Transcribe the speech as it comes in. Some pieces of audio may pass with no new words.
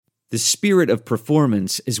The spirit of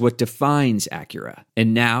performance is what defines Acura,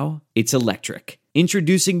 and now it's electric.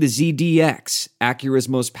 Introducing the ZDX, Acura's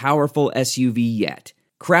most powerful SUV yet.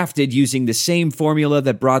 Crafted using the same formula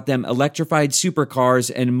that brought them electrified supercars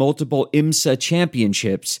and multiple IMSA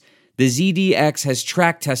championships, the ZDX has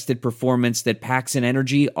track-tested performance that packs an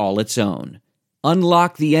energy all its own.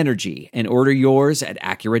 Unlock the energy and order yours at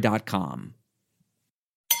Acura.com.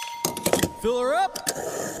 Fill her up.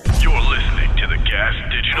 You're listening to the Gas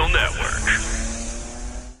Digital Network.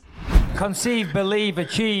 Conceive, believe,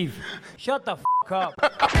 achieve. Shut the f*** up.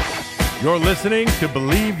 You're listening to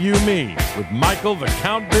Believe You Me with Michael the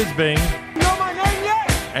Count Bisbing. You know my name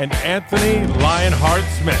yet? And Anthony Lionheart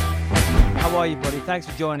Smith. How are you, buddy? Thanks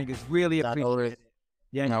for joining us. Really appreciate it.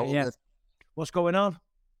 Yeah, No, yeah. What's going on?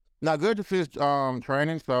 Not good to finish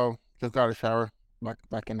training, so just got a shower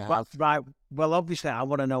back in the house. Right. Well, obviously, I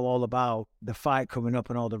want to know all about the fight coming up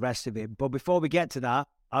and all the rest of it. But before we get to that,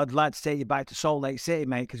 I'd like to take you back to Salt Lake City,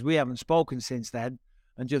 mate, because we haven't spoken since then.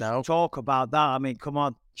 And just talk about that. I mean, come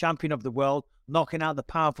on, champion of the world, knocking out the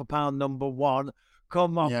pound for pound number one.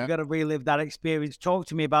 Come on, we've got to relive that experience. Talk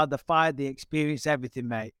to me about the fight, the experience, everything,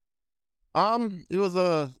 mate. It was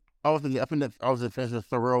I think a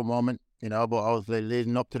surreal moment, you know, but I was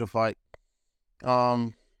leading up to the fight. It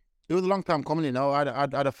was a long time coming, you know. I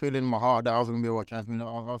had a feeling in my heart that I was going to be a world champion. I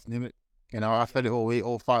was knew it, you know. I said it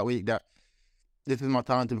all fight week that this is my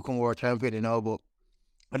time to become world champion, you know. But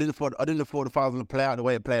I didn't afford the fight was going to play out the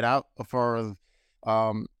way it played out, as far as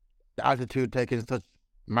the altitude taking such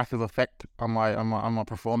massive effect on my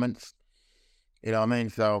performance. You know what I mean?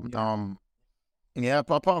 So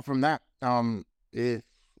apart from that, it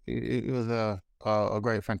was a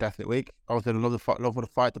great, fantastic week. Obviously, I'd love for the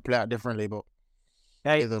fight to play out differently, but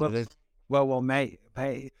hey, well, mate,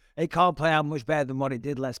 it can't play out much better than what it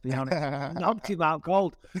did. Let's be honest. Knocked him out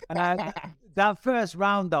cold. That first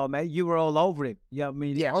round, though, mate, you were all over him. You know what I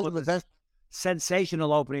mean? Yeah, 100%.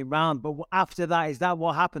 Sensational opening round. But after that, is that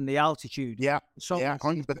what happened? The altitude? Yeah. So,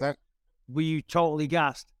 100%. Were you totally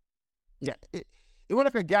gassed? Yeah. It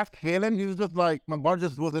wasn't like a gas feeling. It was just like my body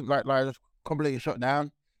just wasn't like just completely shut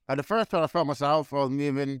down. Like the first time I felt myself, I was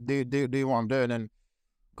moving, do what I'm doing, and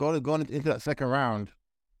going into that second round,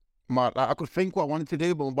 I could think what I wanted to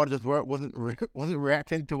do, but my body just wasn't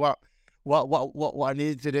reacting to what I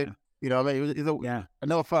needed to do. You know what I mean? I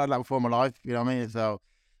never felt like before in my life. You know what I mean? So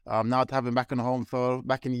now to have him back in the home soil,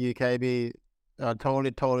 back in the UK, be a totally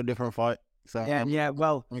different fight. So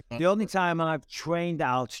Well, the only time I've trained at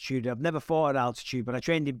altitude, I've never fought at altitude, but I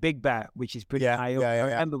trained in Big Bear, which is pretty high up. I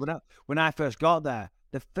remember when I first got there,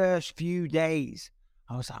 the first few days,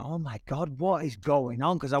 I was like, oh my God, what is going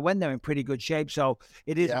on? Because I went there in pretty good shape, so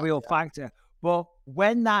it is a real factor. But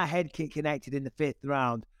when that head kick connected in the fifth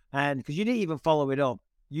round, and because you didn't even follow it up,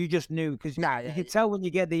 you just knew, because you could tell when you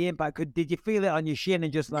get the impact. Did you feel it on your shin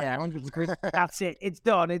and just like, 100%. That's it, it's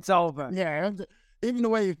done, it's over? Yeah, even the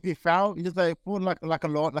way he fell, he just like a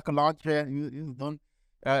launcher, he was done.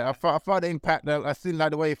 I thought the impact. I seen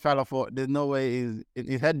like the way he fell. I thought there's no way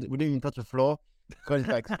his head wouldn't even touch the floor because it's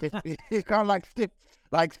like stiff. He's kind of like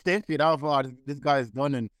stiff. You know, I thought this guy's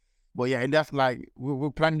done. But yeah, and that's like we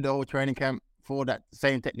planned the whole training camp for that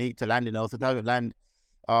same technique to land. You know, so to have it land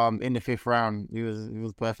in the fifth round, he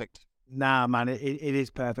was perfect. Nah, man, it is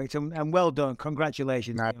perfect. And well done.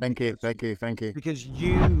 Congratulations. Nah, thank you. Because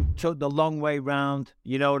you took the long way round.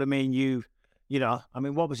 You know what I mean? You know, I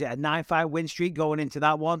mean, what was it? A 9-5 win streak going into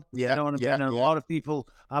that one? Yeah. You know what I mean? And a lot of people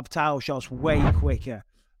have title shots way quicker.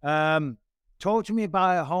 Talk to me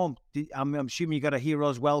about at home. I'm assuming you got a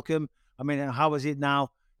hero's welcome. I mean, how is it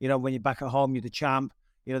now? You know, when you're back at home, you're the champ.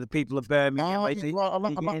 You know, the people of Birmingham. Are you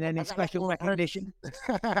getting any special recognition?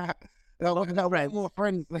 More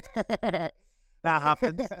friends. That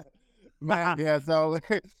happens. So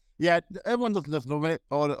everyone just loving it.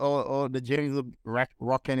 All the gyms are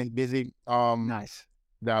rocking, it's busy. Nice.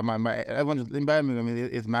 Everyone just in Birmingham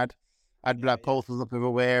is mad. I had black posters up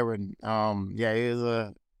everywhere, and it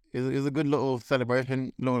was a good little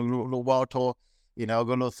celebration, little world tour. You know,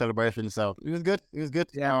 good little celebration. So it was good.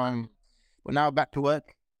 Yeah. But now back to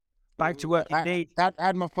work. Indeed. I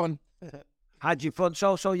had my fun. Had you fun?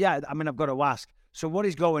 So yeah, I mean, I've got to ask. So what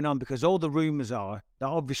is going on? Because all the rumours are that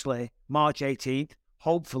obviously March 18th,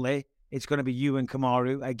 hopefully, it's going to be you and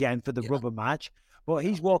Kamaru again for the rubber match. But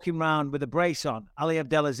he's walking around with a brace on. Ali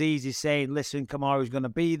Abdelaziz is saying, listen, Kamaru's going to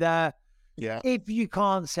be there. Yeah. If you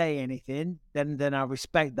can't say anything, then I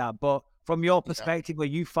respect that. But from your perspective, were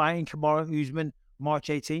you fighting Kamaru Usman March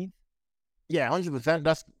 18th? Yeah, 100%.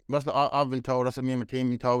 That's what I've been told. That's what me and my team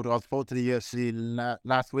been told. I spoke to the UFC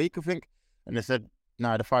last week, I think, and they said,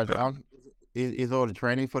 no, the fight's down. He's all the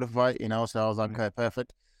training for the fight, you know, so I was like, okay,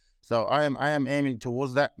 perfect. So I am aiming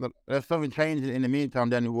towards that. But if something changes in the meantime,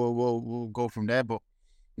 then we'll go from there. But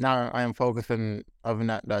now I am focusing on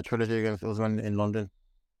that trilogy against Usman in London.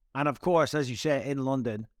 And of course, as you say, in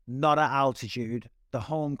London, not at altitude, the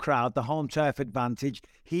home crowd, the home turf advantage.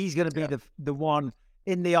 He's going to be the one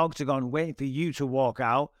in the octagon waiting for you to walk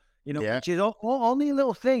out. You know, which is only a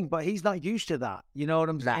little thing, but he's not used to that. You know what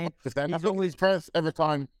I'm saying? He's always pressed every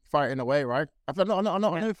time fighting away, right? I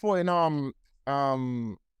never fought in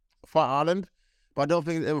Fight Ireland, but I don't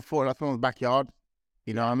think it ever fought in someone's backyard.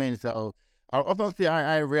 You know what I mean? So I also see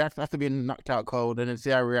I react after being knocked out cold, and then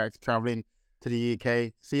see I react traveling to the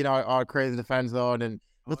UK, see how crazy the fans are, and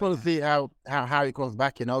just want to see how he comes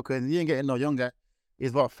back, you know, because he ain't getting no younger.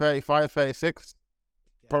 He's what, 35, 36,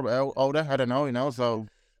 probably older. I don't know, you know. So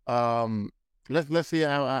let's see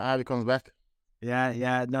how he comes back.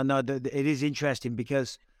 Yeah. No. It is interesting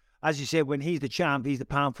because, as you said, when he's the champ, he's the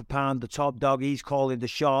pound for pound, the top dog. He's calling the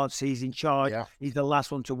shots. He's in charge. Yeah. He's the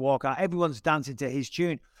last one to walk out. Everyone's dancing to his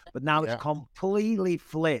tune. But now it's completely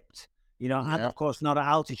flipped, you know, and of course not at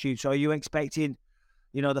altitude. So are you expecting,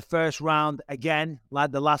 you know, the first round again,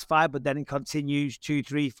 like the last fight, but then it continues 2,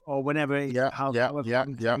 3, or whenever? However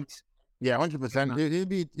 100%. It'd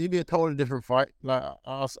be a totally different fight. Like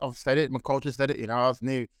I've said it, my coach has said it. You know,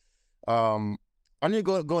 I knew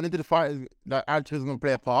going into the fight that altitude was going to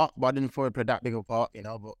play a part, but I didn't thought it played that big of a part. You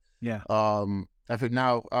know, but I think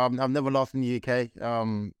now I've never lost in the UK.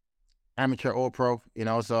 Amateur or pro, you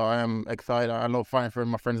know, so I am excited. I love fighting for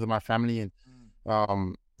my friends and my family, and I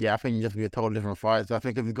think it's just be a totally different fight. So I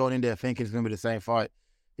think if you're going in there thinking it's going to be the same fight,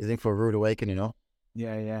 you think for a rude awakening, you know.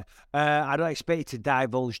 Yeah. I don't expect you to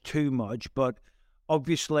divulge too much, but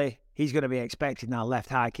obviously he's going to be expecting that left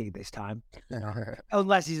high kick this time,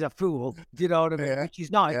 unless he's a fool. Do you know what I mean? Yeah. Which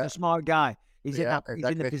he's not. He's a smart guy. He's in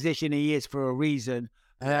the position he is for a reason.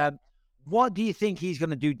 What do you think he's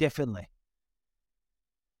going to do differently?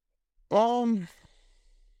 Well,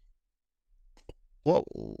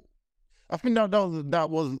 I think that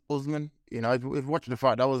was Usman. You know, if you watch the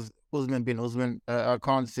fight, that was Usman being Usman. I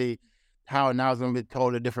can't see how now it's going to be a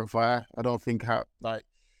totally different fight. I don't think he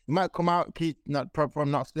might come out, keep not proper,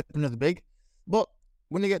 not slipping as big, but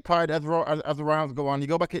when you get tired as the rounds go on, you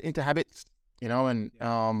go back into habits. You know, and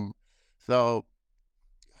so.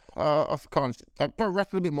 I can't. I probably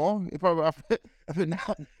rest a little bit more. I think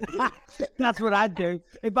now. That's what I'd do.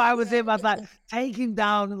 If I was him, I'd like take him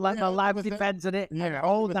down like my life depends on it. Yeah,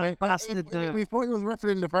 hold that bastard. We thought he was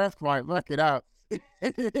wrestling in the first fight. Work it out.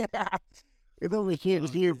 It's only here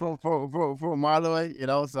for a mile away, you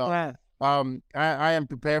know. So I am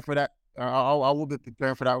prepared for that. I will be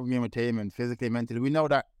prepared for that with me and my team, and physically, mentally. We know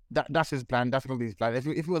that's his plan. That's gonna be his plan.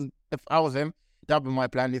 If I was him, that'd be my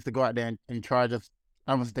plan. Is to go out there and try just.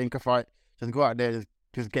 I was thinking fight. Just go out there,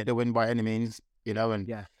 just get the win by any means, you know, and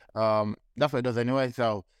that's what it does anyway.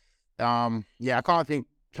 So, I can't think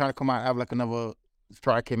trying to come out and have like another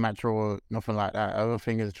striking match or nothing like that. I don't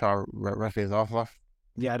think it's try to wrestle his ass off.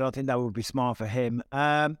 Yeah, I don't think that would be smart for him.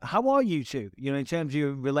 How are you two? You know, in terms of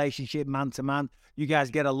your relationship, man to man, you guys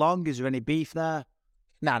get along? Is there any beef there?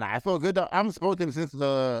 Nah, I feel good. I haven't spoken to him since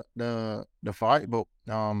the fight, but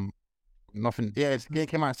nothing. Yeah, he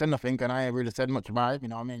came out and said nothing, and I ain't really said much about it. You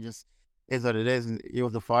know what I mean? Just is what it is. It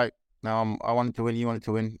was a fight. I wanted to win. You wanted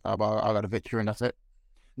to win. I got a victory, and that's it.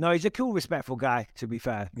 No, he's a cool, respectful guy. To be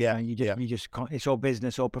fair, yeah, you just it's all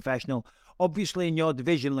business, all professional. Obviously, in your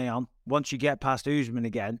division, Leon, once you get past Usman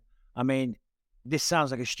again, I mean, this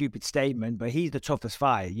sounds like a stupid statement, but he's the toughest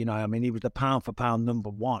fighter. You know, I mean, he was the pound for pound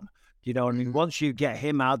 #1. You know what I mean? Once you get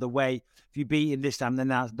him out of the way, if you beat him this time, then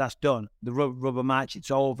that's done. The rubber match, it's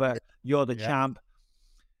over. You're the champ.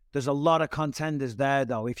 There's a lot of contenders there,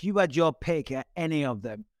 though. If you had your pick at any of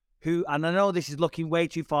them, and I know this is looking way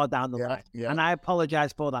too far down the line, and I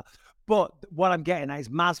apologize for that, but what I'm getting at is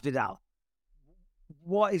Masvidal.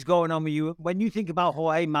 What is going on with you? When you think about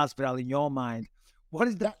Jorge Masvidal in your mind, what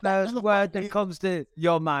is the first word that comes to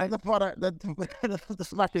your mind? That's the part the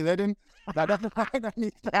smack his head in. That's the part that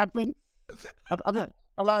needs to happen. I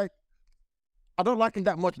don't like him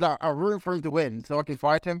that much that I'm rooting for him to win so I can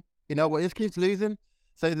fight him. You know, but he keeps losing.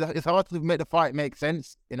 So it's hard to make the fight make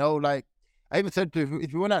sense. You know, like I even said to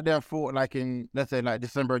if you went out there and fought like in, let's say like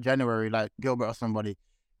December or January, like Gilbert or somebody,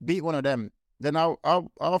 beat one of them, then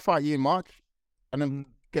I'll fight you in March and then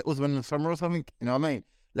get Usman in the summer or something. You know what I mean?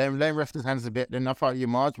 Let him rest his hands a bit, then I'll fight you in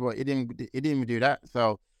March, but he didn't even do that.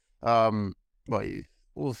 So, but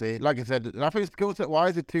we'll see. Like I said, I think skill set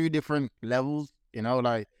wise, it's 2 different levels. You know,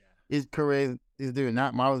 like his career is doing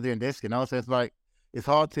that, mine was doing this. You know, so it's like it's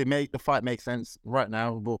hard to make the fight make sense right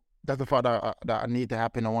now. But that's the fight that I need to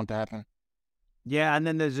happen. I want to happen. Yeah, and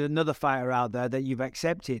then there's another fighter out there that you've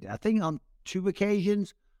accepted. I think on 2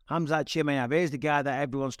 occasions, Khamzat Chimaev. Here's the guy that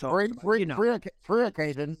everyone's talking about. Three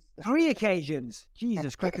occasions. 3 occasions.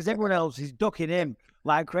 Jesus Christ, because everyone else is ducking him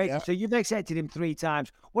like crazy. Yeah. So you've accepted him 3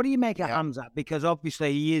 times. What do you make of Khamzat? Because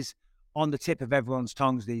obviously he is on the tip of everyone's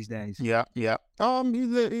tongues these days. Yeah. He's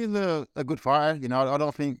a good fighter. You know, I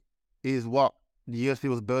don't think he's what the UFC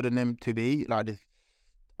was building him to be, like this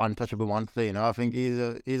untouchable monster. You know, I think he's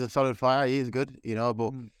a solid fighter. He's good. You know,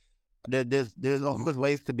 but there's always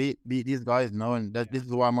ways to beat these guys. You know, and this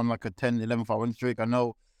is why I'm on like a 10, 11 fight win streak. I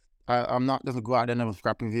know I'm not just go out there and have a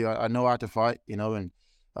scrap with you. I know how to fight. You know, and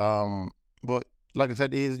but like I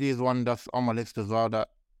said, he's one that's on my list as well that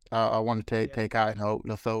I want to take out. You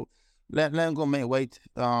know, so. Let him go make weight,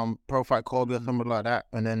 pro fight Colby or something like that,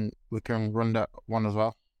 and then we can run that one as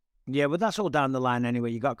well. Yeah, but that's all down the line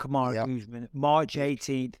anyway. You got Kamaru Usman, March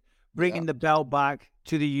 18th, bringing the belt back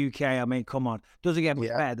to the UK. I mean, come on, doesn't get much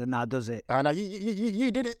better than that, does it? I know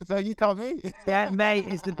you did it, so you told me. Yeah, mate,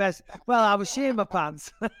 it's the best. Well, I was shitting my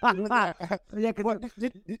pants.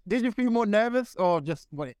 Did you feel more nervous, or just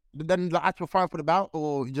than the actual fight for the belt,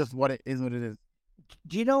 or just what it is?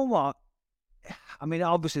 Do you know what? I mean,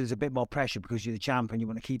 obviously there's a bit more pressure because you're the champ and you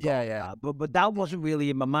want to keep that. But that wasn't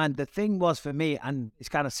really in my mind. The thing was for me, and it's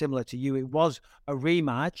kind of similar to you, it was a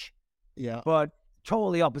rematch. Yeah. But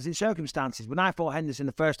totally opposite circumstances. When I fought Henderson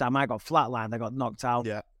the first time, I got flatlined. I got knocked out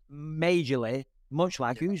majorly, much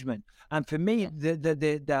like Usman. And for me,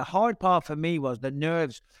 the hard part for me was the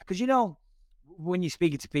nerves. Because, you know, when you're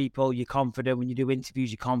speaking to people, you're confident. When you do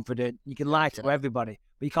interviews, you're confident. You can lie to everybody,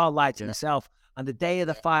 but you can't lie to yourself. And the day of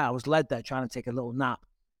the fight, I was led there trying to take a little nap.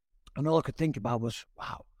 And all I could think about was,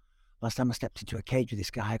 wow, last time I stepped into a cage with this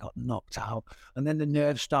guy, I got knocked out. And then the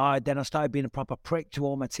nerves started. Then I started being a proper prick to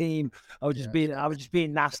all my team. I was just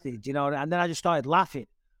being nasty, you know. And then I just started laughing.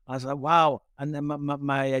 I was like, wow. And then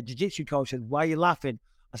my jiu-jitsu coach said, why are you laughing?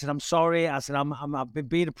 I said, I'm sorry. I said, I've been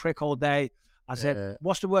being a prick all day. I said,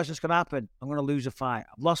 what's the worst that's going to happen? I'm going to lose a fight.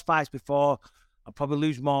 I've lost fights before. I'll probably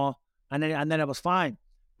lose more. And then I was fine.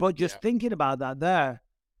 But just thinking about that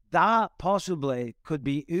possibly could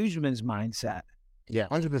be Usman's mindset. Yeah,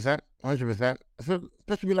 100%.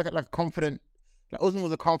 Especially like confident. Like Usman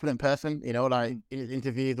was a confident person, you know, like in his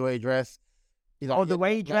interviews, the way he dressed. Like, the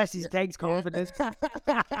way he dresses takes confidence.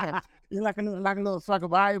 He's like a little sucker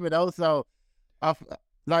vibe, but also,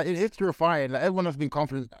 like in history of fighting, like everyone has been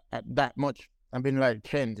confident at that much and been like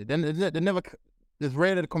changed. Then they never. It's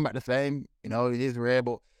rare to come back the same. You know, it is rare,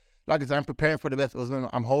 but. Like I said, I'm preparing for the best.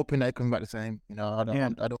 I'm hoping that it comes back the same. You know, I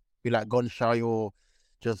don't be like gun shy or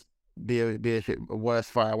just be a worse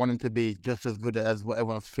fighter. I want him to be just as good as what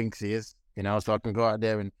everyone thinks he is. You know, so I can go out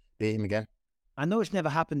there and beat him again. I know it's never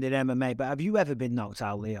happened in MMA, but have you ever been knocked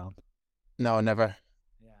out, Leon? No, never.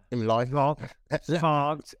 Yeah. In life, rocked,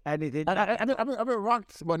 anything. I've been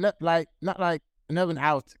rocked, but not like never been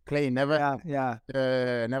out clean. Never. Yeah.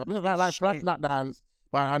 Never like flash knockdowns,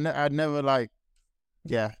 but I never like.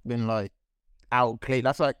 Yeah, been like out clean.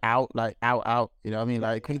 That's like out. You know what I mean?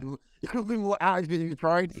 Like you couldn't be more out if you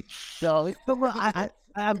tried. So,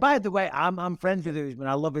 and by the way, I'm friends with Usman.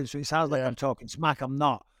 I love him, so it sounds like I'm talking smack. I'm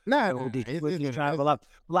not. No,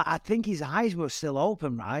 like I think his eyes were still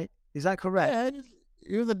open, right? Is that correct? Yeah,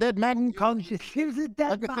 he was a dead man. Conscious. He was a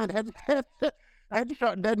dead man. I had to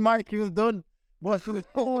shot dead Mike. He was done.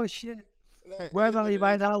 Oh shit! Where are you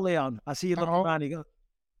right now, Leon? I see you looking around. You go.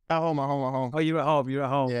 At home. Oh, you're at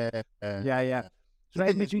home. Yeah. So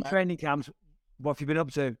in between training camps, what have you been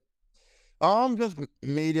up to? Just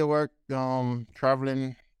media work,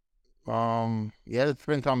 traveling.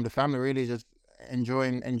 Spend time with the family. Really, just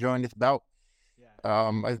enjoying this bout.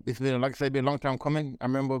 Yeah. It's been, like I said, been a long time coming. I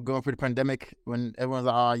remember going through the pandemic when everyone's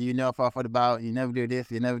like, "Oh, you never fought for the bout. You never do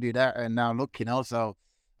this. You never do that." And now look, you know. So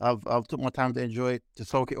I've took my time to enjoy it, to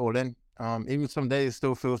soak it all in. Even some days it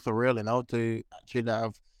still feels surreal, you know, to actually that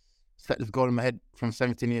I've set this goal in my head from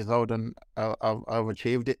 17 years old and I've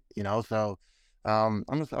achieved it, you know. So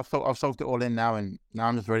I've soaked it all in now, and now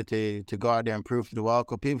I'm just ready to go out there and prove to the world.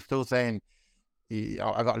 Because people still saying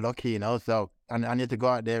I got lucky, you know. So I need to go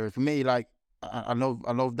out there. For me, like I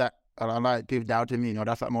love that. I like people doubting me, you know.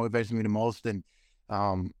 That's what motivates me the most, and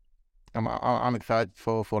I'm excited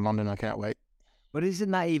for London. I can't wait. But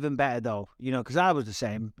isn't that even better though? You know, because I was the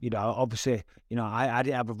same. You know, obviously, you know, I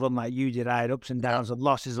didn't have a run like you did. I had ups and downs and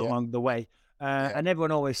losses along the way. And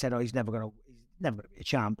everyone always said, "Oh, he's never gonna be a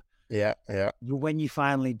champ." Yeah. But when you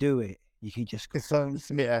finally do it, you can just. Like so. It's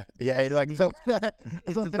the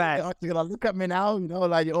best. You're gonna look at me now, you know,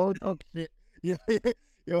 like you're all shit.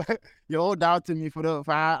 You're all doubting me for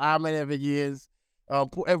how many ever years.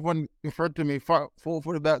 Put everyone in front of me, fought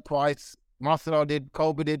for the belt twice. Marcelo did,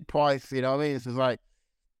 Kobe did twice. You know what I mean? It's just like,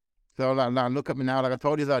 so like look at me now. Like I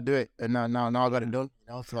told you I'd do it, and now I got it done.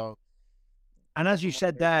 You know, so. And as you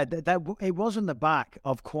said there, that it was on the back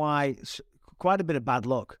of quite a bit of bad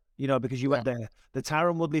luck, you know, because you had the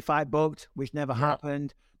Tyron Woodley fight booked, which never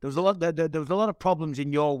happened. There was a lot. There was a lot of problems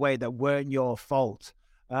in your way that weren't your fault.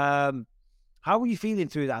 How were you feeling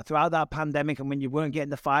throughout that pandemic, and when you weren't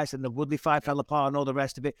getting the fights and the Woodley fight fell apart and all the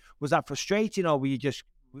rest of it? Was that frustrating, or were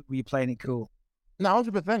you playing it cool? No,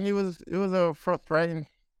 100%. It was a frustrating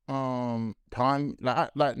time.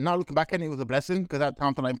 Like now looking back at it, it was a blessing because at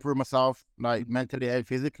times I improve myself, like mentally and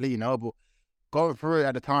physically, you know. But going through it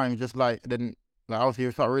at the time, just like then, like obviously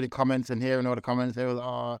you start reading comments and hearing all the comments. It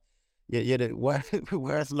was you're the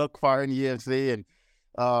worst luck fighter in the UFC, and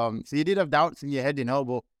so you did have doubts in your head, you know.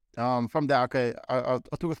 But from there, okay, I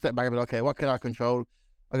took a step back and be like, okay, what can I control?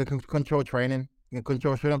 I can control training, I can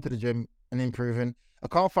control showing up to the gym and improving. I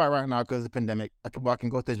can't fight right now because of the pandemic. I can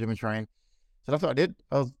go to the gym and train. So that's what I did.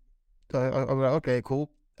 I was like, okay,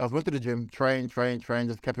 cool. I went to the gym, train,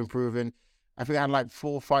 just kept improving. I think I had like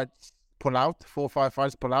 4 or 5 fights pull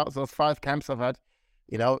out. So that's 5 camps I've had,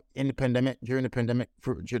 you know, in the pandemic, during the pandemic,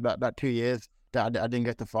 for that 2 years that I didn't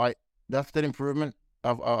get to fight. That's still improvement.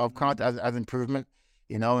 I've counted as improvement,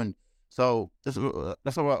 you know. And so that's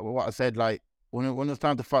what I said. Like when it was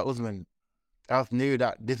time to fight Usman, I knew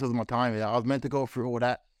that this was my time. I was meant to go through all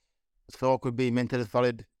that so I could be mentally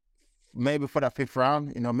solid. Maybe for that 5th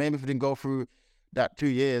round, you know, maybe if I didn't go through that 2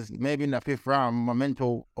 years, maybe in that 5th round, my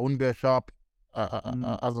mental wouldn't be as sharp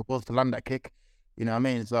as opposed to land that kick. You know what I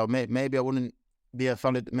mean? So maybe I wouldn't be as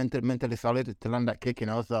solid, mentally solid to land that kick, you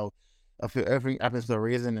know. So I feel everything happens for a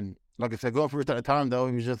reason. And like I said, going through it at the time, though,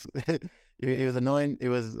 it was just, it was annoying. It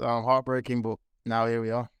was heartbreaking, but now here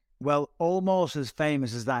we are. Well, almost as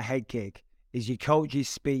famous as that head kick is your coach's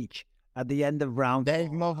speech at the end of round.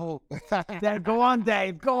 Dave Muffle. Go on,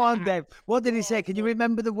 Dave. What did he say? Can you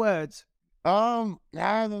remember the words? Yeah.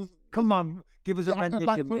 Come on, give us a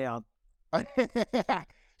rendition, Leon.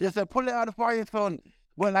 Just pull it out of fire, son.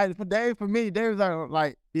 Well, like for me, Dave's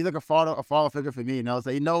like he's like a father figure for me, you know.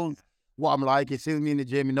 So he knows what I'm like. He sees me in the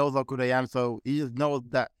gym. He knows how good I am. So he just knows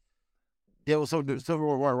that they were so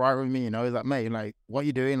right with me, you know. He's like, mate, like, what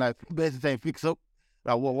you doing? Like, basically saying, fix up.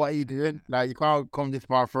 Like, what are you doing? Like, you can't come this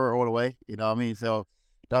far for it all the way. You know what I mean? So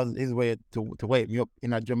that was his way to wake me up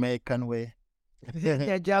in a Jamaican way.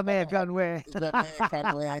 Yeah, Jamaican way.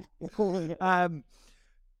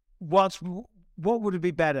 What would it be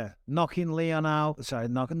better? Knocking Leon out? Sorry,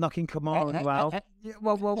 knocking Kamaru out.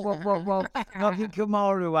 Whoa. Knocking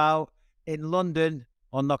Kamaru out in London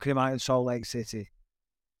or knocking him out in Salt Lake City?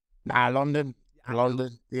 Nah, London.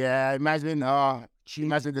 Yeah, imagine the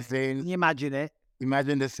scenes. Can you imagine it?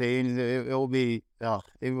 Imagine the scenes. It will be,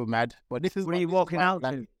 it will be mad. But this is what are you walking out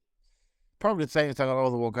to? Probably the same time I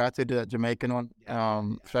was walking out to do that Jamaican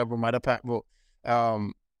one. Several Matter Pack. But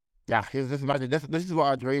yeah, just imagine this is what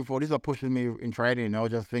I dream for. This is what pushes me in training, you know,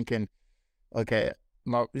 just thinking, okay,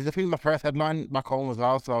 this is my first headline back home as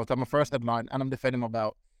well. So it's my first headline and I'm defending my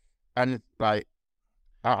belt. And it's like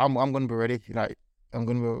I'm gonna be ready. Like I'm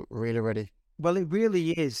gonna be really ready. Well, it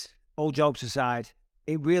really is, all jokes aside,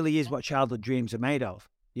 it really is what childhood dreams are made of.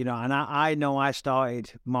 You know, and I know I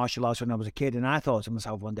started martial arts when I was a kid, and I thought to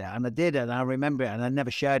myself one day, and I did, and I remember it, and I never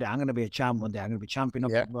shared it. I'm going to be a champ one day. I'm going to be champion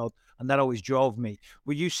of the world, and that always drove me.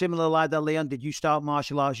 Were you similar like that, Leon? Did you start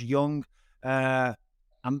martial arts young? You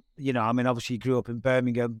know, I mean, obviously you grew up in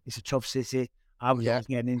Birmingham. It's a tough city. I was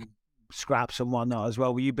getting in scraps and whatnot as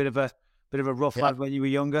well. Were you a bit of a rough lad when you were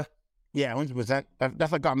younger? Yeah, 100%.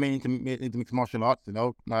 That's what got me into mixed martial arts. You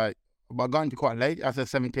know, like, but I got into quite late. I said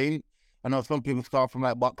 17. I know some people start from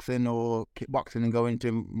like boxing or kickboxing and go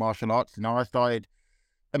into martial arts. You know, I started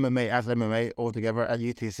MMA altogether at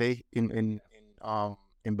UTC in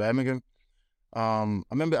Birmingham. I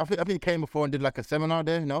remember I think you came before and did like a seminar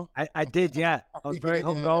there. No, I did. Yeah, I was very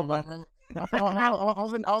hungover. I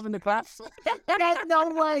was in the class. No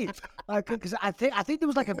way. Because I think there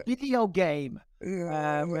was like a video game.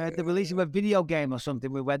 Where they're releasing a video game or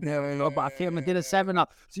something. We went there, but I came and did a seminar.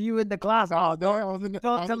 So you were in the class? Oh no, I was in the.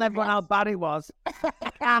 Don't tell everyone how bad it was.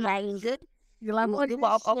 You're like,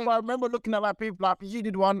 I remember looking at like people like you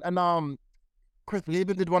did one, and Chris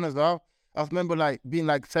Lieben did one as well. I remember like being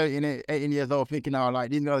like 17, 18 years old, thinking, like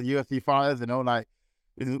these guys are UFC fighters, you know, like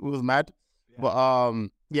it was mad. Yeah. But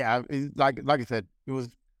yeah, like I said, it was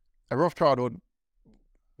a rough childhood.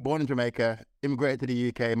 Born in Jamaica, immigrated to the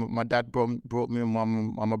UK. My dad brought me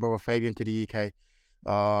and my brother Fabian to the UK.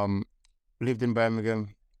 Lived in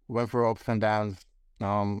Birmingham, went through ups and downs.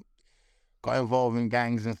 Got involved in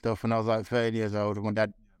gangs and stuff when I was like 30 years old. My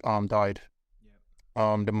dad died.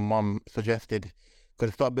 that my mum suggested,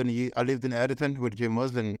 because I lived in Edison where the gym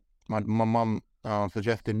was, and my mum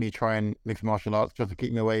suggested me trying mixed martial arts just to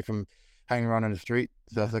keep me away from hanging around on the street.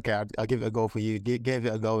 So I was okay, I'll give it a go for you. Gave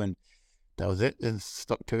it a go, and that was it. And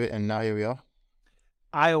stuck to it, and now here we are.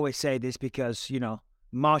 I always say this because, you know,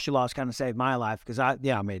 martial arts kind of saved my life because I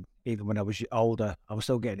mean, even when I was older, I was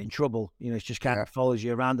still getting in trouble. You know, it just kind of follows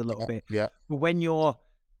you around a little bit. Yeah. But when you're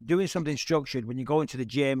doing something structured, when you go into the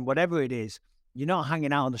gym, whatever it is, you're not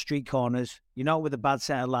hanging out on the street corners. You're not with a bad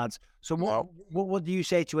set of lads. So what do you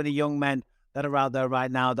say to any young men that are out there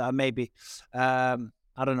right now that are maybe, I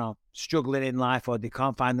don't know, struggling in life, or they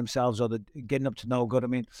can't find themselves, or they're getting up to no good? I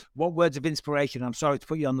mean, what words of inspiration? I'm sorry to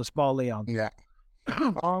put you on the spot, Leon. Yeah.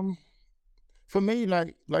 For me,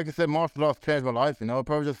 like I said, martial arts changed my life. You know,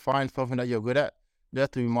 probably just find something that you're good at. There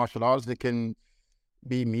have to be martial arts. It can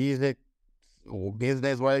be music or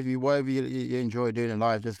business, whatever you enjoy doing in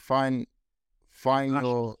life. Just find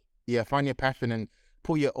your passion and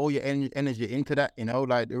put all your energy into that. You know,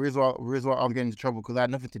 like the reason why I was getting into trouble because I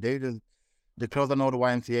had nothing to do. The close I know the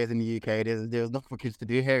YMCA's in the UK, there's nothing for kids to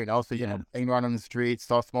do here. And also, you know, hanging around on the streets,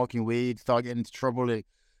 start smoking weed, start getting into trouble.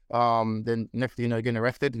 Then next thing you know, you're getting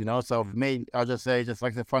arrested, you know. So for me, I'll just say, just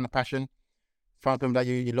like I said, find a passion, find something that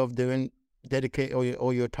you love doing, dedicate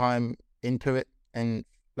all your time into it. And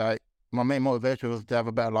like my main motivation was to have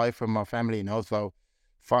a better life for my family, you know. So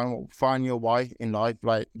find your why in life,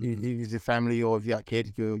 like use your family, or if you got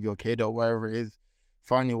kids, your kid or whatever it is,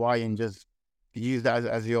 find your why and just use that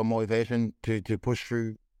as your motivation to push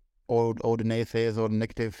through all the naysayers or the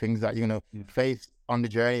negative things that you're gonna face on the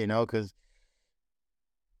journey, you know, because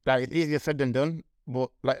like it's easier said than done. But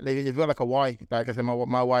like if you've got like a why, like I said, my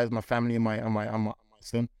why is my family and my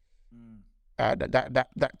son.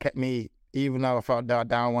 That kept me, even though I felt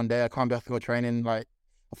down one day, I can't be able to go training. Like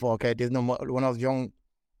I thought, okay, there's no when I was young,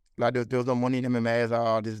 like there was no money in MMA. I was like,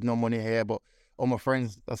 oh, there's no money here. But all my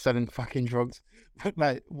friends are selling fucking drugs.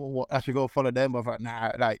 Like, I should go follow them. But I thought,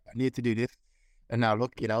 nah, like I need to do this. And now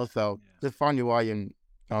look, you know. So just find your why and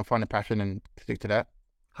find a passion and stick to that.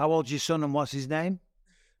 How old's your son and what's his name?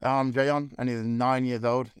 Jayon, and he's 9 years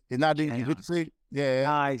old. He's not doing jiu-jitsu. Yeah.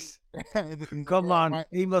 Nice. Come on.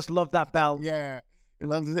 He must love that belt. Yeah. He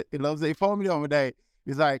loves it. He phoned me the other day.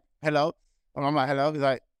 He's like, hello. And I'm like, hello. He's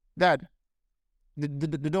like, Dad, they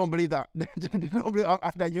don't believe that. They don't believe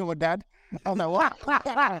after that you're my dad. I'm like,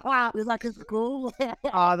 what? He's like, it's cool.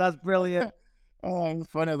 Oh, that's brilliant. Oh, it's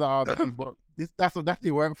funny as all that. But that's what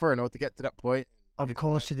you work for, you know, to get to that point. Of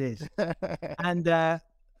course it is. And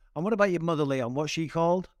what about your mother, Leon? What's she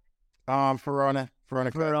called? Veronica.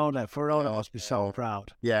 Verona must be so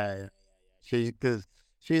proud. Yeah. She's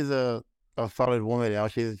a solid woman. You know,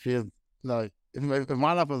 she's like, if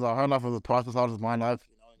my life was her life was twice as hard as my life.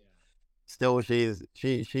 You know, still she's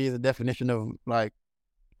a definition of like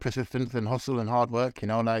persistence and hustle and hard work. You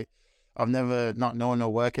know, like I've never not known her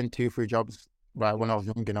working 2-3 jobs right when I was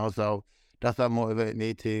young. You know, so that's what motivated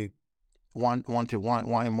me to want more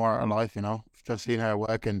in life. You know, just seeing her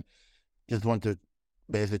work and just want to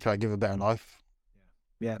basically try to give a better life.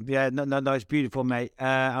 Yeah. No, it's beautiful, mate.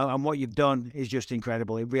 And what you've done is just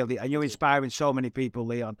incredible. It really, and you're inspiring so many people,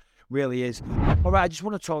 Leon. Really is. All right, I just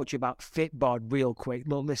want to talk to you about FitBod real quick.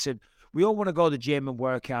 Look, listen, we all want to go to the gym and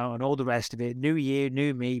work out and all the rest of it. New year,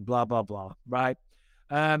 new me, blah, blah, blah, right?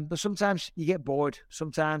 But sometimes you get bored.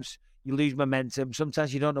 Sometimes you lose momentum.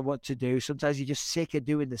 Sometimes you don't know what to do. Sometimes you're just sick of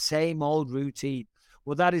doing the same old routine.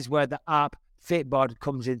 Well, that is where the app FitBod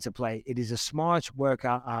comes into play. It is a smart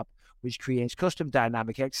workout app which creates custom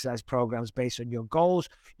dynamic exercise programs based on your goals,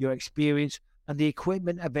 your experience, and the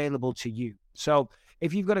equipment available to you. So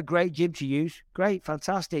if you've got a great gym to use, great,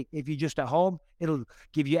 fantastic. If you're just at home, it'll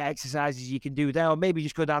give you exercises you can do there, or maybe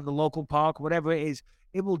just go down the local park, whatever it is.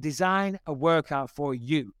 It will design a workout for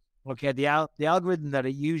you. Okay, the algorithm that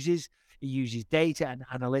it uses data and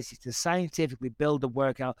analytics to scientifically build a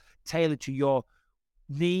workout tailored to your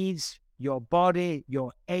needs, your body,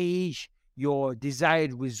 your age, your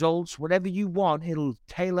desired results, whatever you want. It'll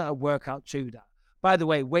tailor a workout to that. By the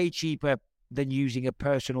way, way cheaper than using a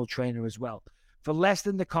personal trainer as well. For less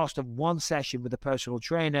than the cost of one session with a personal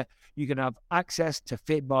trainer, you can have access to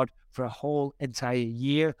FitBod for a whole entire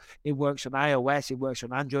year. It works on iOS, it works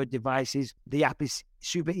on Android devices. The app is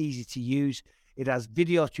super easy to use. It has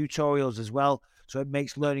video tutorials as well, so it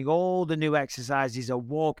makes learning all the new exercises a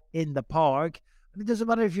walk in the park. And it doesn't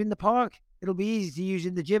matter if you're in the park, it'll be easy to use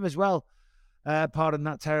in the gym as well. Pardon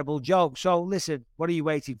that terrible joke. So listen, what are you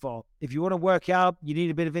waiting for? If you want to work out, you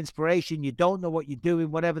need a bit of inspiration, you don't know what you're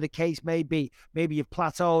doing, whatever the case may be, maybe you've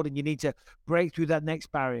plateaued and you need to break through that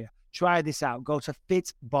next barrier, try this out. Go to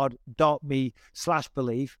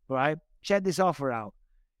fitbod.me/believe, right? check this offer out.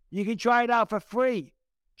 You can try it out for free.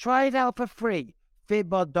 Try it out for free.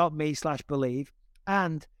 Fitbod.me/believe,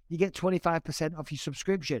 and you get 25% off your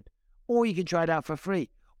subscription. Or you can try it out for free.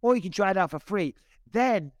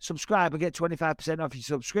 Then subscribe and get 25% off your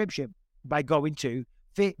subscription by going to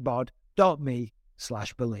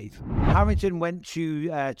fitbod.me/believe. Harrington went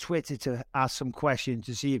to Twitter to ask some questions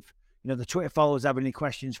to see if the Twitter followers have any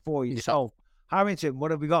questions for you. Yeah. So, Harrington,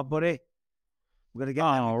 what have we got, buddy? We're gonna get.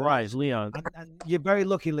 All right, Leon. And you're very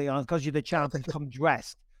lucky, Leon, because you're the champ to come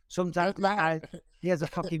dressed. Sometimes he has a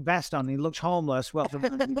fucking vest on. He looks homeless. Well,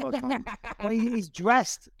 he's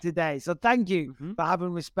dressed today. So thank you for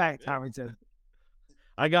having respect, Harrington.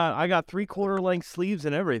 I got 3/4 length sleeves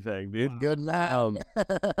and everything, dude. Good man.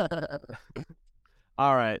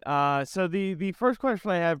 All right. So the first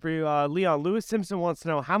question I have for you, Leon, Lewis Simpson wants to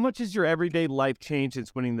know, how much has your everyday life changed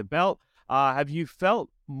since winning the belt? Have you felt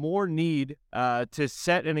more need to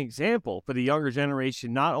set an example for the younger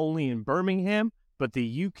generation, not only in Birmingham, but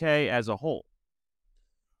the UK as a whole?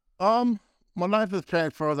 My life has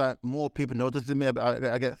changed for that more people noticing me.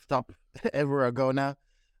 I get stopped everywhere I go now.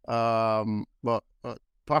 But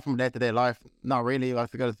apart from day-to-day life, not really. I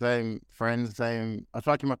still got the same friends, I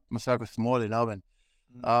try to keep my circle small, and as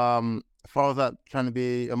far as that trying to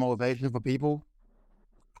be a motivation for people,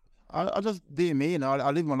 I just do me,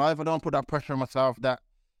 I live my life. I don't put that pressure on myself that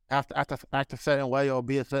I have to act a certain way or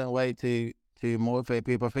be a certain way to motivate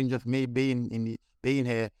people. I think just me being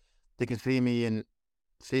here, they can see me and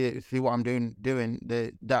see what I'm doing.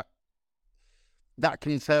 That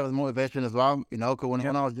can serve as motivation as well. Because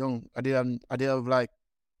when I was young, I did have like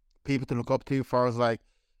people to look up to, as far as like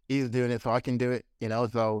he's doing it, so I can do it.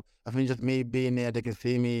 So I think just me being there, they can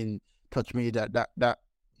see me and touch me. That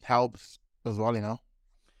helps as well.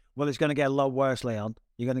 Well, it's going to get a lot worse, Leon.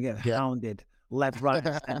 You're going to get hounded left, right,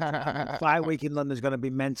 and 5 week in London is going to be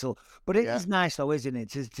mental. But it is nice, though, isn't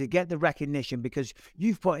it, to get the recognition, because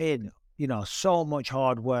you've put in, so much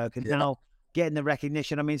hard work, and now getting the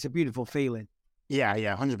recognition. I mean, it's a beautiful feeling. Yeah,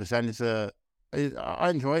 100%. I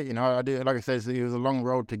enjoy it. I do. Like I said, it was a long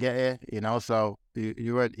road to get here. So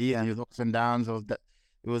you weren't easy. It was ups and downs.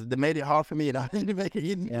 They made it hard for me. I didn't make it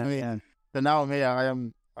easy for me. So now I'm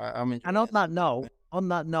here. And on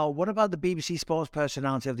that note, what about the BBC Sports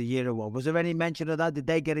Personality of the Year award? Was there any mention of that? Did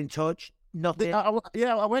they get in touch? Nothing. I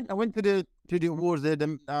went to the awards. They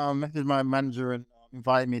messaged my manager and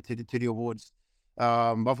invited me to the awards. But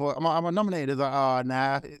I thought, I'm nominated. I was like, oh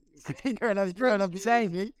nah.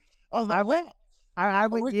 Same. I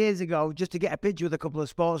went years ago just to get a picture with a couple of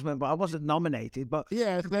sportsmen, but I wasn't nominated. But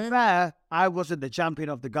to be fair, I wasn't the champion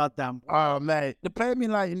of the goddamn. Oh mate, they played me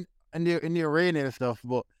like in the arena and stuff,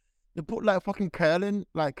 but they put like fucking curling.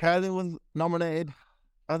 Like curling was nominated.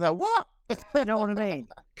 I was like, what? You know what I mean?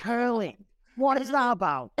 Curling. What is that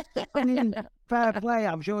about? Fair play.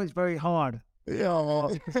 I'm sure it's very hard. Yeah.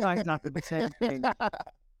 It's like not the same thing.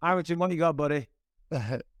 Harrington, what you got, buddy?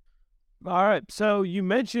 All right. So you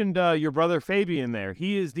mentioned your brother Fabian there.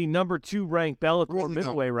 He is the number 2 ranked Bellator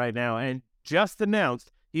middleweight right now, and just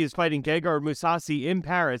announced he is fighting Gegard Mousasi in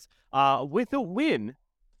Paris. With a win,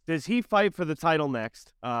 does he fight for the title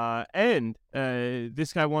next? And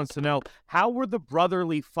this guy wants to know, how were the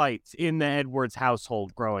brotherly fights in the Edwards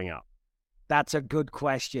household growing up? That's a good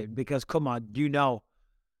question, because, come on,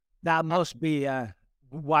 that must be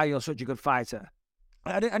why you're such a good fighter.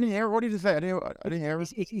 I didn't hear. What did he say? I didn't hear.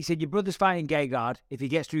 He said, your brother's fighting Gegard. If he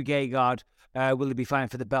gets through Gegard, will he be fighting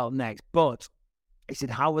for the belt next? But he said,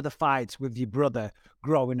 how were the fights with your brother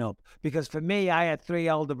growing up? Because for me, I had 2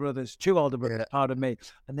 older brothers, pardon me,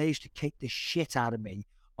 and they used to kick the shit out of me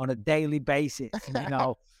on a daily basis,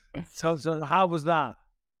 So how was that?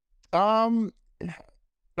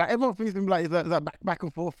 Like everyone thinks like that back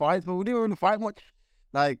and forth fights, but we didn't really fight much.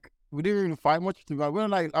 Like we didn't really fight much. We were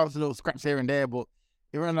like, I was a little scraps here and there, but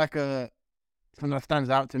it wasn't like something that stands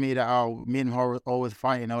out to me that me and him always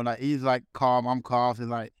fight. Like he's like calm, I'm calm. So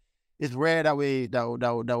like it's rare that we fought,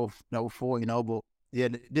 But yeah,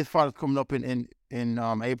 this fight is coming up in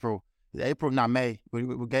April. May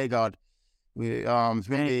with Gegard. It's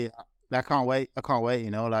really, I can't wait.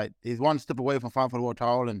 Like he's one step away from fighting for the world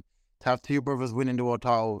title, and to have 2 brothers winning the world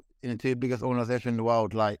title in the 2 biggest organizations in the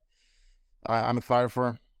world, like I'm excited for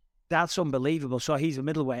him. That's unbelievable. So he's a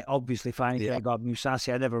middleweight, obviously fighting Gegard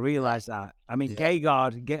Mousasi. I never realized that. I mean,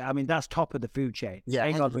 Gegard, that's top of the food chain. Yeah,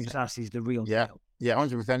 Gegard Mousasi is the real deal. Yeah,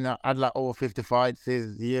 100%. I'd like over 50 fights.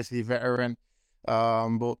 He's a UFC veteran.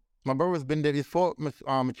 But my brother's been there. He's fought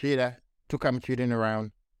Machida, took out Machida in the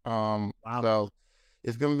round. Wow. So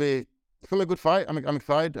it's gonna be a good fight. I'm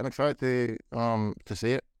excited. I'm excited to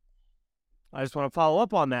see it. I just want to follow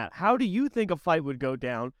up on that. How do you think a fight would go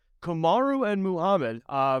down Kamaru and Muhammad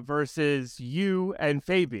versus you and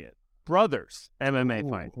Fabian. Brothers MMA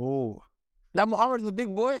fight. Oh. That Muhammad's a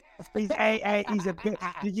big boy. He's a big.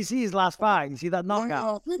 Did you see his last fight? You see that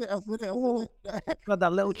knockout? Got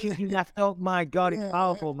that little cheeky left hook. My God, he's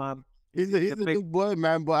powerful, man. He's a big boy,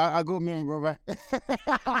 man. But I go me and brother.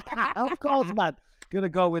 Of course, man. Gonna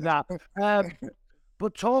go with that.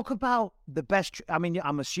 But talk about the best. I mean,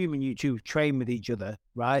 I'm assuming you two train with each other,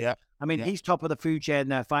 right? Yeah. I mean, he's top of the food chain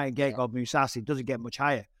there, fighting Gegard Mousasi. Doesn't get much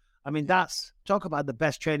higher. I mean, talk about the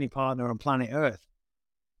best training partner on planet Earth.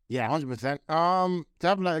 Yeah, 100%. To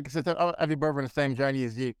have like I said, every brother in the same journey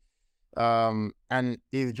as you, and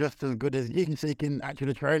he's just as good as you, so you can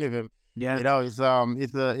actually train with him. Yeah, you know, it's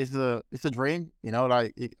a dream. You know,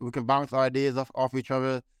 like we can bounce ideas off each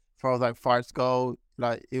other as far as like fights go.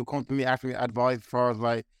 Like he'll come to me asking me advice as far as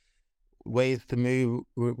like ways to move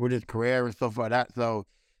with his career and stuff like that. So,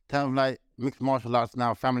 kind of like mixed martial arts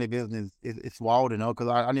now, family business, it's wild, you know, because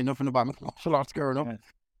I knew nothing about mixed martial arts growing up. Yeah.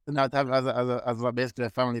 And now to have as like basically a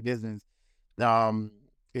family business,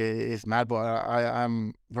 it's mad. But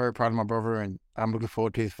I'm very proud of my brother, and I'm looking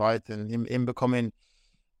forward to his fight and him becoming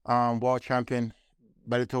world champion,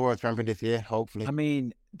 Bellator world champion this year, hopefully. I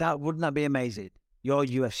mean, wouldn't that be amazing? You're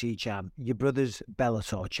UFC champ, your brother's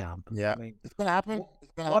Bellator champ. Yeah, I mean, it's gonna happen.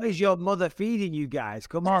 What is your mother feeding you guys?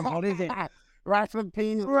 Come on, what is it? Rice and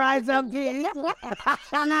peas. Rice and peas.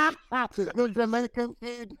 Good Jamaican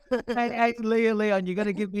food. Hey, Leon, you're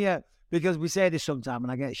gonna give me because we say this sometime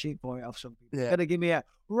and I get shit for it off some people. Yeah. You're gonna give me a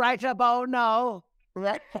right about now.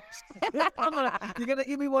 Right. You're gonna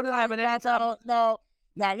give me one of them and that's all. No.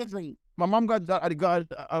 Nah, listen. My mom I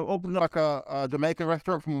opened like a Jamaican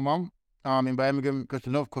restaurant for my mom. In Birmingham, because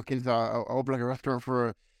she loves cooking, so I opened like a restaurant for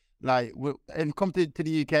her. Like, and come to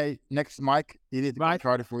the UK next, Mike. You need to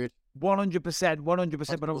try it for it.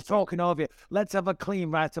 100%. But I was talking over you. Let's have a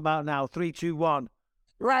clean right about now. 3, 2, 1.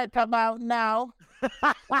 Right about now.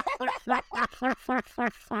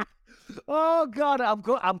 Oh God,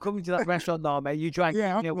 I'm coming to that restaurant now, mate. You try and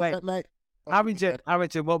yeah, wait. Mate.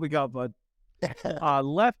 Harrington, what we got, bud?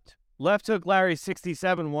 Left Hook Larry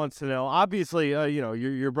 67 wants to know. Obviously,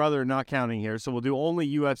 your brother not counting here, so we'll do only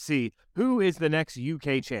UFC. Who is the next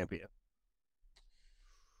UK champion?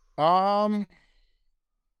 I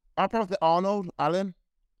probably Arnold Allen.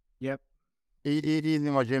 Yep. He's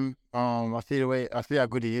in my gym. I see how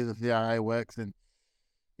good he is. I see how he works, and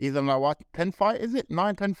he's on like 10 fight, is it?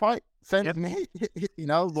 9-10 fight? Same as me, you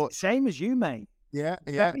know. But same as you, mate. Yeah.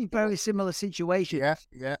 Very, very similar situation.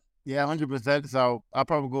 Yeah, 100%. So I'll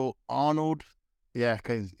probably go Arnold. Yeah,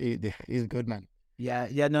 because he's a good man. Yeah.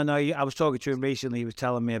 No. I was talking to him recently. He was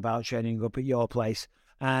telling me about training up at your place.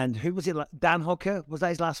 And who was it? Dan Hooker? Was that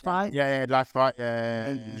his last fight? Yeah, last fight.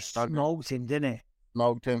 Yeah. He smoked him, didn't he?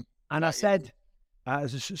 Smoked him. And I said,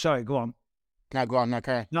 sorry, go on. No, go on.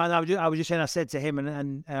 Okay. No, I was just saying, I said to him,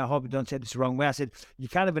 and I hope you don't take this the wrong way. I said, you're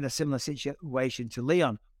kind of in a similar situation to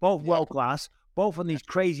Leon. Both world class, both on these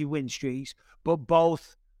crazy win streaks, but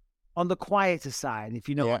both on the quieter side, if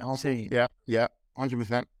you know what I'm saying. Yeah,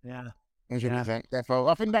 100%. Yeah. 100%. Therefore,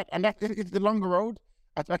 I think it's the longer road.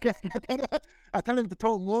 I tell him to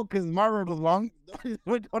talk more because my road was long.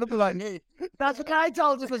 What to be like me? That's what I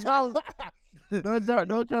told him as well. Don't try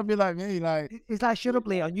to be like me. Like it's like, shut up,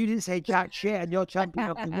 Leon. You didn't say jack shit, and you're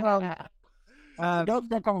champion up as well.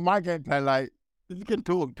 Don't come with my game plan. Like you can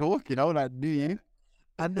talk. You know, like do you?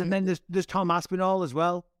 And then there's Tom Aspinall as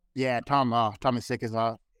well. Yeah, Tom is sick as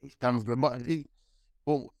well. Tom's good, but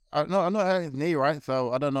I not hurt his knee, right?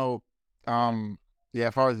 So I don't know. Yeah,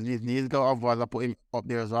 as far as his knees go, otherwise I put him up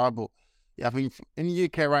there as well. But yeah, I think in the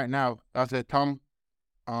UK right now, I said Tom,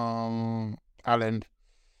 Allen.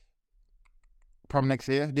 Probably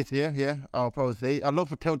this year, yeah, I'll probably say. I'd love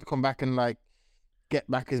for Till to come back and like get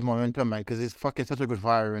back his momentum, man, because he's fucking such a good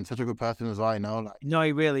fighter and such a good person as well, you know. Like, no,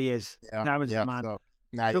 he really is. Yeah, man.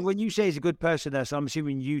 So when you say he's a good person there, so I'm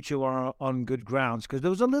assuming you two are on good grounds, because there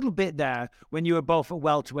was a little bit there when you were both at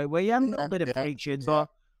welterweight where you had a little bit of friction, but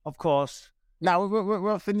of course. Now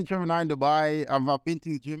we're seeing each other now in Dubai. I've been to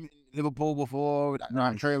the gym in Liverpool before.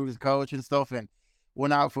 I'm training with his coach and stuff, and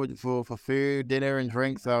went out for food, dinner, and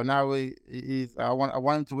drink. So now I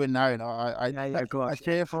want him to win now. You know, I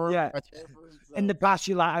cheer for him. Yeah. I cheer for him. So. In the past,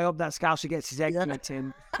 you're like, I hope that Scouser gets his egg kicked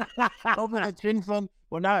in. Open that chin, son.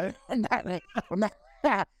 Well, now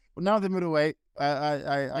the middleweight.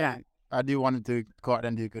 I do want him to go out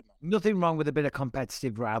and do good. Nothing wrong with a bit of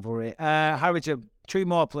competitive rivalry. Harrington, 2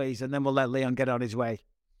 more, please, and then we'll let Leon get on his way.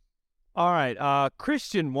 All right.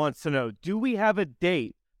 Christian wants to know, do we have a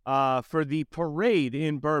date for the parade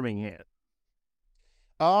in Birmingham?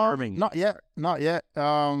 Not yet.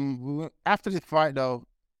 After this fight, though,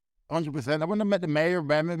 100%. I went and met the mayor of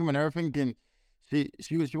Birmingham and everything, and she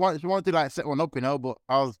wanted to like set one up, but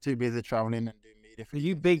I was too busy traveling and doing media.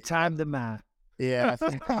 You big time the man. Yeah.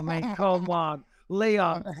 I mean, come on,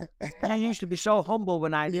 Leon. I used to be so humble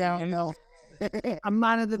when I know. A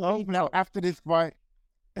man of the people. No, after this fight,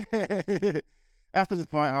 I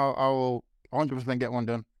will 100% get one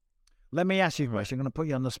done. Let me ask you a question. I'm going to put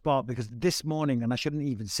you on the spot because this morning, and I shouldn't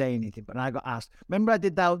even say anything, but I got asked. Remember I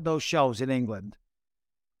did those shows in England?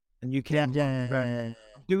 And you came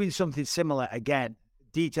doing something similar again.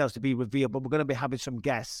 Details to be revealed, but we're going to be having some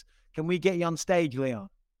guests. Can we get you on stage, Leon?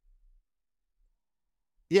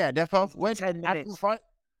 Yeah, definitely. Wait, 10 minutes. Fight?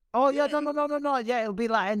 Oh, yeah, no. Yeah, it'll be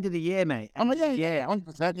like end of the year, mate. Yeah,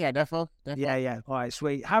 100%. Yeah, definitely. Yeah. All right,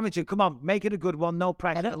 sweet. Hamilton, come on, make it a good one. No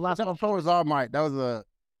pressure. That was all, mate. That was a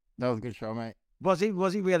good show, mate. Was it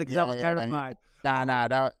really? Because I was terrified.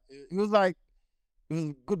 Nah. It was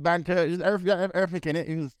good banter. It was everything in it.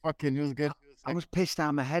 It was good. I was pissed out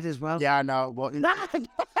of my head as well. Yeah, I know. But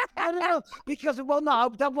I don't know. Because,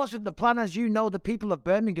 that wasn't the plan. As you know, the people of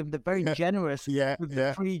Birmingham, they're very generous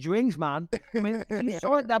with free drinks, man. I mean, you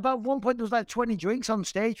saw it, about one point, there was like 20 drinks on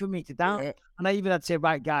stage for me to down. Yeah. And I even had to say,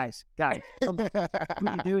 right, guys, what are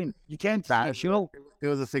you doing? You came to see a show. It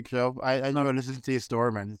was a sick show. I never listened to your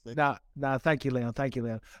story, man. No, thank you, Leon.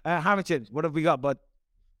 Hamilton, what have we got, bud?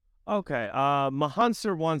 Okay,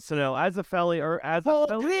 Mahanser wants to know, as a Philly guy.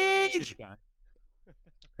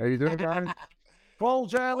 How you doing, guys?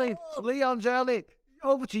 Paul's early, Leon's early.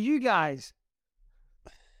 Over to you guys.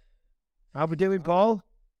 How we doing, Paul?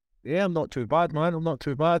 Yeah, I'm not too bad, man. I'm not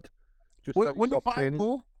too bad. Just when you fight,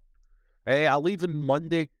 Paul? I'll leave on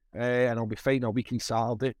Monday, and I'll be fighting a week on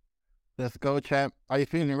Saturday. Let's go, champ. Are you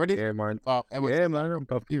feeling ready? Yeah, man. Yeah, man. I'm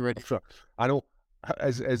perfectly ready. I know.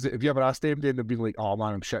 Have you ever asked them, they've been like, "Oh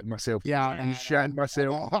man, I'm shitting myself." Yeah, I'm shitting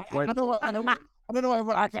myself. I don't know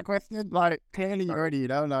if I ask that question. Like, clearly already,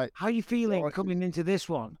 like. How are you feeling coming into this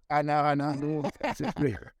one? I know. It's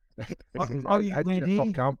ready?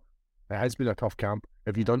 Tough camp. It has been a tough camp.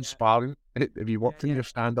 Have you done sparring? Have you worked in your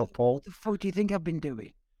stand-up, Paul? What the fuck do you think I've been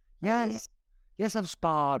doing? Yes, I've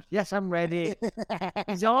sparred. Yes, I'm ready.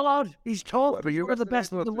 He's hard. He's tough. But you're the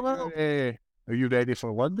best in the world. Are you ready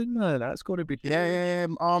for London? That's going to be... Yeah.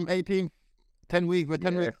 18, 10 weeks. We're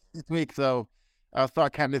 10 weeks this week, so I'll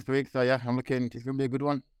start camp this week. So, yeah, I'm looking. It's going to be a good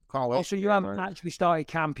one. Can't wait. Oh, so you haven't actually started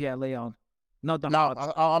camp yet, Leon? No,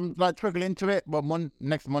 I'm like trickling into it, but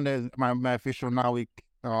next Monday is my official now week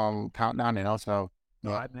countdown, so...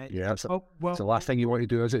 Yeah. Right, mate. Yeah, so the last thing you want to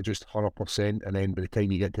do is it just 100%, and then by the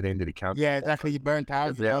time you get to the end of the camp... Yeah, exactly. You burnt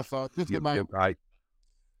out, so just get my... Right.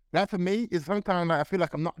 That for me is sometimes like, I feel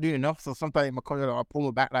like I'm not doing enough, so sometimes my coach will pull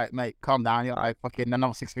me back, like, mate, calm down, you're like, fucking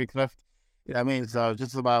another 6 weeks left. You know what I mean? So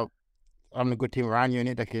just about having a good team around you in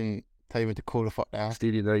it that can tell you when to cool the fuck down.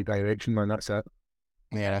 Steer you in the right direction, man, that's it.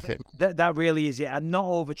 Yeah, that's it. That really is it. And not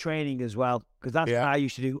overtraining as well, because that's what I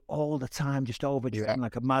used to do all the time, just overtrain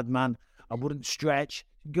like a madman. I wouldn't stretch.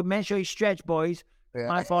 Make sure you stretch, boys. Yeah.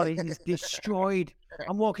 My body is destroyed.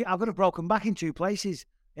 I've got a broken back in 2 places.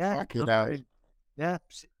 Yeah. Yeah.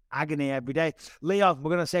 Agony every day. Leon, we're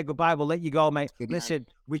going to say goodbye. We'll let you go, mate. Listen,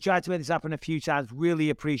 we tried to make this happen a few times. Really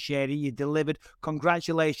appreciate it. You delivered.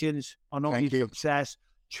 Congratulations on all your success.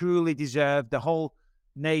 Truly deserved. The whole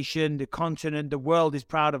nation, the continent, the world is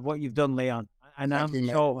proud of what you've done, Leon. And I'm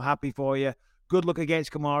so happy for you. Good luck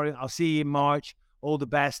against Kamaru. I'll see you in March. All the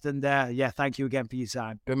best. And thank you again for your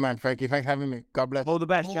time. Good man. Thank you. Thanks for having me. God bless. All the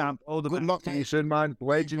best, champ. All the best. Good luck. See you soon, man.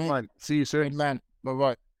 Legend, man. See you soon. Good man.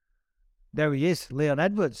 Bye-bye. There he is, Leon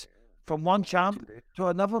Edwards. From one champ to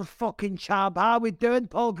another fucking champ. How we doing,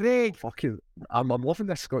 Paul Craig? Fucking, I'm loving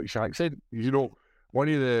this Scottish accent. You know, one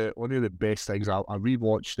of the best things. I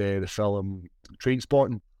rewatched the film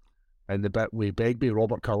Trainspotting, and the bit with Begbie,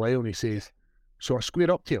 Robert Carlyle, and he says, "So I square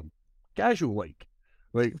up to him, casual like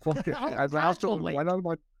fucking."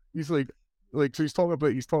 He's like, so he's talking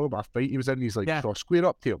about a fight he was in. He's like, "So I square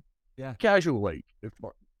up to him, casual like."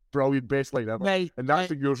 Brilliant, best line ever. Mate, and that's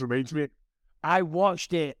what yours reminds me. I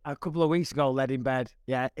watched it a couple of weeks ago, Led in Bed.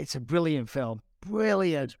 Yeah, it's a brilliant film.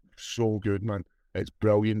 Brilliant. It's so good, man. It's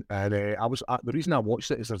brilliant. And the reason I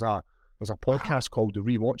watched it is there's a podcast called The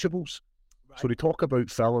Rewatchables. Right. So they talk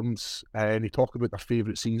about films and they talk about their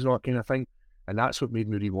favourite scenes and all that kind of thing. And that's what made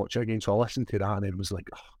me rewatch it again. So I listened to that and it was like,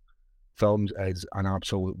 films is an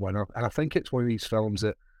absolute winner. And I think it's one of these films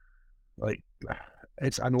that, like,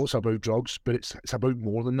 I know it's about drugs, but it's about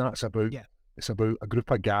more than that. It's about a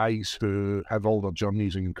group of guys who have all their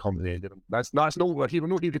journeys and come to the end of them. That's not what we're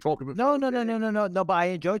not here to talk about. No. But I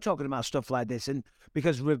enjoy talking about stuff like this, and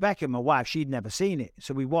because Rebecca, my wife, she'd never seen it,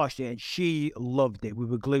 so we watched it and she loved it. We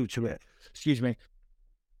were glued to it. Excuse me.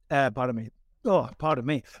 Pardon me. Oh, pardon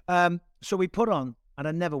me. So we put on, and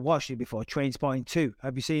I never watched it before, Trainspotting 2.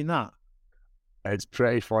 Have you seen that? It's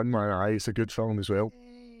pretty fun, man. It's a good film as well.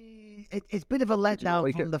 It's a bit of a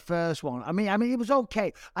letdown from the first one. I mean, it was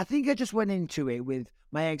okay. I think I just went into it with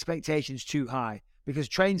my expectations too high because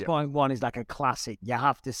Trainspotting 1 is like a classic. You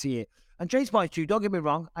have to see it. And Trainspotting 2, don't get me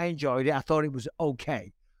wrong, I enjoyed it. I thought it was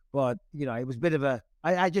okay. But, you know, it was a bit of a...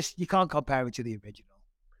 you can't compare it to the original.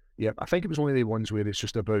 Yeah, I think it was one of the ones where it's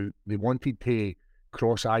just about they wanted to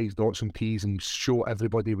cross I's, dot some T's and show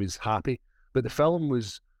everybody was happy. But the film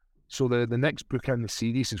was... So the next book in the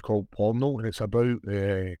series is called Porno, and it's about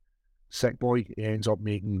Sick Boy. He ends up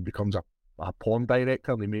becomes a porn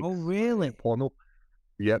director. And they make really? Porno.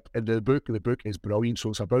 Yep, and the book is brilliant.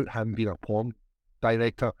 So it's about him being a porn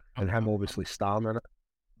director and him obviously starring in it.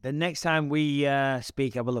 The next time we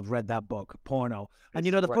speak, I will have read that book, Porno. And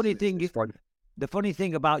you know, the funny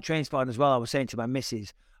thing about Trainspotting as well, I was saying to my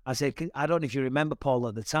missus, I said, I don't know if you remember, Paul,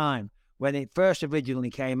 at the time, when it first originally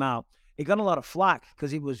came out, it got a lot of flack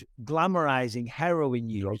because it was glamorizing heroin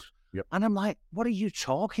use. Yep. And I'm like, what are you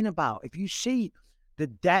talking about? If you see the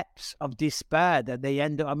depths of despair that they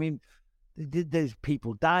end up, I mean, there's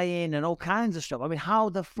people dying and all kinds of stuff. I mean, how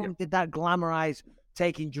the fuck did that glamorize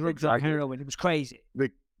taking drugs or heroin? It was crazy.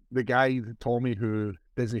 The guy, Tommy, who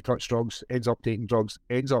Disney touch drugs, ends up taking drugs,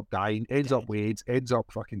 ends up dying, ends up with AIDS, ends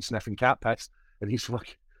up fucking sniffing cat piss, and he's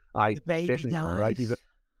like, the baby dies. Right,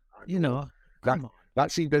 you know,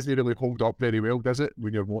 that scene doesn't really hold up very well, does it?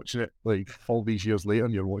 When you're watching it, like all these years later,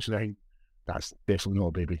 and you're watching it, that's definitely not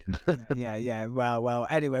a baby. yeah. Well.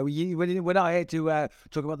 Anyway, we're not here to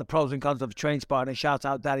talk about the pros and cons of Trainspotting. And shout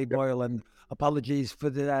out Danny Boyle, and apologies for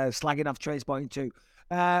the slagging off Trainspotting too.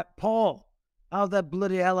 Paul, how the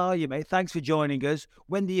bloody hell are you, mate? Thanks for joining us.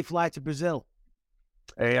 When do you fly to Brazil?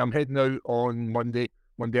 I'm heading out on Monday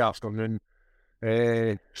afternoon.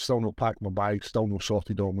 Still not packed my bag, still not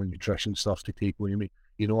sorted all my nutrition stuff to take with me.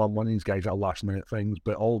 You know, I'm one of these guys that are last minute things,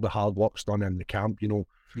 but all the hard work's done in the camp, you know.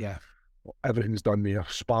 Yeah. Everything's done there.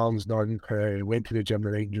 Sparring's done. Went to the gym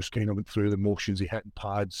tonight and just kind of went through the motions of hitting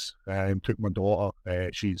pads. Took my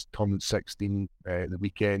daughter. She's turning 16 the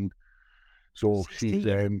weekend. So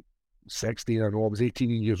 16? She's 16. I know I was 18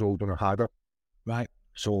 years old when I had her. Right.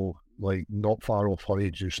 So, like, not far off her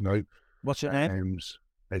age just now. What's her name?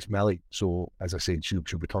 It's Millie. So, as I said, she'll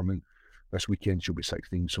be turning this weekend. She'll be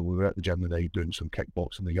 16. So we were at the gym tonight doing some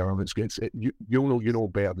kickboxing together. You know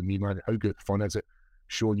better than me, man. How good fun is it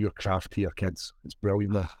showing your craft to your kids? It's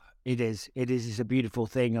brilliant. It is. It's a beautiful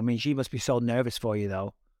thing. I mean, she must be so nervous for you,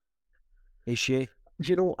 though. Is she?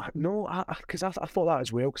 You know, no, because I thought that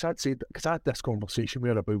as well. Because I had this conversation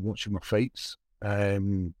with her about watching my fights,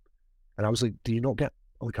 and I was like, "Do you not get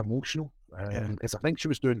like emotional?" Because I think she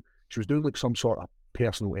was doing like some sort of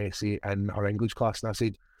personal essay in her English class, and I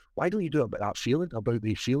said, "Why don't you do it about that feeling, about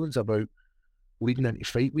these feelings, about leading into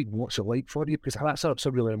fight week? What's it like for you?" Because that's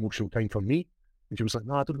a really emotional time for me. And she was like,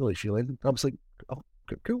 "No, I don't really feel anything." I was like, "Oh,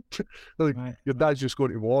 cool." Like, right, your dad's just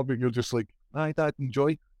going to war, but you're just like, "Hi, Dad,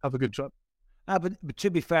 enjoy, have a good trip." But to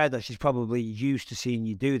be fair, though, she's probably used to seeing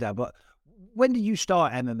you do that. But when did you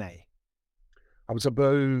start MMA? I was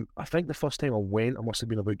about, I think the first time I went, I must have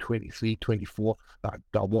been about 23, 24, that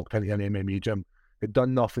I walked into an MMA gym. Had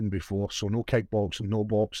done nothing before, so no kickboxing, no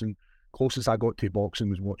boxing. Closest I got to boxing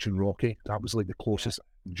was watching Rocky. That was like the closest,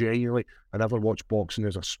 genuinely. I never watched boxing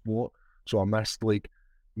as a sport, so I missed like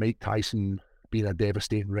Mike Tyson being a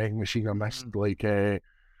devastating ring machine. I missed like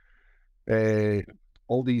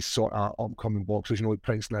all these sort of upcoming boxers, you know, like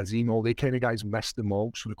Prince Nazim, all they kind of guys, missed them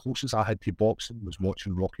all. So the closest I had to boxing was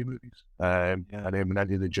watching Rocky movies. And then went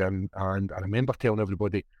into the gym, and I remember telling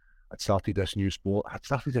everybody I'd started this new sport.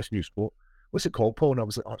 What's it called, Paul? And I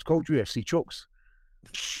was like, "Oh, it's called UFC Chokes."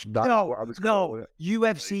 No,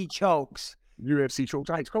 UFC Chokes. UFC Chokes.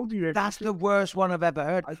 It's called UFC. That's the worst one I've ever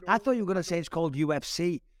heard. I thought you were going to say it's called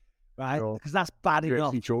UFC, right? Because that's bad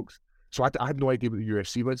enough. UFC Chokes. So I had no idea what the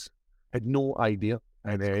UFC was. I had no idea.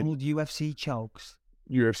 And it's called UFC Chokes.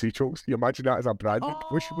 UFC Chokes. You imagine that as a brand?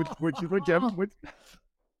 Would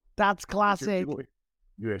That's classic.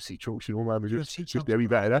 UFC Chokes, you know, man. Just a wee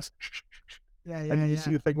bit of this. And you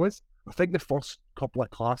see, the thing was, I think the first couple of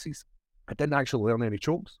classes, I didn't actually learn any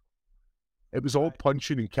chokes. It was all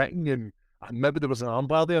punching and kicking, and maybe there was an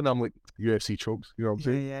armbar there, and I'm like, UFC Chokes, you know what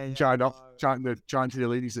I'm saying? Chatting to the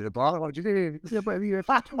ladies at the bar. Like,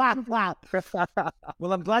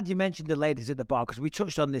 well, I'm glad you mentioned the ladies at the bar, because we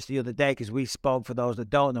touched on this the other day, because we spoke, for those that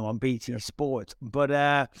don't know, on BT Sports.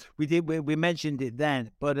 But we mentioned it then.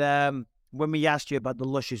 But when we asked you about the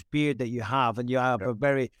luscious beard that you have, and you have a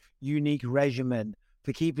very unique regimen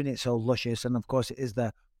for keeping it so luscious, and of course it is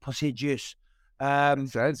the Pussy Juice It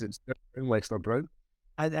says it's Lester Brown.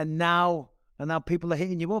 And now people are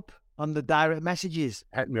hitting you up on the direct messages.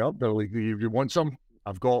 Hitting me up. They're like, you want some?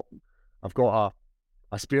 I've got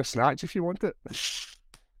a spare snatch if you want it.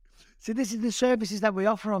 See, this is the services that we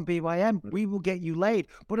offer on BYM. We will get you laid.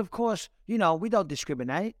 But of course, we don't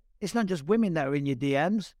discriminate. It's not just women that are in your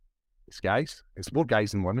DMs. It's guys. It's more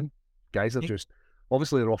guys than women. Guys are just,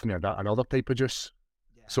 obviously they're offering another type of juice.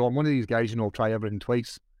 Yeah. So I'm one of these guys, I'll try everything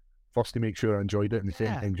twice. First to make sure I enjoyed it, and the same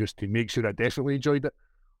time just to make sure I definitely enjoyed it.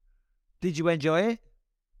 Did you enjoy it?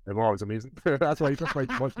 It was amazing. That's why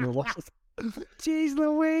much more lost. Jeez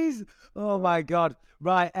Louise. Oh my God.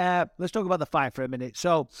 Right, let's talk about the fight for a minute.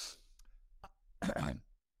 So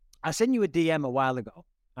I sent you a DM a while ago,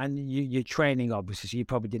 and you're training, obviously, so you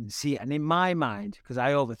probably didn't see it. And in my mind, because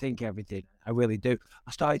I overthink everything, I really do,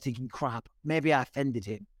 I started thinking, crap, maybe I offended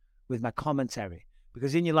him with my commentary.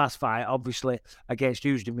 Because in your last fight, obviously, against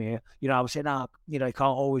Uzdemir, I was saying, you can't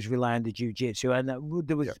always rely on the jiu-jitsu. And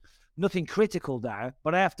there was nothing critical there,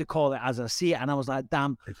 but I have to call it as I see it. And I was like,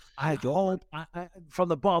 damn, I hope, from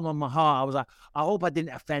the bottom of my heart, I was like, I hope I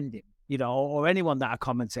didn't offend him, or anyone that I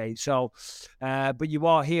commentate. So, but you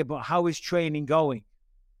are here. But how is training going?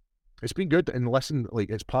 It's been good. And listen,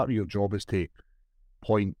 it's part of your job is to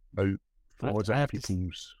point out flaws in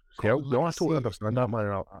people's... No, I totally understand that,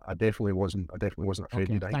 man. I definitely wasn't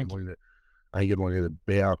offended. Okay, I think you're one of the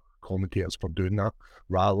better commentators for doing that,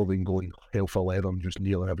 rather than going hell for leather and just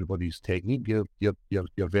nailing everybody's technique. You're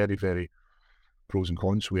very, very pros and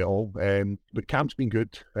cons with it all. But camp's been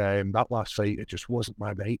good. That last fight, it just wasn't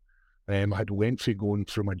my night. I had went through going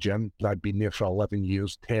through my gym. I'd been there for 11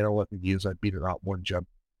 years, 11 years I'd been at that one gym.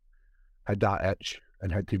 Had that itch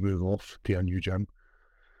and had to move off to a new gym.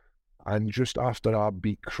 And just after I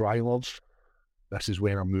beat Krylov, this is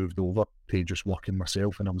when I moved over to just working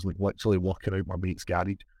myself, and I was literally working out my mate's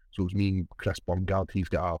garage. So it was me and Chris Bumgard. He's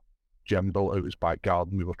got a gym built out his back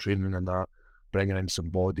garden. We were training in that, bringing in some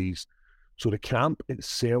bodies. So the camp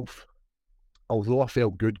itself, although I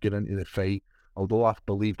felt good getting into the fight, although I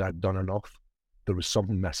believed I'd done enough, there was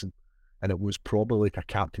something missing. And it was probably like a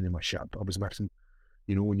captain in my ship I was missing.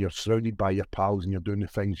 When you're surrounded by your pals and you're doing the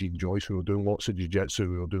things you enjoy, so we were doing lots of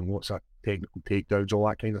jiu-jitsu, we were doing lots of technical takedowns, all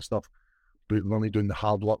that kind of stuff. But we were only doing the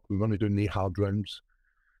hard work, we were only doing the hard rounds.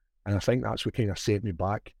 And I think that's what kind of set me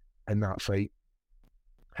back in that fight.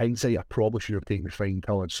 Hindsight, I probably should have taken the fight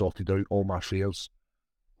until I'd sorted out all my affairs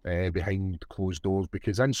behind closed doors,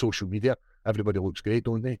 because in social media, everybody looks great,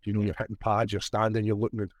 don't they? You're hitting pads, you're standing, you're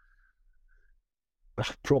looking at... I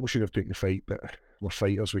probably should have taken the fight, but we're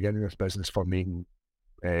fighters, we're getting in this business for making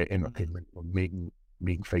entertainment, or making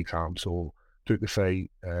fights harm. So took the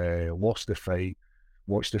fight, lost the fight,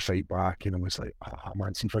 watched the fight back, and I was like,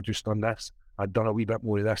 man, see if I just done this, I'd done a wee bit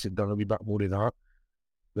more of this, I'd done a wee bit more of that,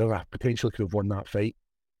 then I potentially could have won that fight.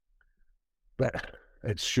 But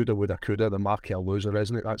it's shoulda, woulda, coulda, the mark of a loser,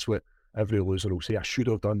 isn't it? That's what every loser will say. I should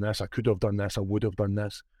have done this, I could have done this, I would have done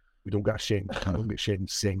this. We don't get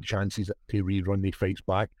second chances to rerun the fights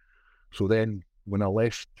back. So then when I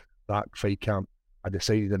left that fight camp, I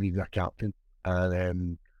decided I needed a captain,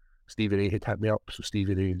 and Stevie Ray had hit me up. So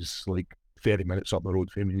Stevie Ray is 30 minutes up the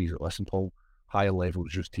road from me, and he's like, listen, Paul, higher level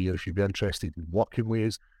is just here. If you'd be interested in working with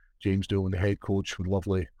us, James Doolan, the head coach, would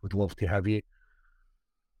love to have you.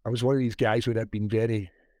 I was one of these guys who had been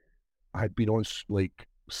I had been on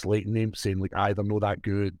slating them, saying they're not that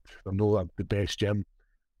good, they're not the best gym.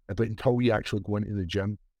 But until you actually go into the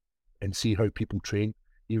gym and see how people train,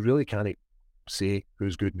 you really can't say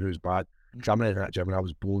who's good and who's bad. Because I'm in that gym and I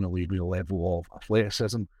was blown away with the level of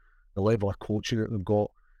athleticism, the level of coaching that they've got,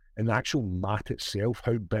 and the actual mat itself,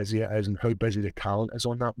 how busy it is and how busy the talent is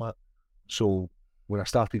on that mat. So when I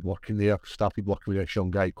started working there, with this young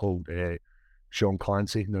guy called Sean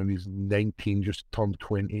Clancy. Now he's 19, just turned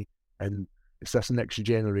 20, and it's this next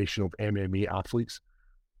generation of MMA athletes.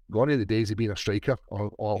 Gone are the days of being a striker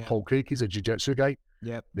or Paul Craig, he's a jiu-jitsu guy.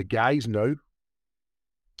 Yep. The guys now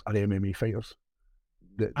are MMA fighters.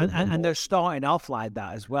 And they're starting off like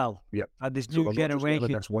that as well. Yeah. This new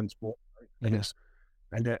generation. This one sport.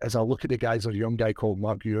 And as I look at the guys, there's a young guy called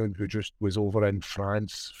Mark Ewan who just was over in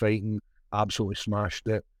France fighting, absolutely smashed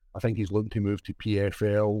it. I think he's looking to move to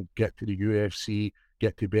PFL, get to the UFC,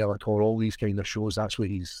 get to Bellator, all these kind of shows. That's what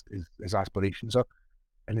his aspirations are.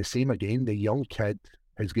 And the same again, the young kid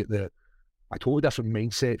has got a totally different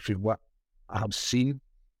mindset from what I have seen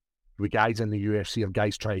with guys in the UFC or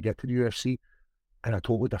guys trying to get to the UFC, and a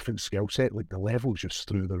totally different skill set. The level's just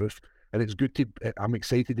through the roof. And it's good I'm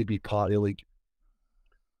excited to be part of,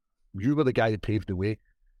 you were the guy that paved the way.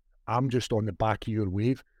 I'm just on the back of your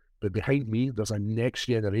wave, but behind me, there's a next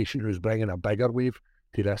generation who's bringing a bigger wave.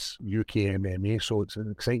 to this UK MMA. So it's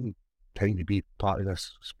an exciting time to be part of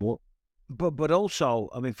this sport. But also,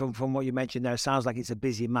 I mean, from what you mentioned there, it sounds like it's a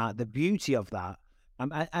busy mat. The beauty of that,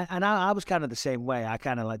 I was kind of the same way. I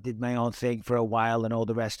kind of like did my own thing for a while and all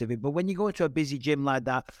the rest of it. But when you go into a busy gym like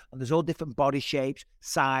that, and there's all different body shapes,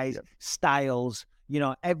 size, styles, you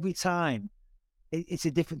know, every time it's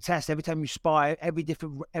a different test. Every time you spar,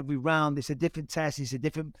 every round, it's a different test. It's a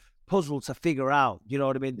different puzzle to figure out. You know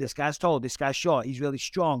what I mean? This guy's tall, this guy's short, he's really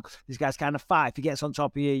strong, this guy's kind of fat. If he gets on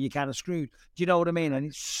top of you, you're kind of screwed. Do you know what I mean? And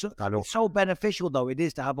it's so beneficial, though, it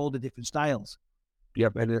is to have all the different styles. Yeah,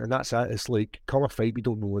 and that's it. It's like, come a fight, we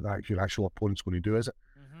don't know what your actual opponent's going to do, is it?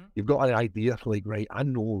 Mm-hmm. You've got an idea, like, right, I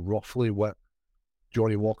know roughly what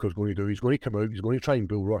Johnny Walker's going to do. He's going to come out, he's going to try and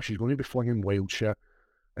bull rush, he's going to be flinging wild shit.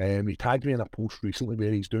 He tagged me in a post recently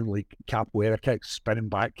where he's doing, like, capoeira kicks, spinning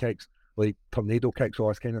back kicks, like tornado kicks, all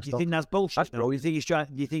this kind of stuff. You think that's bullshit? That's brilliant. Do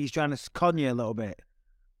you think he's trying to con you a little bit?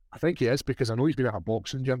 I think he is, because I know he's been at a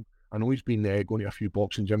boxing gym. I know he's been going to a few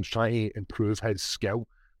boxing gyms trying to improve his skill,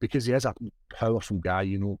 because he is a powerful guy,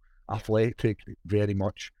 you know, athletic very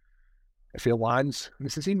much. If he lands, and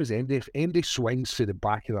it's the same as Andy, if Andy swings to the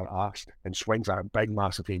back of their arse and swings at a big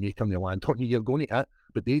massive haymaker and they land on you, you're going to hit.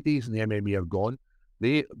 But the days in the MMA are gone.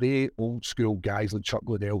 They old school guys like Chuck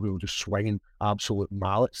Liddell who were just swinging absolute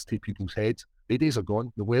mallets to people's heads, their days are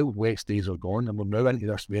gone. The Wild West days are gone, and we're now into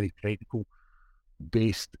this very technical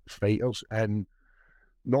based fighters. And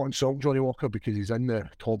not insult Johnny Walker, because he's in the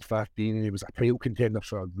top 15 and he was a title contender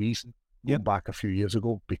for a reason back a few years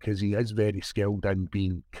ago, because he is very skilled in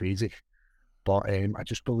being crazy. But I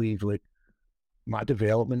just believe, like, my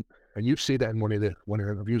development, and you've said it in one of the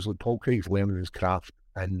interviews, like, Paul Craig's learning his craft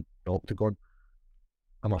in the octagon.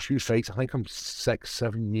 I'm a few fights. I think I'm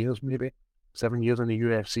 6-7 years, maybe 7 years in the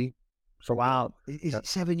UFC. So wow, is it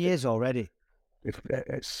 7 years already?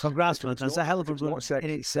 Congrats, man. That's a hell of a run in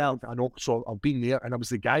itself. I know. So I've been there, and I was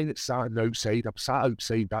the guy that sat on the outside. I've sat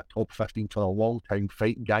outside that top 15 for a long time,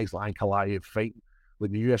 fighting guys like Ankalaev, fighting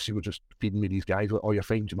when the UFC were just feeding me these guys like, oh, you're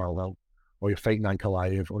fighting Jamal Hill, or you're fighting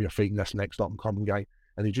Ankalaev, or you're fighting this next up and coming guy,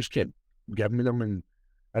 and they just kept giving me them. And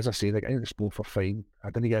as I say, they get in the sport for fighting.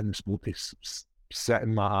 I didn't get in the sport to sit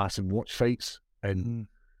in my ass and watch fights and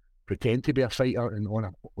pretend to be a fighter, and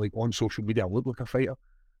on social media I look like a fighter.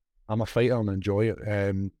 I'm a fighter and I enjoy it.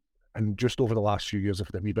 And just over the last few years I've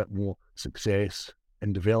had a wee bit more success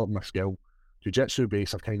in developing my skill. Jiu-jitsu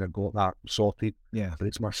base, I've kind of got that sorted. Yeah. But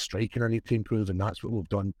it's my striking I need to improve, and that's what we've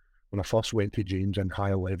done. When I first went to James in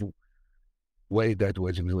higher level, what he did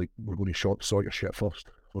was he was like, we're going to sort your shit first.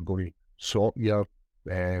 We're going to sort your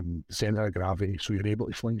centre of gravity, so you're able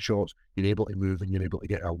to fling shots, you're able to move, and you're able to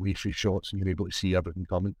get away from shots, and you're able to see everything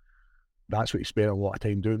coming. That's what he spent a lot of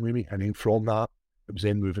time doing with me. And then from that, it was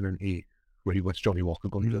then moving into what's Johnny Walker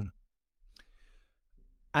going to do.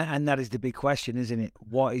 And that is the big question, isn't it?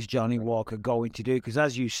 What is Johnny Walker going to do? Because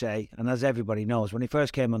as you say, and as everybody knows, when he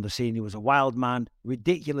first came on the scene, he was a wild man,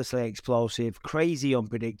 ridiculously explosive, crazy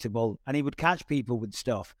unpredictable, and he would catch people with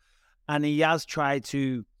stuff. And he has tried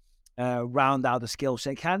to round out the skill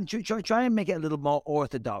set. Try and make it a little more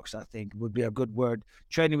orthodox, I think, would be a good word.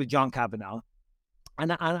 Training with John Kavanagh.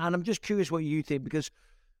 And I'm just curious what you think, because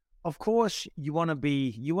of course you want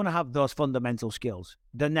to have those fundamental skills.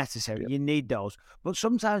 They're necessary. Yep. You need those. But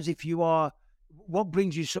sometimes what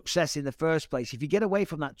brings you success in the first place, if you get away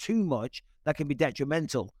from that too much, that can be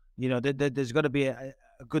detrimental. You know, there's got to be a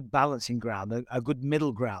good balancing ground, a good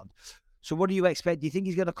middle ground. So what do you expect? Do you think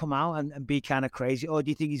he's going to come out and be kind of crazy? Or do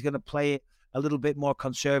you think he's going to play it a little bit more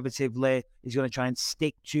conservatively? He's going to try and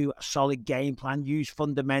stick to a solid game plan, use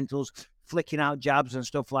fundamentals, flicking out jabs and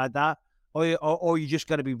stuff like that? Or you're just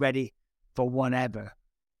going to be ready for whatever?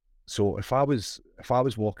 So if I was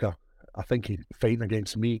Walker, I think he's fighting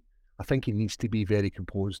against me. I think he needs to be very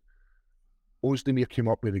composed. Ozdemir came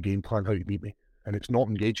up with a game plan how to beat me, and it's not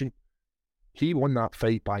engaging. He won that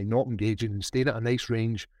fight by not engaging and staying at a nice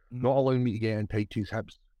range, not allowing me to get in tight to his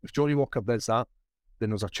hips. If Johnny Walker does that, then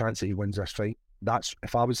there's a chance that he wins this fight. That's,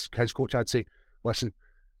 if I was his coach, I'd say, listen,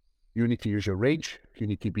 you need to use your range, you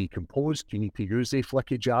need to be composed, you need to use the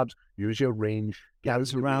flicky jabs, use your range.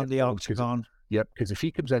 Get around the octagon. Yep, because if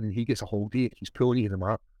he comes in and he gets a hold of you, he's pulling you to the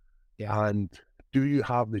mat. Yeah. And do you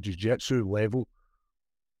have the jiu-jitsu level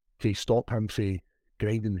to stop him from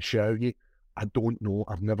grinding the shit out of you? I don't know.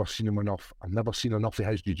 I've never seen him enough. I've never seen enough of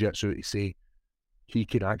his jiu-jitsu to say he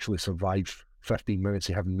can actually survive 15 minutes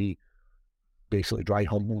of having me basically dry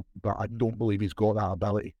humble, but I don't believe he's got that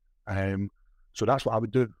ability. So that's what I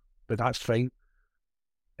would do. But that's fine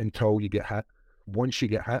until you get hit. Once you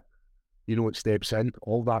get hit, you know it steps in.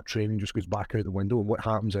 All that training just goes back out the window, and what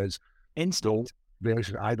happens is instinct.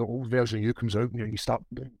 version, old version of you comes out, and you start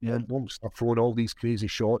throwing all these crazy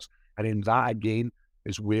shots, and then that again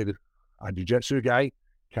is where a jiu-jitsu guy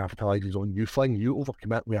capitalizes on you flying. You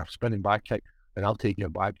overcommit with a spinning back kick, and I'll take your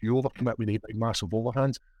back. You overcommit with a big massive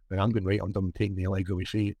overhands, and I'm going right under and taking the legs away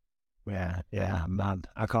feet. Yeah, man.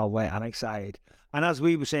 I can't wait. I'm excited. And as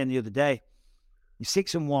we were saying the other day, you're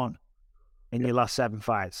 6-1 in your last 7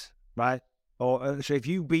 fights, right? So if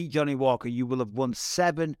you beat Johnny Walker, you will have won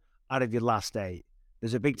 7 out of your last 8.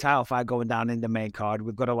 There's a big title fight going down in the main card.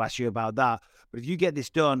 We've got to ask you about that. But if you get this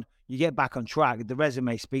done, you get back on track. The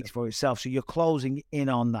resume speaks for itself. So you're closing in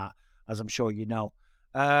on that, as I'm sure you know.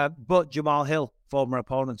 But Jamal Hill, former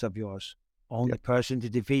opponent of yours, only person to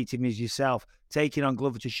defeat him is yourself, taking on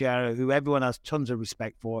Glover Teixeira, who everyone has tons of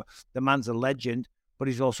respect for. The man's a legend, but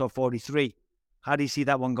he's also 43. How do you see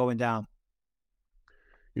that one going down?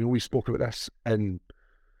 You know, we spoke about this in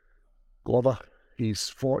Glover. He's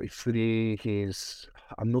 43.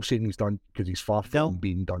 I'm not saying he's done, because he's far from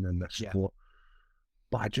being done in this sport.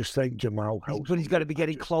 But I just think Jamal Hill. But he's got to be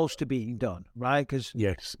getting close to being done, right? Because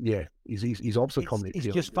he's obviously coming. It's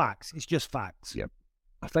just facts. It's just facts. Yeah,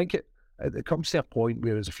 I think it comes to a point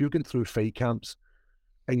where, if you're going through fight camps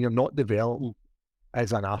and you're not developing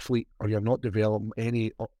as an athlete, or you're not developing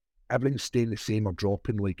everything's staying the same or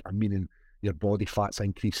dropping, meaning your body fat's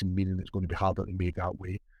increasing, meaning it's going to be harder to make that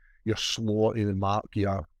way. You're slower to the mark.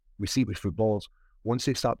 We see it with footballers. Once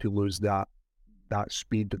they start to lose that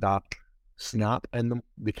speed, that snap in them,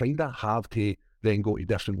 they kind of have to then go to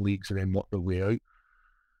different leagues and then work their way out.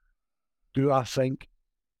 Do I think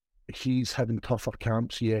he's having tougher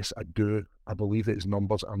camps? Yes, I do. I believe that his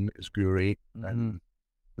numbers aren't as great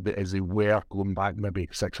as they were going back maybe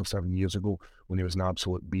 6 or 7 years ago, when he was an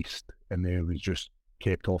absolute beast, and then he was just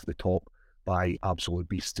kept off the top by absolute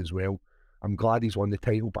beasts as well. I'm glad he's won the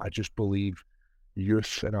title, but I just believe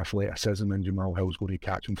youth and athleticism, and Jamal Hill's going to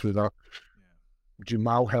catch him through that.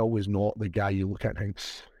 Jamal Hill is not the guy you look at and think,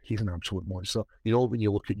 he's an absolute monster. You know, when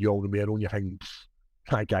you look at Yoel Romero and you think,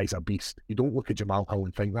 that guy's a beast. You don't look at Jamal Hill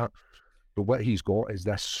and think that. But what he's got is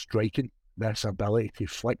this striking, this ability to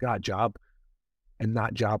flick that jab, and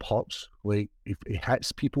that jab hurts. Like, if he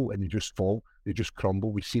hits people and they just fall, they just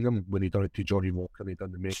crumble. We've seen him when he done it to Johnny Walker, and he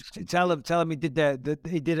done the Mexican. Tell him he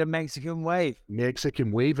did a Mexican wave.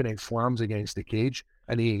 Mexican wave, and then slams against the cage.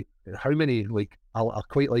 And how many, I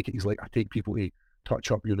quite like it. He's like, I take people to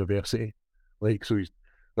Touch Up University. So he's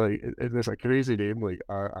like, it's a crazy name.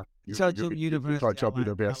 Touch Up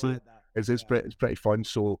University. It's pretty fun.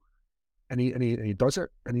 So, and he does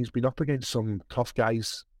it, and he's been up against some tough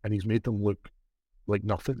guys, and he's made them look like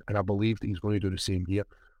nothing. And I believe that he's going to do the same here.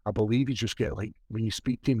 I believe he's just when you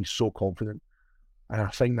speak to him, he's so confident, and I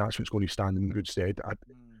think that's what's going to stand him in good stead.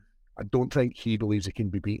 I don't think he believes he can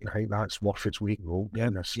be beaten. I think that's worth its weight in gold.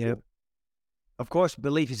 Yeah. Of course,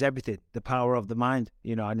 belief is everything. The power of the mind,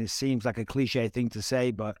 and it seems like a cliche thing to say,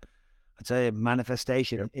 but I tell you,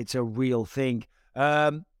 manifestation, it's a real thing.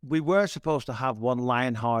 We were supposed to have one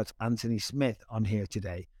Lionheart Anthony Smith on here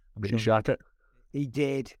today. He shot it. He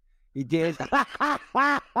did. He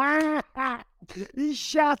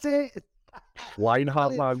shot it.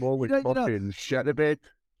 Lionheart, man, always fucking shit a bit.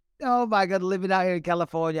 Oh my God, living out here in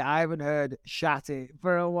California, I haven't heard "shat it"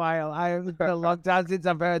 for a while. It's been a long time since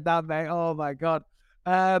I've heard that, mate. Oh my God.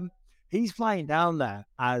 He's flying down there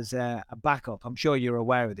as a backup. I'm sure you're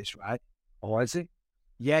aware of this, right? Oh, is he?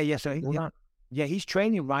 Yeah. So he's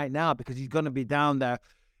training right now because he's going to be down there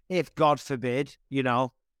if, God forbid,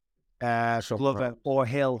 Glover or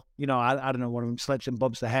Hill, I don't know, one of them slips and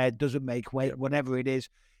bumps the head, doesn't make weight, whatever it is,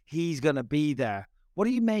 he's going to be there. What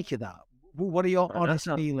do you make of that? What are your honest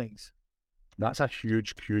feelings? That's a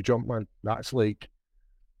huge jump, man. That's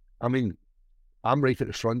I'm right at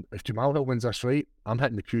the front. If Jamal Hill wins this fight, I'm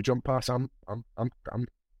hitting the Q jump pass. I've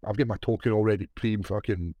got my token already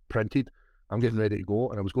fucking printed. I'm getting ready to go,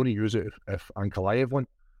 and I was going to use it if Ankalaev won.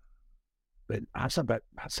 But that's a bit.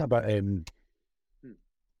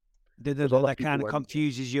 That kind of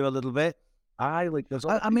confuses you a little bit. There's.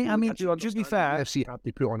 I mean, to be fair, the UFC have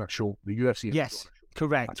to put on a show. The UFC. Yes,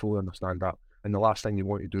 correct. I totally understand that. And the last thing you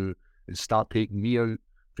want to do is start taking me out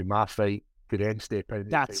for my fight to then step in.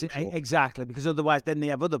 That's it, exactly, because otherwise then they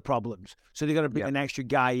have other problems. So they got to bring an extra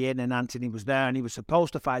guy in, and Anthony was there, and he was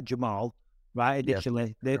supposed to fight Jamal, right?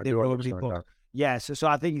 Initially, they were people. Yes, so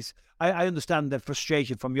I think I understand the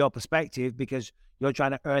frustration from your perspective because you're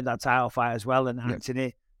trying to earn that title fight as well, and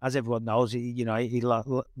Anthony, as everyone knows, he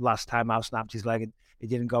last time out snapped his leg and it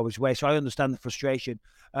didn't go his way. So I understand the frustration.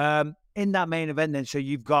 In that main event, then, so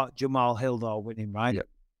you've got Jamal Hill though winning, right?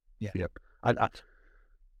 Yep.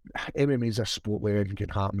 MMA is a sport where anything can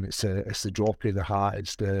happen. It's the drop of the hat.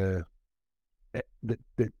 It's the the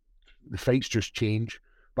fights just change.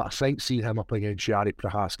 But I think seeing him up against Yari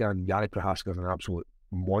Prohaska, and Yari Prohaska is an absolute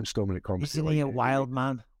monster when it comes Isn't he a wild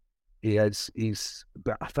man? He is.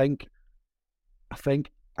 But I think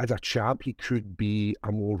as a champ, he could be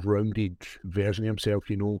a more rounded version of himself.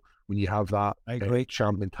 You know, when you have that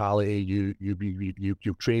champ mentality, you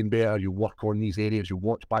train better, you work on these areas, you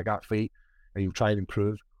watch back that fight, and you try and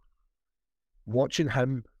improve. Watching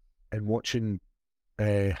him and watching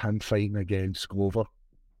him fighting against Glover.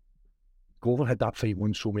 Glover had that fight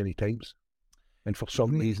won so many times, and for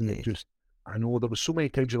some reason it just, I know there was so many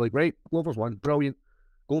times you're like, right, Glover's won, brilliant.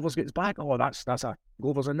 Glover's gets back. Oh, that's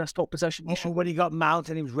Glover's in this top position. When he got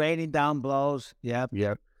mounted, he was raining down blows. Yeah.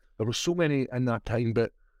 There were so many in that time,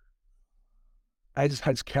 but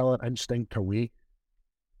his killer instinct away.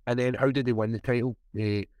 And then how did he win the title?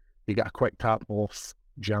 He got a quick tap off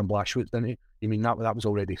Jan Blachowicz, didn't he? I mean, that was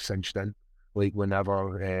already cinched in. Like,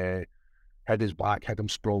 whenever had his back, had him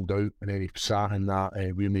sprawled out, and then he sat in that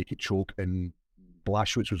rear naked choke, and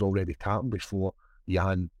Blachowicz was already tapping before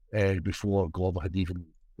before Glover had even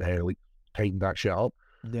tightened that shit up.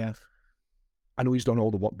 Yeah. I know he's done all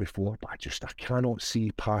the work before, but I cannot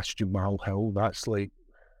see past Jamal Hill. That's like,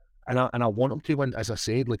 and I want him to win. As I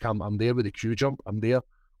said, like I'm there with the Q jump. I'm there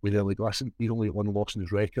with the, like, listen, he's only one loss in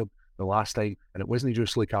his record the last time, and it wasn't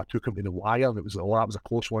just like I took him to the wire and it was that was a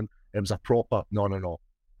close one. It was a proper no.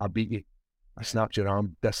 I beat you. I snapped your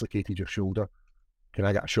arm, dislocated your shoulder. Can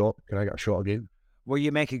I get a shot? Can I get a shot again? Well,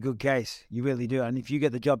 you make a good case. You really do. And if you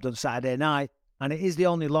get the job done Saturday night, and it is the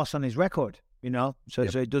only loss on his record, you know, so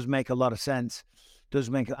it does make a lot of sense.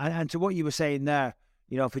 And to what you were saying there,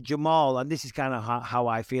 you know, for Jamal, and this is kind of how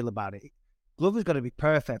I feel about it, Glover's got to be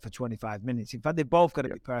perfect for 25 minutes. In fact, they've both got to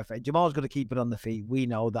be perfect. Jamal's got to keep it on the feet. We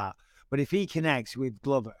know that. But if he connects with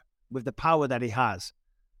Glover, with the power that he has,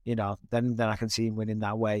 you know, then I can see him winning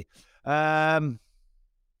that way.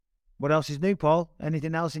 What else is new, Paul?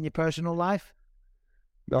 Anything else in your personal life?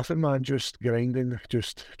 Nothing, man. Just grinding,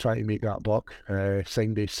 just trying to make that buck.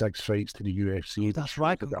 Signed these 6 fights to the UFC. Oh, that's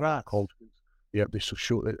right, congrats. Yep,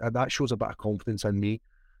 that shows a bit of confidence in me,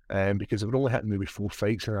 because I've only hit maybe 4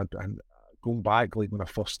 fights, and going back, like when I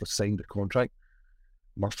first signed the contract,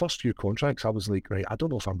 my first few contracts, I was like, right, I don't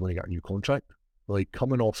know if I'm going to get a new contract. Like,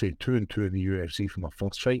 coming off 2-2 in the UFC for my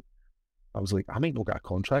first fight, I was like, I might not get a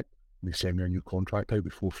contract. They sent me a new contract out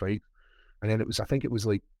before fight, and then I think it was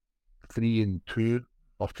like 3-2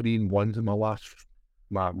 or 3-1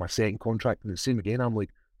 in my second contract, and the same again. I'm like,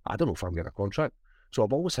 I don't know if I'm getting a contract. So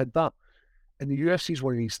I've always had that. And the UFC is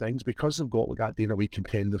one of these things, because they've got like that Dana White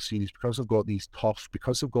Contender Series, because they've got these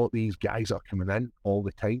because they've got these guys that are coming in all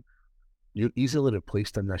the time, you're easily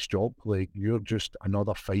replaced in this job. Like, you're just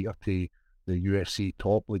another fighter to the UFC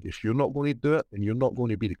top. Like, if you're not going to do it and you're not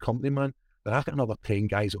going to be the company man, then I've got another 10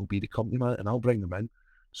 guys that will be the company man, and I'll bring them in.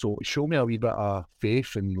 So show me a wee bit of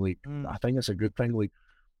faith, and like, I think it's a good thing. Like,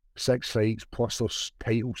 6 fights plus those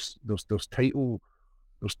titles, there's title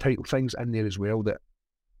things in there as well, that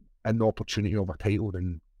in the opportunity of a title,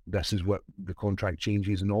 then this is what the contract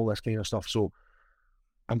changes and all this kind of stuff. So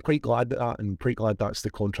I'm quite glad and quite glad that's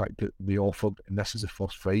the contract that they offered, and this is the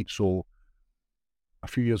first fight. So a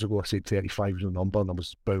few years ago I said 35 was the number, and I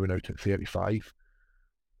was bowing out at 35.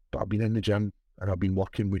 But I've been in the gym and I've been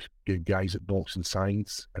working with guys at Boxing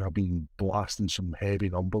Science, and I've been blasting some heavy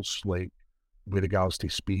numbers, like with regards to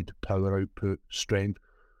speed, power output, strength.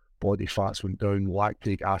 Body fats went down,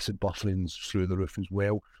 lactic acid buffering's through the roof as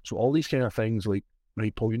well. So all these kind of things, like,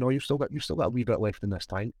 right, Paul, you know, you've still got a wee bit left in this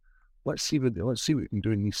tank. Let's see what we can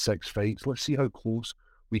do in these 6 fights. Let's see how close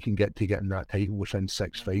we can get to getting that title within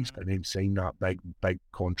 6 fights, and then sign that big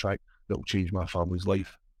contract that will change my family's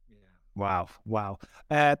life. Yeah. Wow.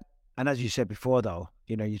 And as you said before, though,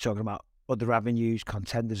 you know, you're talking about other avenues,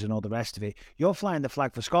 contenders, and all the rest of it. You're flying the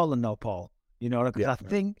flag for Scotland, though, Paul. You know, because I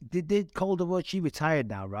think did Calderwood, she retired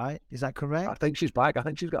now, right? Is that correct? I think she's back. I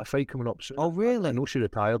think she's got a fight coming up soon. Oh, really? I know she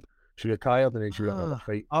retired. She retired, and then she got another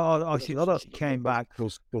fight. She came back.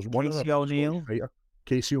 There's one Casey O'Neill.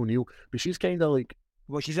 Casey O'Neill. But she's kind of like...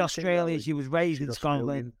 Well, she's Australian. She was raised in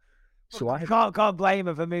Scotland. So I can't blame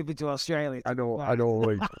her for moving to Australia. I know.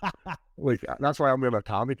 Like that's why I'm wearing a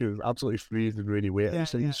tammy, because it's absolutely freezing really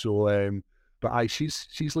wet. Yeah. So, but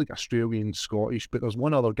she's like Australian, Scottish. But there's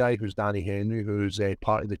one other guy who's Danny Henry, who's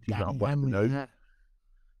part of the team that I'm with now. Yeah.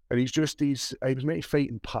 And he was meant to fight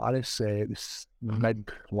in Paris this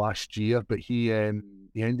mid last year, but he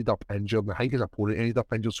ended up injured. And I think his opponent ended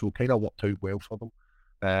up injured, so it kind of worked out well for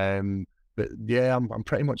them. But yeah, I'm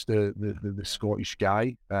pretty much the Scottish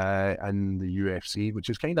guy in the UFC,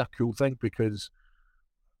 which is kind of a cool thing, because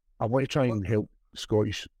I want to try and help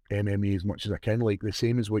Scottish MMA as much as I can, like the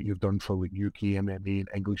same as what you've done for like UK MMA and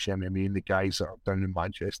English MMA and the guys that are down in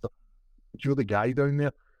Manchester. You're the guy down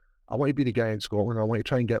there. I want to be the guy in Scotland. I want to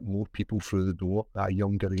try and get more people through the door at a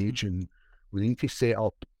younger age, and we need to set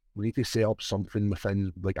up something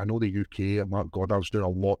within, like, I know the UK, Mark Goddard's doing a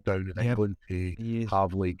lot down in England to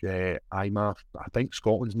have like IMAF. I think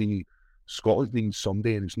Scotland's needing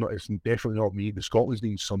somebody, and it's definitely not me, but Scotland's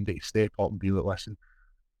needing somebody to step up and be like, listen,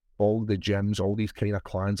 all the gyms, all these kind of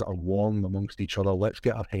clans that are warring amongst each other, let's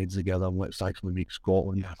get our heads together and let's actually make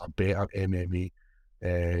Scotland a better MMA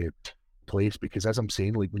place. Because as I'm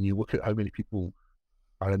saying, like, when you look at how many people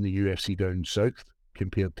are in the UFC down south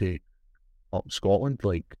compared to up Scotland,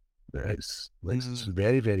 like, it's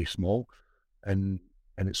very, very small, and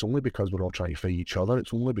it's only because we're all trying to fight each other.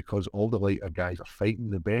 It's only because all the lighter guys are fighting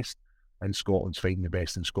the best, and Scotland's fighting the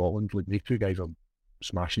best in Scotland. Like, these two guys are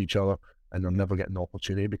smashing each other, and they're never getting an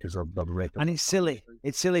opportunity because they're record. And it's silly.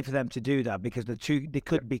 It's silly for them to do that, because they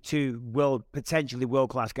could be two potentially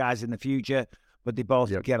world-class guys in the future, but they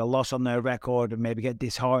both get a loss on their record and maybe get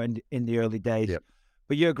disheartened in the early days. Yep.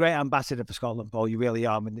 But you're a great ambassador for Scotland, Paul. You really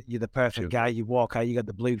are. I mean, you're the perfect guy. You walk out, you got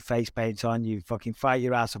the blue face paint on, you fucking fight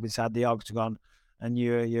your ass up inside the octagon, and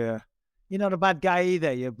you're not a bad guy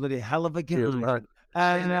either. You're a bloody hell of a guy.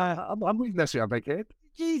 And I'm leaving this here, big head.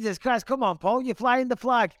 Jesus Christ, come on, Paul. You're flying the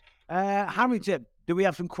flag. Harrington, do we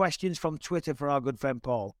have some questions from Twitter for our good friend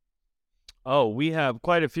Paul? Oh, we have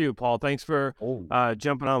quite a few, Paul. Thanks for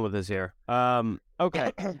jumping on with us here.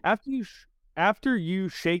 Okay, after you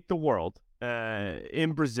shake the world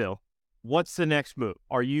in Brazil, what's the next move?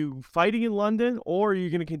 Are you fighting in London, or are you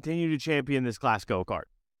going to continue to champion this Glasgow card?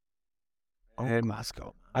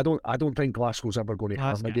 Glasgow. I don't think Glasgow's ever going to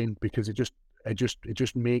happen again, because it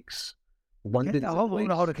just makes London. Hold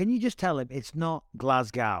on. Can you just tell him it's not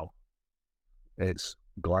Glasgow? It's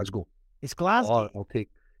Glasgow. It's Glasgow. I'll take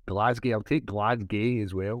Glasgow. I'll take Glasgow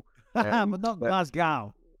as well. But not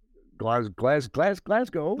Glasgow.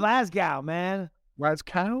 Glasgow. Glasgow, man.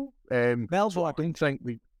 Glasgow. So I don't think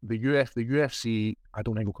the UFC, I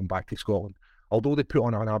don't think will come back to Scotland. Although they put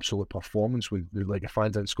on an absolute performance with like the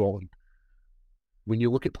fans in Scotland. When you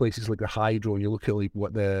look at places like the Hydro and you look at like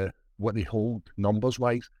what they hold numbers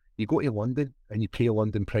wise, you go to London and you pay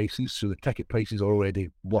London prices, so the ticket prices are already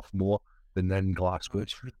worth more than in Glasgow.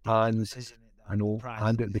 And I know,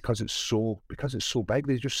 and because it's so big,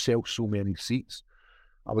 they just sell so many seats.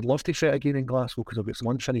 I would love to fight again in Glasgow because I've got some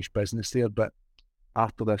unfinished business there, but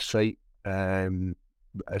after this fight,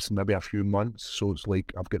 it's maybe a few months, so it's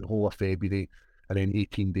like I've got the whole of February and then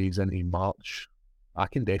 18 days into March. I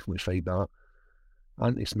can definitely fight that.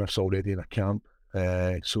 Anthony Smith's already in a camp,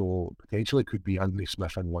 so potentially it could be Anthony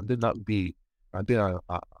Smith in London. That'd be a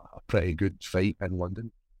pretty good fight in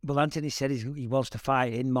London. Well, Anthony said he wants to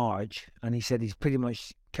fight in March, and he said he's pretty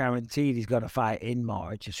much guaranteed he's got to fight in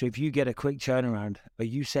March. So if you get a quick turnaround, are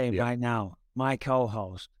you saying right now, my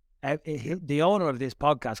co-host, the owner of this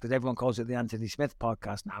podcast, because everyone calls it the Anthony Smith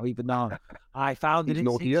podcast now, even though I found it. He's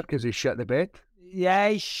not here because he shit the bed. Yeah,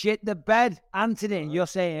 he shit the bed. Anthony, you're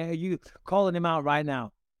saying, are you calling him out right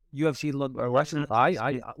now? UFC London. Listen, I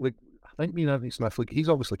think me and Anthony Smith, like, he's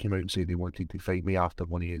obviously came out and said he wanted to fight me after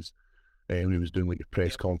one of his, when he was doing like the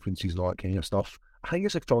press conferences and all that kind of stuff. I think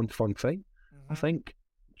it's a fun fight. Mm-hmm. I think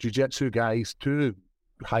jiu-jitsu guys, two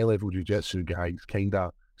high-level jiu-jitsu guys, kind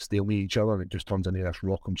of stalemate each other, and it just turns into this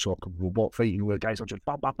rock'em sock'em robot fight, where guys are just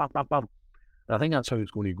bam, bam, bam, bam, bam. And I think that's how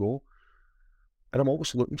it's going to go. And I'm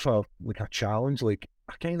always looking for like a challenge. Like,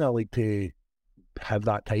 I kind of like to have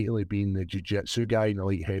that title of being the jiu-jitsu guy in the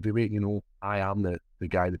light heavyweight. I am the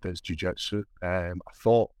guy that does jiu-jitsu. I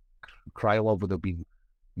thought Krylov would have been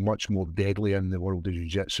much more deadly in the world of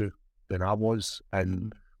jiu-jitsu than I was,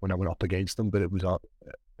 and when I went up against him, but it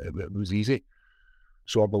was easy.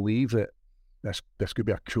 So I believe that this could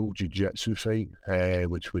be a cool jiu-jitsu fight,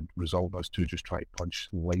 which would result in us two just trying to punch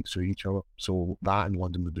lights through each other. So that in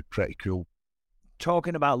London would be pretty cool.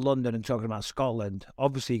 Talking about London and talking about Scotland,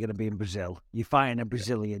 obviously you're going to be in Brazil. You're fighting a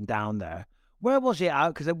Brazilian down there. Where was it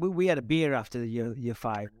out? Because we had a beer after your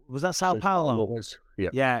fight. Was that Sao Paulo? It was.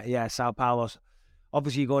 Yeah. Yeah, Sao Paulo.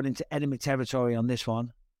 Obviously, you're going into enemy territory on this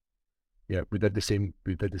one. Yeah, we did the same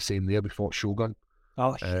there. We fought Shogun.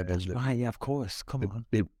 Oh, that's right. Yeah, of course. Come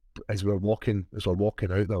on. As we're walking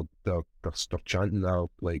out, they're chanting,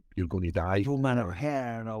 like, you're going to die. Full man of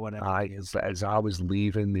hair or whatever. But as I was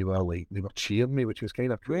leaving, they were cheering me, which was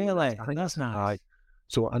kind of cool. Really. I think that's nice.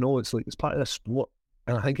 So I know it's part of the sport,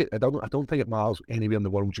 and I don't think it matters anywhere in the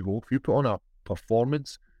world you go. If you put on a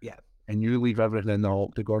performance, and you leave everything in the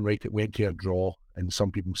octagon, right? It went to a draw, and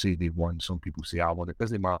some people say they won, some people say I won. It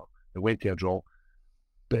doesn't matter. It went to a draw.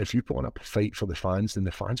 But if you put on a fight for the fans, then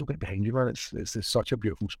the fans will get behind you, man. It's such a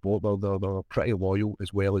beautiful sport. They're pretty loyal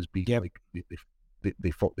as well as being like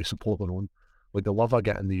they support their own. Like the love I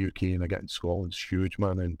get in the UK and I get in Scotland is huge,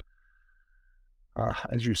 man. And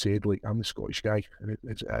as you said, like I'm the Scottish guy, and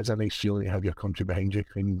it's a nice feeling to have your country behind you.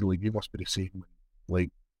 And like you must be the same.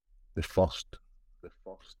 Like the first.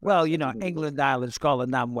 Well, you know, England, Ireland,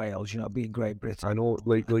 Scotland, and Wales. You know, being Great Britain. I know,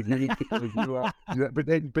 like you are, but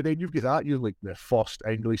then you've got that. You're like the first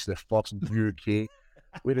English, the first UK.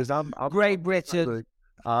 Whereas I'm Great Britain.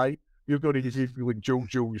 Aye, you're going to use like dual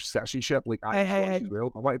citizenship. Like as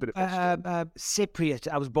well. I want to be the first. Cypriot.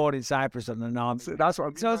 I was born in Cyprus on an arm. That's what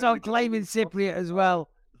I'm. So I'm claiming Cypriot as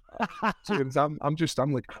well. So I'm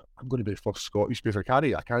like I'm going to be the first Scottish because I can't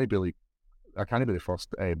be the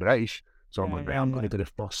first British. So I'm like, I'm going to be the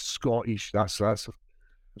first Scottish. That's what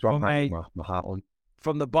I'm hanging my hat on.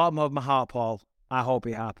 From the bottom of my heart, Paul, I hope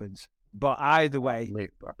it happens. But either way,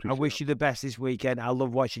 mate, I wish you the best this weekend. I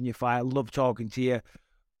love watching you fight. I love talking to you.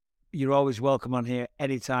 You're always welcome on here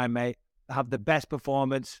anytime, mate. Have the best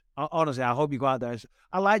performance. Honestly, I hope you go out there.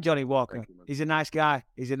 I like Johnny Walker. He's a nice guy.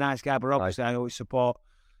 But obviously I always support,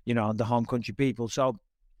 you know, the home country people. So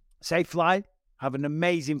safe flight. Have an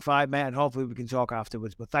amazing fight, mate, and hopefully we can talk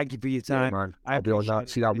afterwards. But thank you for your time. Yeah, man. I'll be on that.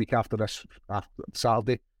 See that week after this, after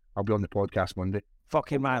Saturday. I'll be on the podcast Monday.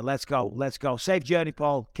 Fucking right. Let's go. Safe journey,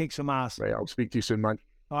 Paul. Kick some ass. Right, I'll speak to you soon, man.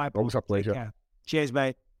 All right, Paul. Always a pleasure. Cheers,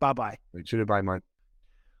 mate. Bye-bye. Right, cheers, bye, man.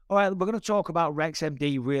 All right, we're going to talk about Rex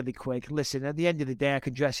MD really quick. Listen, at the end of the day, I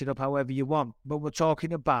can dress it up however you want, but we're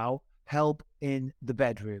talking about help in the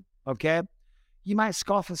bedroom, okay? You might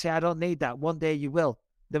scoff and say, I don't need that. One day you will.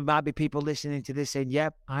 There might be people listening to this saying,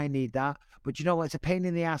 yep, I need that. But you know what? It's a pain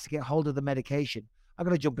in the ass to get hold of the medication. I'm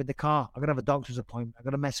going to jump in the car. I'm going to have a doctor's appointment. I'm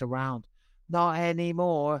going to mess around. Not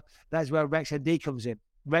anymore. That's where RexMD comes in.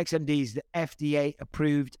 RexMD is the FDA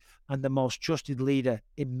approved and the most trusted leader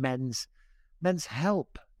in men's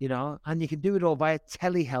help, you know, and you can do it all via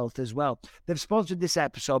telehealth as well. They've sponsored this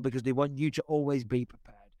episode because they want you to always be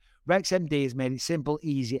prepared. RexMD has made it simple,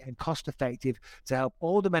 easy, and cost-effective to help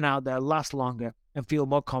all the men out there last longer and feel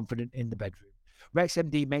more confident in the bedroom.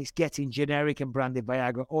 RexMD makes getting generic and branded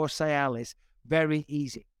Viagra or Cialis very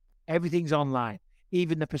easy. Everything's online,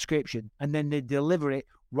 even the prescription, and then they deliver it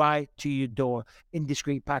right to your door in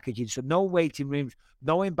discreet packaging. So no waiting rooms,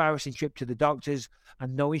 no embarrassing trip to the doctors,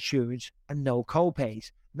 and no insurance and no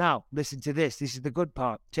co-pays. Now, listen to this. This is the good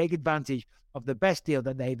part. Take advantage of the best deal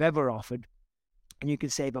that they've ever offered, and you can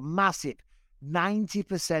save a massive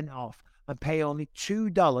 90% off and pay only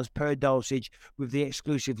 $2 per dosage with the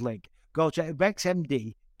exclusive link. Go to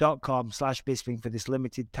rexmd.com/Bisping for this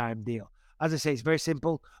limited time deal. As I say, it's very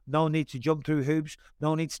simple. No need to jump through hoops.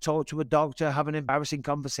 No need to talk to a doctor, have an embarrassing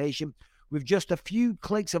conversation. With just a few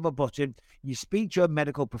clicks of a button, you speak to a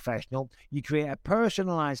medical professional, you create a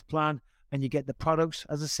personalized plan, and you get the products,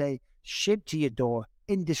 as I say, shipped to your door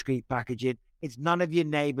in discreet packaging. It's none of your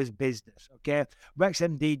neighbor's business, okay?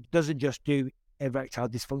 RexMD doesn't just do erectile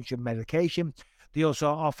dysfunction medication. They also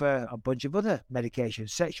offer a bunch of other medications,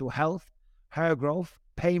 sexual health, hair growth,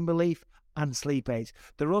 pain relief, and sleep aids.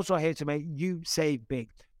 They're also here to make you save big.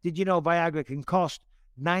 Did you know Viagra can cost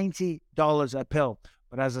 $90 a pill?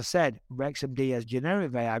 But as I said, RexMD has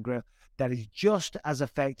generic Viagra that is just as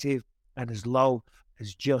effective and as low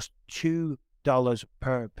as just $2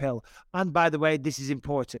 per pill. And by the way, this is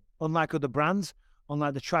important. Unlike other brands,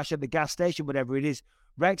 unlike the trash at the gas station, whatever it is,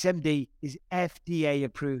 RexMD is FDA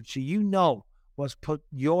approved. So you know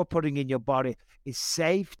you're putting in your body is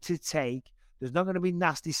safe to take. There's not going to be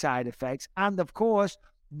nasty side effects. And of course,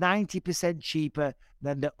 90% cheaper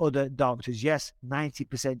than the other doctors. Yes,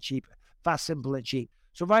 90% cheaper. Fast, simple, and cheap.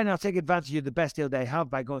 So right now, take advantage of the best deal they have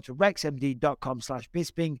by going to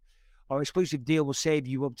rexmd.com/Bisping. Our exclusive deal will save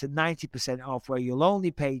you up to 90% off, where you'll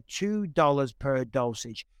only pay $2 per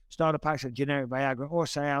dosage. Starter packs of generic Viagra or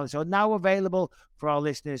Cialis are now available for our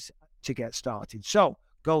listeners to get started. So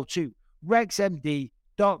go to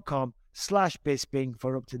rexmd.com/Bisping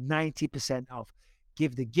for up to 90% off.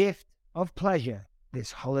 Give the gift of pleasure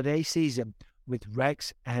this holiday season with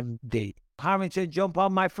RexMD. Harrington, jump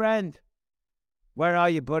on, my friend. Where are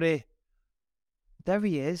you, buddy? There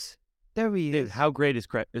he is. Dude, how great is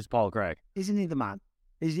Paul Craig? Isn't he the man?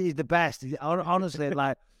 He's the best. Honestly,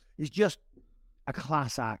 like, he's just a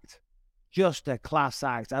class act. Just a class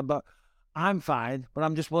act. But I'm fine. But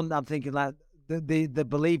I'm thinking, like, the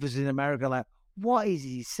believers in America, like, what is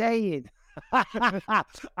he saying? I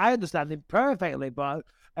understand him perfectly, but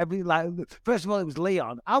first of all, it was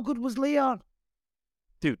Leon. How good was Leon?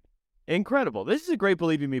 Dude, Incredible. This is a great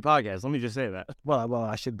Believe in Me podcast. Let me just say that. Well,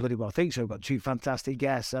 I should bloody well think so. We've got two fantastic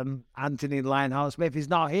guests. Anthony Lionheart Smith is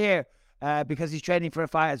not here because he's training for a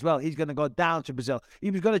fight as well. He's going to go down to Brazil.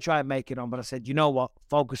 He was going to try and make it on, but I said, you know what?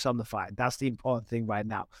 Focus on the fight. That's the important thing right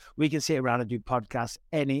now. We can sit around and do podcasts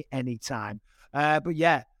any time. But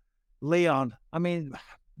yeah, Leon, I mean,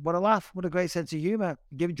 what a laugh. What a great sense of humor.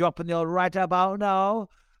 Dropping the old right about now.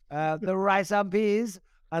 The rice and peas.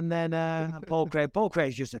 And then Paul Craig. Paul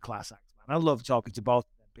Craig's just a class act, man. I love talking to both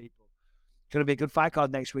of them people. It's going to be a good fight card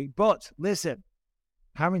next week. But listen,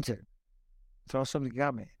 Harrington, throw something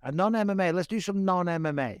at me. A non-MMA. Let's do some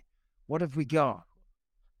non-MMA. What have we got?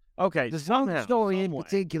 Okay. There's one story in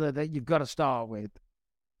particular that you've got to start with.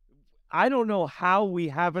 I don't know how we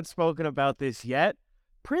haven't spoken about this yet.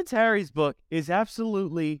 Prince Harry's book is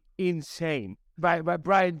absolutely insane. Right,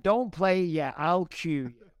 Brian, don't play yet. I'll cue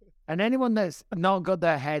you. And anyone that's not got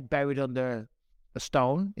their head buried under a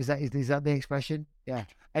stone, is that the expression? Yeah.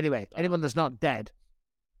 Anyway, anyone that's not dead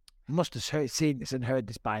must have seen this and heard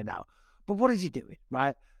this by now. But what is he doing,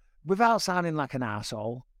 right? Without sounding like an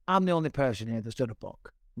asshole, I'm the only person here that's done a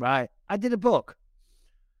book, right? I did a book.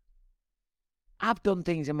 I've done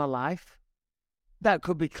things in my life that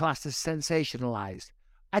could be classed as sensationalized.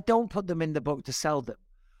 I don't put them in the book to sell them.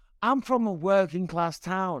 I'm from a working class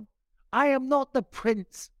town. I am not the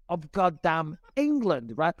prince of goddamn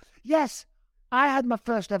England, right? Yes, I had my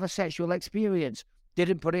first ever sexual experience.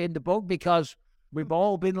 Didn't put it in the book because we've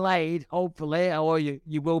all been laid, hopefully, or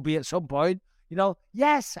you will be at some point. You know,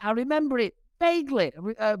 yes, I remember it vaguely,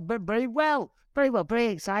 very well, very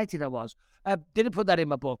excited I was. Didn't put that in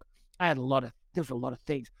my book. There was a lot of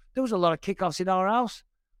things. There was a lot of kickoffs in our house.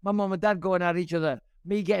 My mum and dad going at each other,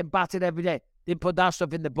 me getting battered every day. Didn't put that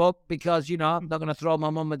stuff in the book because, you know, I'm not going to throw my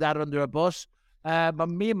mum and dad under a bus. But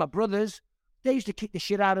me and my brothers, they used to kick the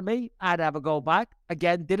shit out of me. I'd have a go back.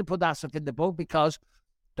 Again, didn't put that stuff in the book because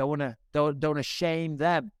don't wanna shame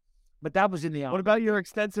them. But that was in the army. What about your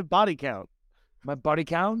extensive body count? My body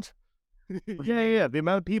count? Yeah. The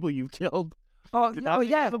amount of people you've killed. Oh,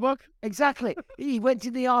 yeah. The book? Exactly. He went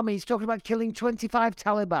in the army. He's talking about killing 25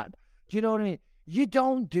 Taliban. Do you know what I mean? You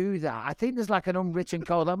don't do that. I think there's like an unwritten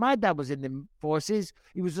code. Like my dad was in the forces.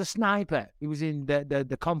 He was a sniper. He was in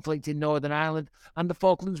the conflict in Northern Ireland and the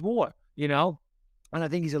Falklands War, you know? And I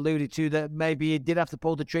think he's alluded to that maybe he did have to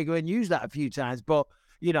pull the trigger and use that a few times. But,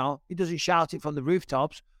 you know, he doesn't shout it from the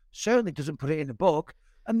rooftops. Certainly doesn't put it in the book.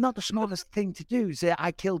 And not the smallest thing to do. Say,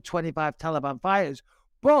 I killed 25 Taliban fighters.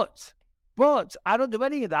 But I don't do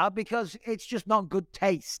any of that because it's just not good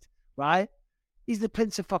taste, right? He's the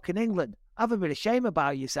Prince of fucking England. Have a bit of shame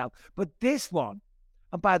about yourself. But this one,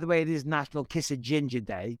 and by the way, it is National Kiss a Ginger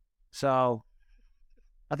Day. So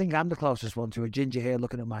I think I'm the closest one to a ginger here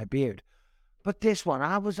looking at my beard. But this one,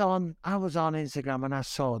 I was on Instagram and I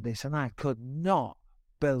saw this and I could not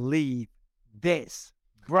believe this.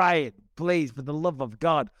 Brian, please, for the love of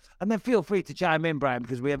God. And then feel free to chime in, Brian,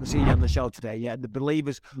 because we haven't seen you on the show today yet. The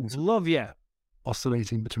believers love you.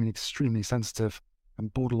 Oscillating between extremely sensitive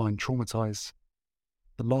and borderline traumatized.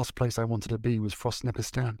 The last place I wanted to be was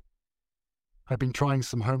Frostnipistan. I'd been trying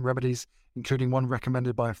some home remedies, including one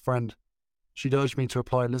recommended by a friend. She'd urged me to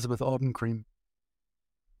apply Elizabeth Arden cream.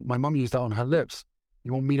 My mum used that on her lips.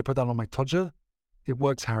 You want me to put that on my todger? It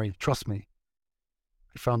works, Harry, trust me.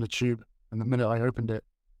 I found a tube, and the minute I opened it,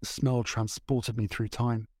 the smell transported me through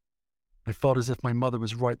time. I felt as if my mother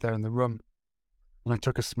was right there in the room, and I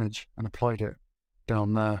took a smidge and applied it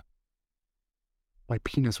down there. My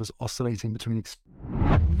penis was oscillating between...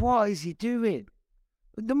 What is he doing?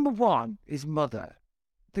 Number one, his mother,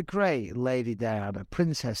 the great Lady Diana,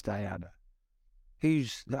 Princess Diana,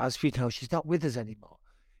 who's, as we know, she's not with us anymore.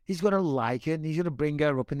 He's going to like her, and he's going to bring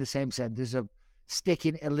her up in the same sentence of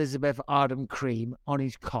sticking Elizabeth Arden cream on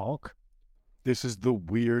his cock. This is the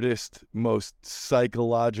weirdest, most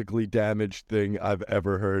psychologically damaged thing I've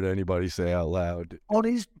ever heard anybody say out loud. On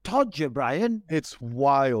his todger, Brian. It's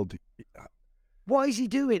wild. What is he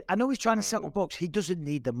doing? I know he's trying to sell books. He doesn't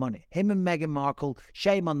need the money. Him and Meghan Markle,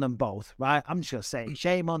 shame on them both, right? I'm just going to say,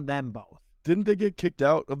 shame on them both. Didn't they get kicked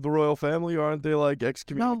out of the royal family? Or aren't they like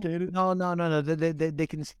excommunicated? No.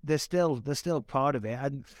 They're still part of it.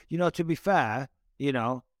 And, you know, to be fair, you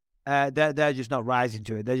know, they're just not rising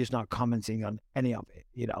to it. They're just not commenting on any of it,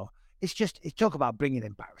 you know. It's talk about bringing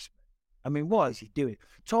embarrassment. I mean, what is he doing?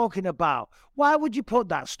 Talking about, why would you put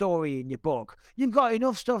that story in your book? You've got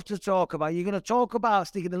enough stuff to talk about. You're going to talk about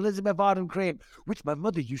sticking Elizabeth Arden cream, which my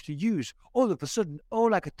mother used to use. All of a sudden,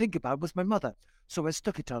 all I could think about was my mother. So I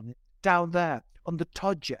stuck it on down there on the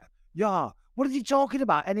todger. Yeah. What is he talking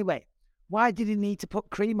about anyway? Why did he need to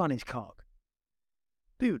put cream on his cock?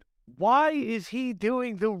 Dude, why is he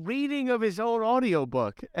doing the reading of his own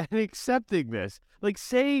audiobook and accepting this? Like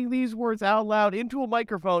saying these words out loud into a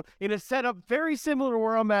microphone in a setup very similar to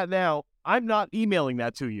where I'm at now. I'm not emailing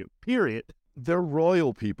that to you, period. They're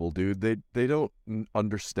royal people, dude. They don't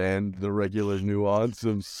understand the regular nuance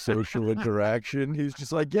of social interaction. He's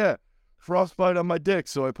just like, yeah, frostbite on my dick,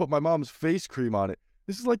 so I put my mom's face cream on it.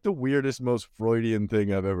 This is like the weirdest, most Freudian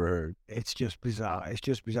thing I've ever heard. It's just bizarre. It's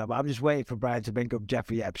just bizarre. But I'm just waiting for Brian to bring up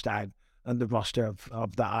Jeffrey Epstein and the roster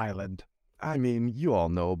of the island. I mean, you all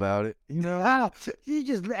know about it, you know? You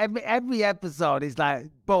just, every episode is like,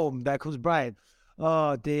 boom, there comes Brian.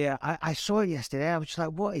 Oh, dear. I saw it yesterday. I was just like,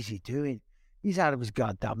 what is he doing? He's out of his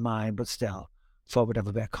goddamn mind, but still, thought we'd have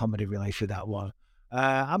a bit of comedy relief with that one.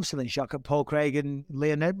 I'm still in shock at Paul Craig and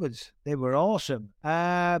Leon Edwards. They were awesome.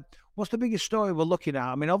 What's the biggest story we're looking at?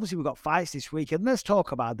 I mean, obviously we've got fights this weekend. Let's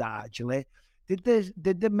talk about that, actually. Did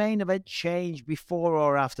the main event change before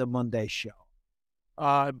or after Monday's show?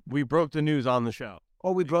 We broke the news on the show.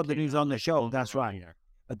 Oh, we broke the news on the show. That's right.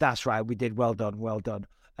 That's right. We did. Well done. Well done.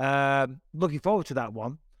 Looking forward to that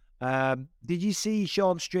one. Did you see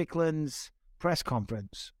Sean Strickland's press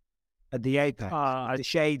conference at the Apex? The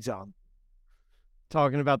shades on.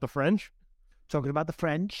 Talking about the French? Talking about the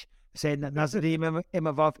French. Saying that Nasruddin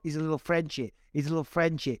Imavov is a little Frenchy. He's a little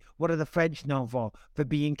Frenchy. What are the French known for? For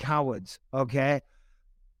being cowards, okay?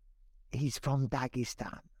 He's from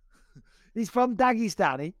Dagestan. He's from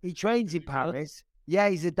Dagestan. He trains in Paris. Yeah,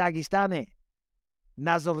 he's a Dagestani.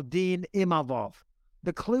 Nasruddin Imavov.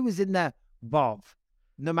 The clue is in the Vov.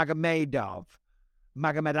 Nurmagomedov.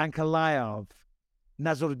 Magomed Ankalaev.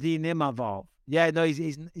 Nasruddin Imavov. Yeah, no,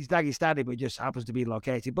 he's Dagestani, but just happens to be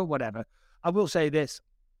located. But whatever. I will say this.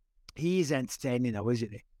 He's entertaining though,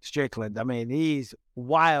 isn't he? Strickland. I mean, he's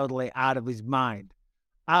wildly out of his mind.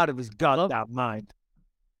 Out of his goddamn mind.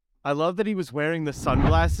 I love that he was wearing the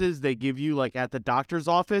sunglasses they give you like at the doctor's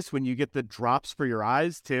office when you get the drops for your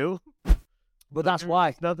eyes too. But that's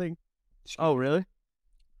why. Nothing. Oh, really?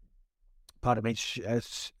 Pardon me,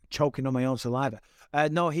 choking on my own saliva.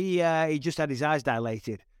 No, he just had his eyes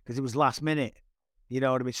dilated because it was last minute. You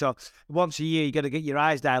know what I mean? So once a year, you got to get your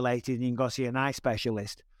eyes dilated and you can go see an eye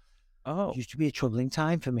specialist. Oh. It used to be a troubling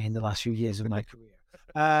time for me in the last few years of my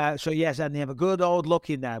career. So yes, and they have a good old look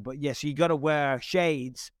in there. But yes, you got to wear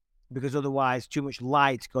shades because otherwise too much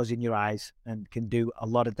light goes in your eyes and can do a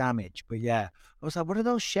lot of damage. But yeah, I was like, what are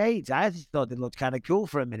those shades? I just thought they looked kind of cool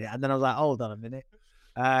for a minute. And then I was like, hold on a minute.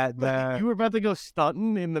 You were about to go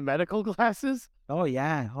stunting in the medical classes? Oh,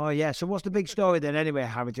 yeah. So what's the big story then anyway,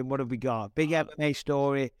 Harrington? What have we got? Big MMA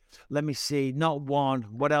story. Let me see. Not one.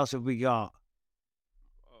 What else have we got?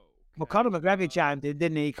 Well, Conor McGregor chimed in,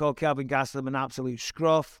 didn't he? He called Kelvin Gastelum an absolute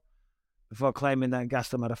scruff before claiming that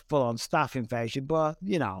Gastelum had a full-on staph infection. But,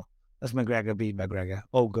 you know, that's McGregor being McGregor.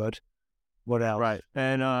 Oh, good. What else? Right.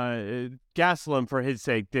 And Gastelum, for his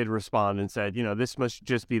sake, did respond and said, you know, this must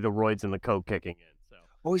just be the roids and the coke kicking in. So.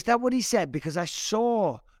 Oh, is that what he said? Because I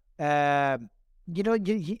saw, you know,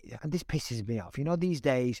 and this pisses me off. You know, these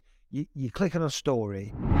days, you click on a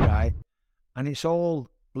story, right? And it's all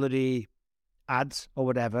bloody ads or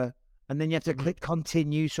whatever. And then you have to click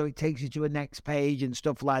continue so it takes you to a next page and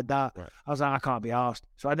stuff like that. Right. I was like, I can't be arsed.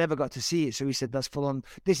 So I never got to see it. So he said, that's full on,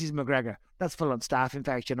 this is McGregor. That's full on staph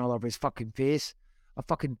infection all over his fucking face. A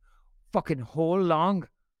fucking whole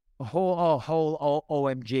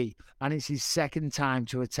OMG. And it's his second time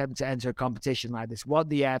to attempt to enter a competition like this. What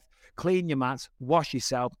the F? Clean your mats, wash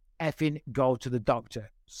yourself, effing go to the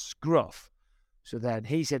doctor. Scruff. So then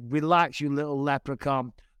he said, relax, you little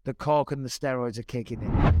leprechaun. The coke and the steroids are kicking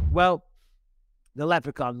in. Well, the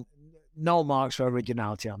leprechaun, no marks for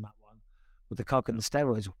originality on that one. But the coke and the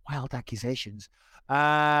steroids, wild accusations.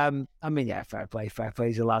 I mean, yeah, fair play.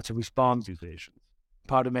 He's allowed to respond. Accusations.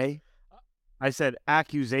 Pardon me? I said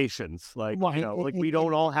accusations. Like, you know, like we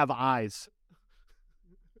don't all have eyes.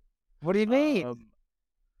 What do you mean?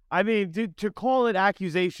 I mean, to call it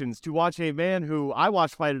accusations, to watch a man who I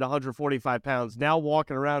watched fight at 145 pounds, now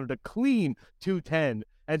walking around at a clean 210,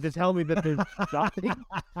 and to tell me that there's nothing.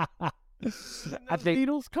 I think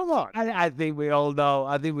needles. Come on. I think we all know.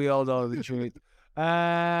 The truth.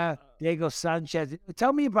 Diego Sanchez.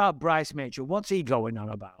 Tell me about Bryce Mitchell. What's he going on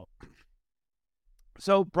about?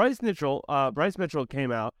 So Bryce Mitchell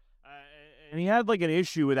came out and he had like an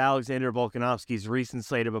issue with Alexander Volkanovski's recent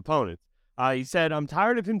slate of opponents. He said, I'm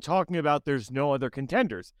tired of him talking about there's no other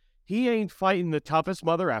contenders. He ain't fighting the toughest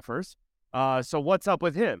mother effers. So what's up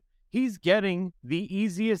with him? He's getting the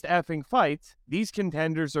easiest effing fights. These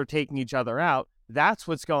contenders are taking each other out. That's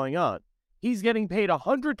what's going on. He's getting paid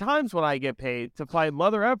 100 times what I get paid to fight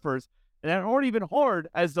mother effers that aren't even hard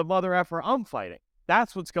as the mother effer I'm fighting.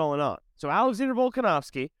 That's what's going on. So Alexander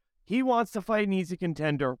Volkanovski, he wants to fight an easy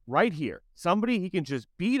contender right here. Somebody he can just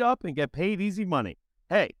beat up and get paid easy money.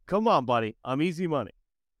 Hey, come on, buddy. I'm easy money.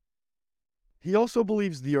 He also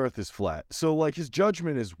believes the earth is flat. So, like, his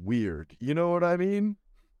judgment is weird. You know what I mean?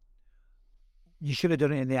 You should have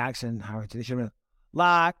done it in the accent, Harrington. You should have,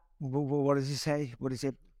 like, what does he say? What is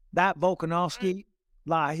it? That Volkanovski,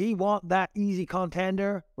 like, he want that easy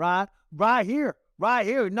contender, right? Right here,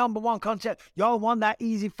 number one contender. Y'all want that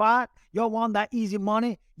easy fight? Y'all want that easy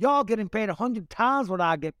money? Y'all getting paid 100 times what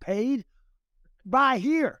I get paid? Right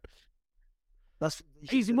here. That's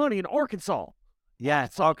easy money in Arkansas. Yeah,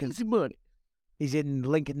 it's Arkansas. Easy money. He's in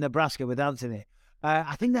Lincoln, Nebraska with Anthony.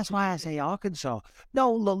 I think that's why I say Arkansas.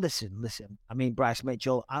 No, look, listen. I mean, Bryce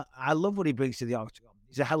Mitchell, I love what he brings to the octagon.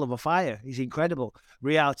 He's a hell of a fighter. He's incredible. The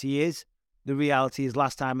reality is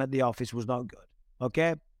last time at the office was not good.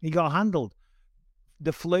 Okay? He got handled.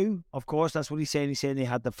 The flu, of course, that's what he's saying. He's saying he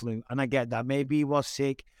had the flu. And I get that. Maybe he was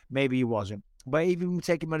sick. Maybe he wasn't. But even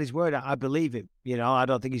take him at his word, I believe him. You know, I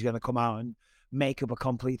don't think he's going to come out and make up a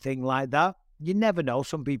complete thing like that. You never know.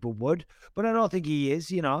 Some people would. But I don't think he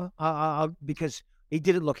is, you know, because he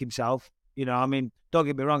didn't look himself. You know, I mean, don't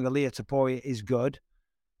get me wrong, Ilia Topuria is good.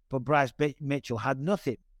 But Bryce Mitchell had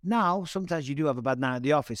nothing. Now, sometimes you do have a bad night at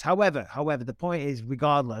the office. However, the point is,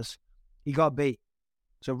 regardless, he got beat.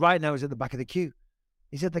 So right now he's at the back of the queue.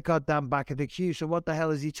 He's at the goddamn back of the queue. So what the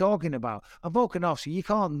hell is he talking about? And Volkanovski, you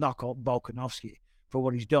can't knock up Volkanovski for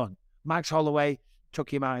what he's done. Max Holloway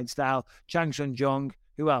took him out in style. Chang Sun Jung.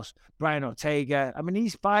 Who else? Brian Ortega. I mean,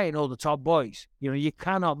 he's fighting all the top boys. You know, you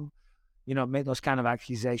cannot, you know, make those kind of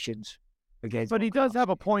accusations against. But he does have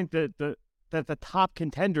a point that the top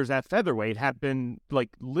contenders at featherweight have been, like,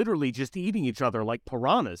 literally just eating each other like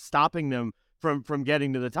piranhas, stopping them from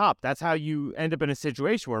getting to the top. That's how you end up in a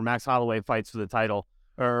situation where Max Holloway fights for the title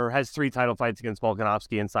or has 3 title fights against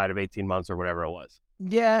Volkanovski inside of 18 months or whatever it was.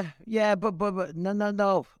 Yeah, but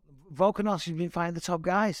no. Volkanovski's been fighting the top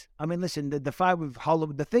guys. I mean, listen, the fight with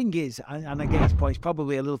Holloway, the thing is, and I get his point, he's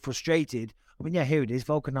probably a little frustrated. I mean, yeah, here it is,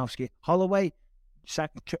 Volkanovski, Holloway,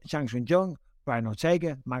 Chang Sun Jung, Brian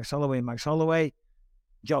Ortega, Max Holloway,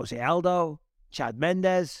 Jose Aldo, Chad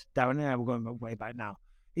Mendes, Darren, we're going way back now.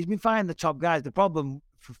 He's been fighting the top guys. The problem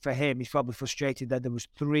for him, he's probably frustrated that there was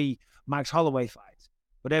 3 Max Holloway fights,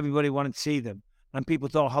 but everybody wanted to see them, and people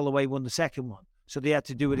thought Holloway won the second one, so they had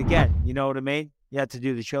to do it again. You know what I mean? You had to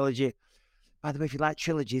do the trilogy. By the way, if you like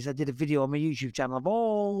trilogies, I did a video on my YouTube channel of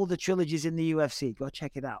all the trilogies in the UFC. Go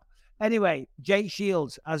check it out. Anyway, Jake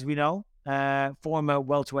Shields, as we know, former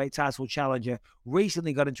welterweight title challenger,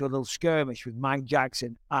 recently got into a little skirmish with Mike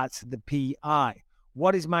Jackson at the PI.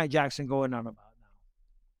 What is Mike Jackson going on about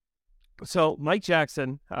now? So Mike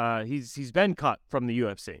Jackson, he's been cut from the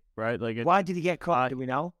UFC, right? Like, why did he get cut? Do we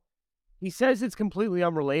know? He says it's completely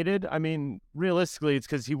unrelated. I mean, realistically, it's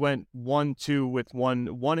because he went 1-2 with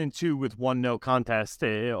one no contest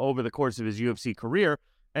over the course of his UFC career,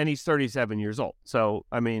 and he's 37 years old. So,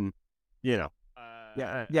 I mean, you know,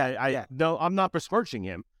 no, I'm not besmirching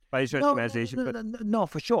him by his stretch of imagination. No,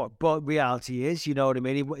 for sure. But reality is, you know what I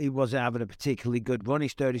mean? He wasn't having a particularly good run.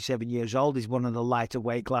 He's 37 years old. He's one of the lighter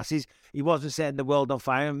weight classes. He wasn't setting the world on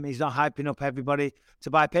fire. He's not hyping up everybody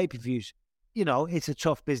to buy pay-per-views. You know, it's a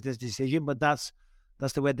tough business decision, but that's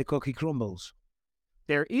the way the cookie crumbles.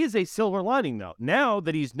 There is a silver lining, though. Now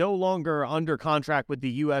that he's no longer under contract with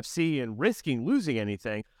the UFC and risking losing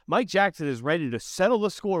anything, Mike Jackson is ready to settle the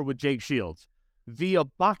score with Jake Shields via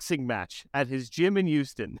boxing match at his gym in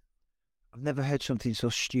Houston. I've never heard something so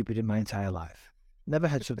stupid in my entire life. Never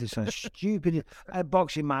heard something so stupid. A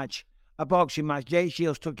boxing match. Jake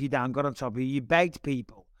Shields took you down, got on top of you. You begged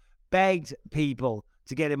people to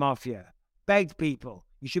get him off you. Begged people.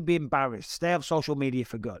 You should be embarrassed. Stay off social media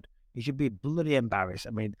for good. You should be bloody embarrassed. I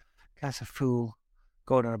mean, that's a fool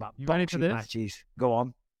going on about boxing matches. Go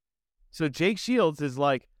on. So Jake Shields is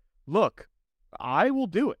like, look, I will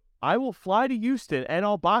do it. I will fly to Houston and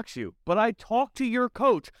I'll box you. But I talked to your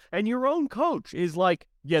coach, and your own coach is like,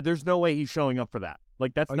 yeah, there's no way he's showing up for that.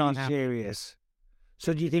 Like, that's not happening. Serious.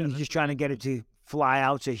 So do you think he's just trying to get him to fly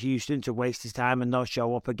out to Houston to waste his time and not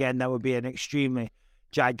show up again? That would be an extremely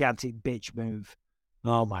gigantic bitch move.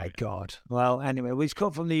 Oh my God. Well, anyway, he's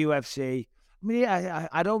cut from the UFC. I mean,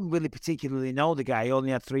 I don't really particularly know the guy. He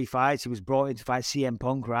only had 3 fights. He was brought in to fight CM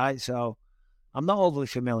Punk, right? So I'm not overly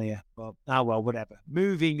familiar, but well, whatever.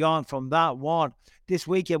 Moving on from that one. This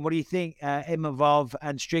weekend, what do you think? Imavov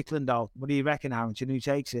and Strickland, though. What do you reckon, Harrington? Who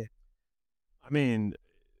takes it? I mean,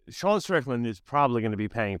 Sean Strickland is probably going to be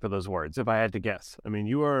paying for those words, if I had to guess. I mean,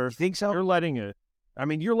 you think so? You're letting a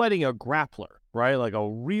grappler right? Like a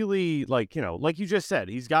really, like, you know, like you just said,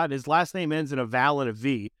 he's got his last name ends in a vowel and a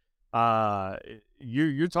V.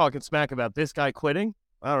 You're talking smack about this guy quitting?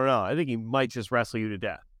 I don't know. I think he might just wrestle you to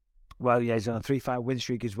death. Well, yeah, he's on a 3-fight win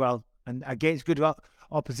streak as well, and against good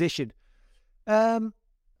opposition.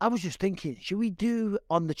 I was just thinking, should we do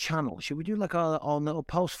on the channel? Should we do like our own little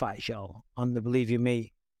post-fight show on the Believe You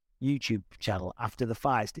Me YouTube channel after the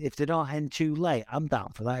fights? If they don't end too late, I'm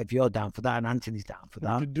down for that. If you're down for that, and Anthony's down for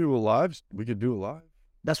that, We could do a live. We could do a live.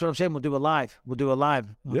 that's what I'm saying. We'll do a live.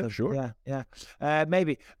 Yeah, sure. Yeah.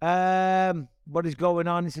 Maybe. What is going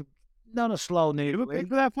on? It's not a slow news. You pick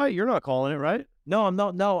for that fight? You're not calling it, right? No, I'm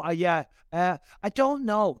not. No, I don't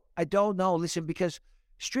know. Listen, because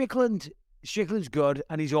Strickland's good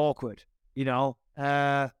and he's awkward. You know,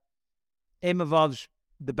 Imavov's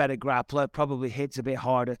the better grappler, probably hits a bit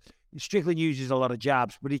harder. Strickland uses a lot of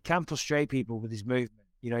jabs, but he can frustrate people with his movement.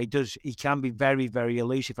 You know, he can be very, very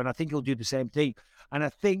elusive, and I think he'll do the same thing. And I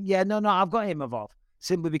think, I've got Imavov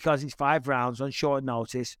simply because it's 5 rounds on short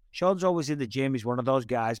notice. Sean's always in the gym. He's one of those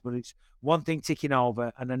guys, but it's one thing ticking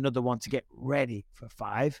over and another one to get ready for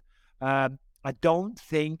 5. I don't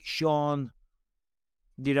think Sean,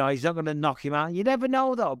 you know, he's not going to knock him out. You never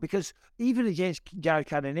know, though, because even against Jared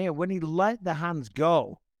Cannonier, when he let the hands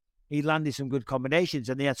go, he landed some good combinations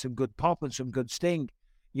and he had some good pop and some good sting,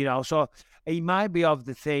 you know. So he might be of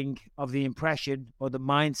the impression or the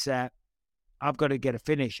mindset, I've got to get a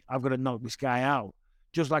finish. I've got to knock this guy out.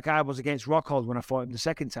 Just like I was against Rockhold when I fought him the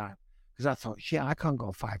second time. Because I thought, shit, I can't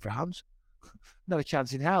go 5 rounds. Not a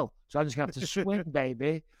chance in hell. So I'm just going to have to swing,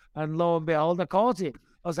 baby. And lo and behold, I caught him.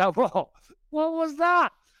 I was like, whoa, what was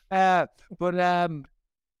that?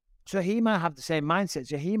 So he might have the same mindset.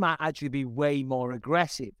 So he might actually be way more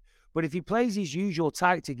aggressive. But if he plays his usual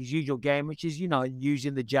tactic, his usual game, which is, you know,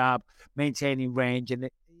 using the jab, maintaining range, and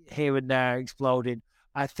here and there exploding,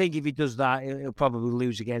 I think if he does that, he'll probably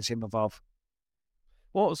lose against Imavov.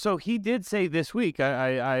 Well, so he did say this week,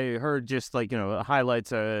 I heard just like, you know,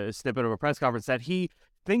 highlights, a snippet of a press conference, that he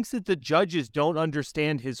thinks that the judges don't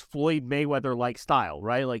understand his Floyd Mayweather-like style,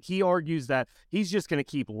 right? Like, he argues that he's just going to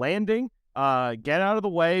keep landing, get out of the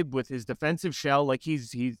way with his defensive shell, like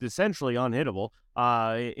he's essentially unhittable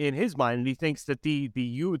in his mind, and he thinks that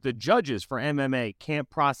the judges for MMA can't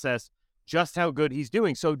process just how good he's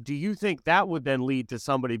doing. So do you think that would then lead to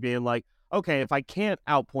somebody being like, okay, if I can't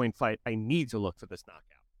outpoint fight, I need to look for this knockout?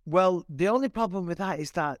 Well, the only problem with that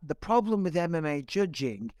is that the problem with MMA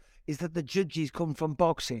judging is that the judges come from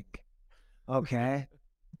boxing. Okay?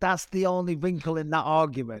 That's the only wrinkle in that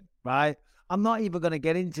argument, right? I'm not even going to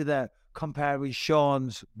get into the comparing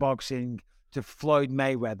Sean's boxing to Floyd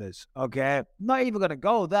Mayweather's, okay? Not even going to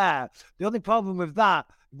go there. The only problem with that,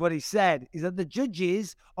 what he said, is that the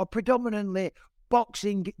judges are predominantly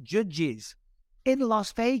boxing judges in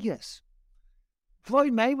Las Vegas.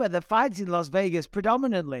 Floyd Mayweather fights in Las Vegas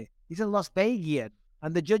predominantly. He's a Las Vegian,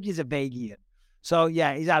 and the judges are Vegian. So,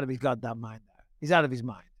 yeah, he's out of his goddamn mind there. He's out of his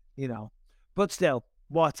mind, you know. But still,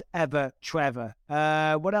 whatever, Trevor.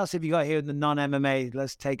 What else have you got here in the non-MMA?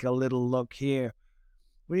 Let's take a little look here.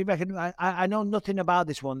 What do you reckon? I know nothing about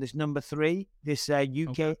this one, this number 3, this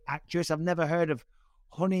UK actress. I've never heard of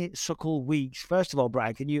Honeysuckle Weeks. First of all,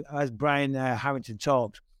 Brian, can you, as Brian Harrington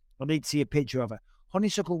talks, I need to see a picture of her.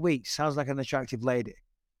 Honeysuckle Weeks sounds like an attractive lady.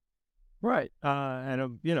 Right.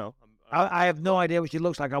 You know. I have no idea what she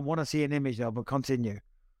looks like. I want to see an image, though, but continue.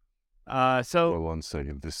 So 1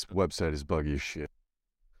 second. This website is buggy as shit.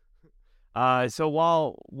 So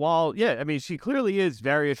while yeah, I mean, she clearly is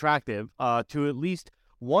very attractive to at least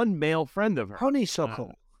one male friend of her.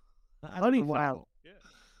 Honeysuckle. Honeysuckle. Yeah.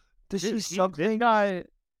 Does she suck?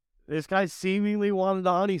 This guy seemingly wanted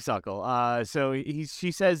a honeysuckle. So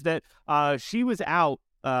she says that she was out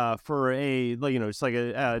for just like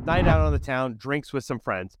a night out on the town, drinks with some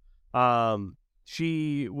friends.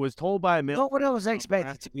 She was told by a male. Not what I was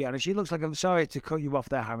expecting, to be honest. She looks like, I'm sorry to cut you off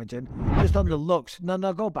there, Harrington. Just on the looks. No,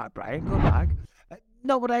 go back, Brian. Go back.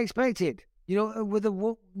 Not what I expected. You know, with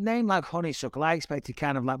a name like Honeysuckle, I expected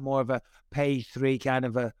kind of like more of a page 3 kind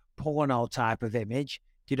of a porno type of image.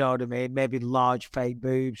 Do you know what I mean? Maybe large fake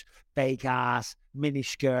boobs, fake ass, mini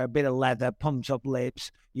skirt, bit of leather, pumped up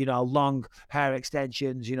lips, you know, long hair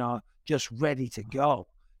extensions, you know, just ready to go.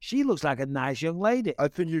 She looks like a nice young lady. I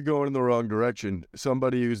think you're going in the wrong direction.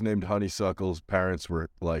 Somebody who's named Honeysuckle's parents were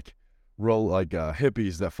like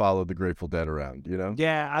hippies that followed the Grateful Dead around, you know?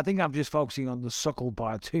 Yeah, I think I'm just focusing on the suckle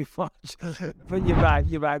part too much. But you're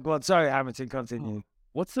right. Go on. Sorry, Hamilton, continue.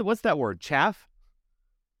 What's that word? Chav?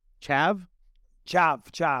 Chav?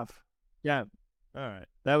 Chav. Yeah. All right.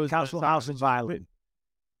 That was Council House and Violin.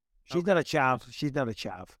 She's not a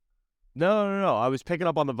chav. No. I was picking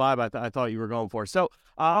up on the vibe I thought you were going for. So,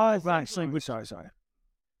 sorry.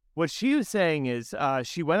 What she was saying is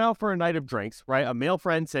she went out for a night of drinks, right? A male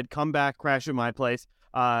friend said, come back, crash at my place.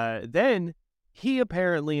 Then he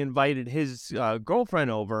apparently invited his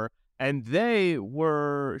girlfriend over, and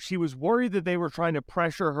she was worried that they were trying to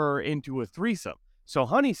pressure her into a threesome. So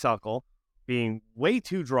Honeysuckle, being way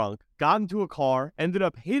too drunk, got into a car, ended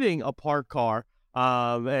up hitting a parked car,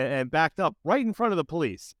 and backed up right in front of the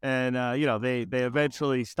police. And, they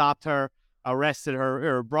eventually stopped her, arrested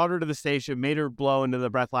her, or brought her to the station, made her blow into the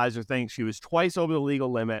breathalyzer thing. She was twice over the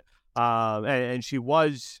legal limit, and she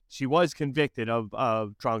was convicted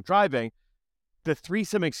of drunk driving. The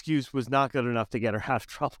threesome excuse was not good enough to get her out of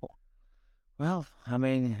trouble. Well, I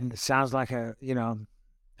mean, it sounds like a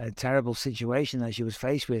terrible situation that she was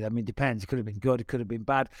faced with. I mean, depends. It could have been good. It could have been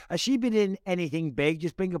bad. Has she been in anything big?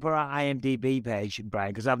 Just bring up her IMDb page, Brian,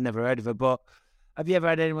 because I've never heard of her. But have you ever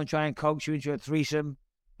had anyone try and coax you into a threesome,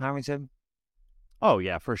 Harrington? Oh,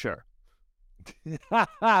 yeah, for sure.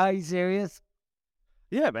 Are you serious?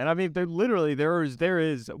 Yeah, man. I mean, there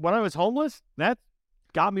is. When I was homeless, that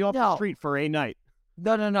got me off the street for a night.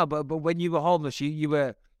 No. But when you were homeless, you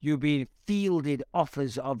were being fielded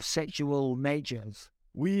offers of sexual natures.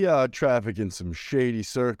 We traffic in some shady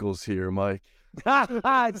circles here, Mike.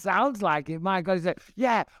 It sounds like it. My God, he said,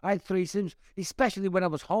 yeah, I had threesomes, especially when I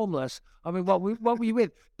was homeless. I mean, what were you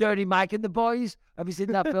with? Dirty Mike and the Boys? Have you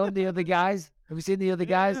seen that film, The Other Guys? Have you seen The Other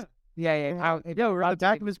Guys? Yeah. We're on the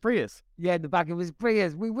back of his Prius. Yeah, in the back of his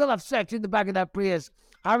Prius. We will have sex in the back of that Prius.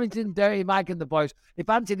 Harrington, Dirty Mike and the Boys. If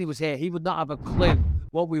Anthony was here, he would not have a clue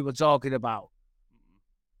what we were talking about.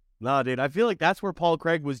 No, dude, I feel like that's where Paul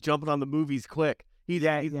Craig was jumping on the movies quick. He's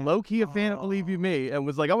low-key a fan of Believe You Me, and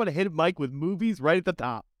was like, I want to hit Mike with movies right at the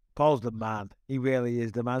top. Paul's the man. He really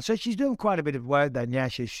is the man. So she's doing quite a bit of work then, yeah.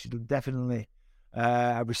 She's definitely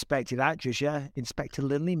a respected actress, yeah. Inspector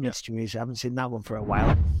Lindley Mysteries. I haven't seen that one for a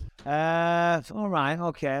while. All right,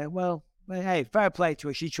 okay. Well, hey, fair play to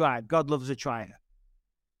her. She tried. God loves a tryer.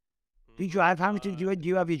 Do you drive, Hamilton? Do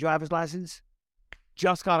you have your driver's license?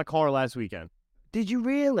 Just got a car last weekend. Did you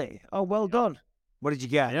really? Oh, well done. What did you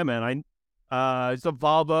get? Yeah, man. It's a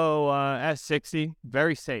Volvo S60.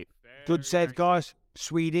 Very safe. Good safe cars.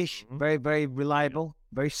 Swedish. Mm-hmm. Very, very reliable.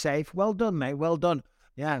 Very safe. Well done, mate. Well done.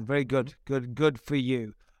 Yeah, very good. Good for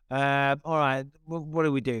you. All right. What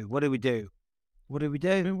do we do?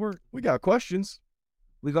 I mean, we got questions.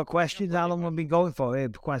 We got questions. How long have we been going for?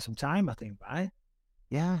 Quite some time, I think, right?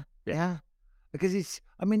 Yeah. Because there's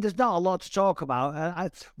not a lot to talk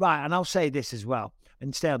about. Right, and I'll say this as well,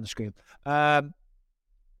 and stay on the screen.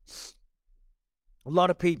 A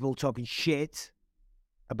lot of people talking shit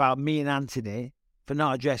about me and Anthony for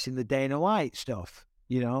not addressing the Dana White stuff,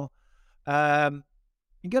 you know.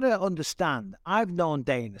 You got to understand, I've known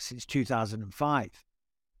Dana since 2005,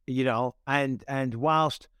 you know, and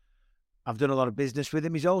whilst I've done a lot of business with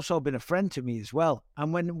him, he's also been a friend to me as well.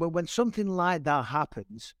 And when something like that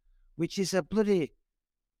happens, which is a bloody,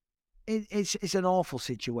 it's an awful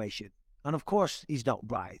situation. And of course, he's not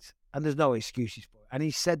right, and there's no excuses for it. And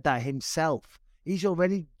he said that himself. He's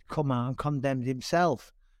already come out and condemned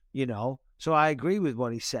himself, you know. So I agree with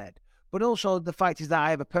what he said. But also the fact is that I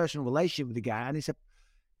have a personal relationship with the guy, and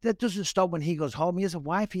that doesn't stop when he goes home. He has a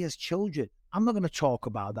wife, he has children. I'm not going to talk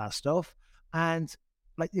about that stuff. And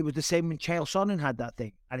like it was the same when Chael Sonnen had that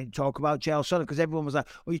thing. I didn't talk about Chael Sonnen because everyone was like,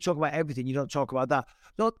 "Oh, you talk about everything. You don't talk about that."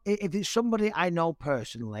 No, if it's somebody I know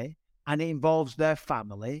personally and it involves their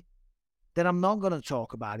family, then I'm not going to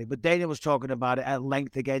talk about it. But Dana was talking about it at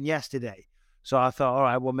length again yesterday. So I thought, all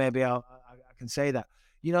right, well, maybe I can say that.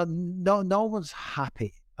 You know, no one's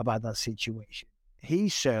happy about that situation.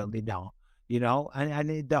 He's certainly not, you know,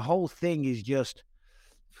 and the whole thing is just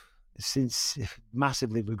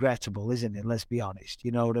massively regrettable, isn't it? Let's be honest.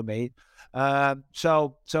 You know what I mean?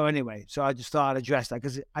 So anyway, so I just thought I'd address that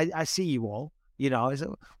because I see you all, you know. What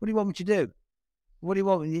do you want me to do? What do you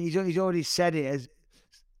want? He's already said it as,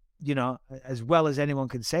 you know, as well as anyone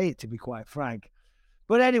can say it, to be quite frank.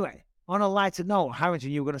 But anyway, on a lighter note,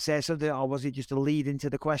 Harrington, you were going to say something, or was it just a lead into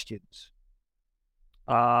the questions?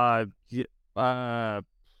 I don't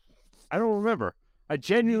remember. I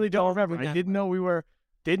genuinely don't remember. I didn't know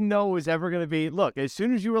it was ever going to be. Look, as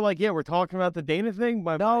soon as you were like, "Yeah, we're talking about the Dana thing,"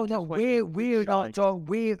 we're not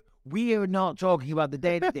talking about the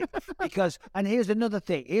Dana thing because. And here's another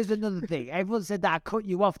thing. Everyone said that I cut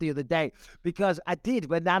you off the other day because I did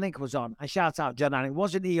when Anik was on. I shout out John Anik.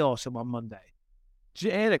 Wasn't he awesome on Monday?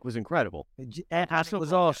 Anik was incredible. Anik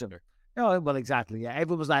was awesome. Oh, well, exactly. Yeah,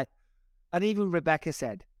 everyone was like, and even Rebecca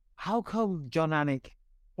said, "How come John Anik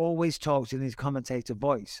always talks in his commentator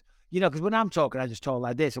voice?" because when I'm talking, I just talk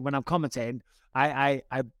like this, and when I'm commentating, I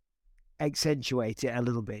accentuate it a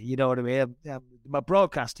little bit. You know what I mean? My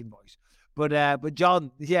broadcasting voice. But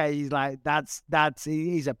John, yeah, he's like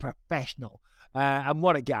he's a professional, and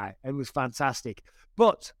what a guy! It was fantastic.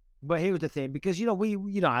 But here was the thing, because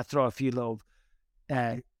I throw a few little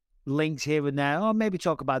links here and there. Oh, maybe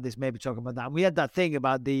talk about this, maybe talk about that. And we had that thing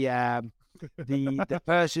about the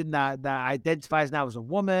person that identifies now as a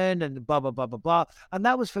woman and blah blah blah blah blah. And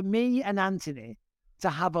that was for me and Anthony to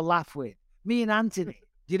have a laugh with. Me and Anthony,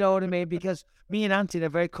 do you know what I mean? Because me and Anthony are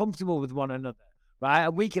very comfortable with one another, right?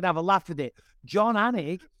 And we can have a laugh with it. Jon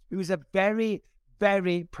Anik, who's a very,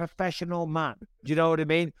 very professional man. Do you know what I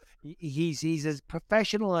mean? He's as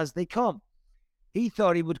professional as they come. He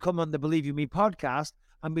thought he would come on the Believe You Me podcast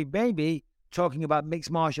and be maybe talking about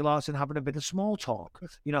mixed martial arts and having a bit of small talk.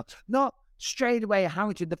 Not straight away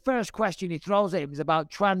Harrington. The first question he throws at him is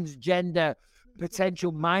about transgender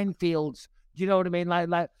potential minefields. Do you know what I mean?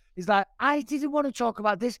 Like he's like, I didn't want to talk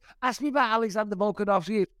about this. Ask me about Alexander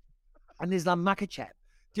Volkanovski and Islam Makhachev.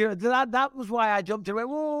 That was why I jumped in and went,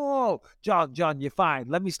 whoa, John, you're fine.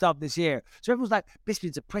 Let me stop this here. So everyone's like,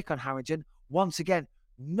 Bisping's a prick on Harrington. Once again,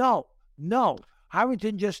 no.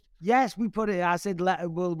 Harrington yes, we put it. I said,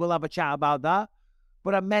 we'll have a chat about that.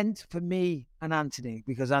 But I meant for me and Anthony,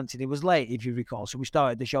 because Anthony was late, if you recall. So we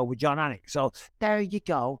started the show with Jon Anik. So there you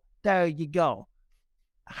go.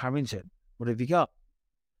 Harrington, what have you got?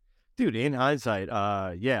 Dude, in hindsight,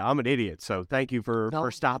 yeah, I'm an idiot. So thank you for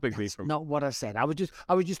stopping me from. Not what I said. I was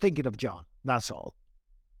just thinking of John. That's all.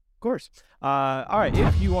 Of course. All right.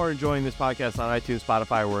 If you are enjoying this podcast on iTunes,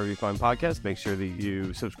 Spotify, or wherever you find podcasts, make sure that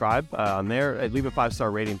you subscribe on there. Leave a 5-star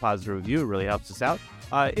rating, positive review. It really helps us out.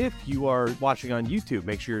 If you are watching on YouTube,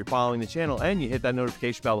 make sure you're following the channel and you hit that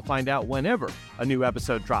notification bell to find out whenever a new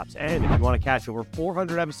episode drops. And if you want to catch over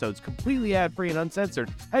 400 episodes completely ad-free and uncensored,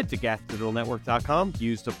 head to gasdigitalnetwork.com.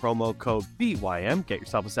 Use the promo code BYM. Get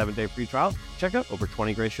yourself a 7-day free trial. Check out over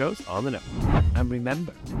 20 great shows on the network. And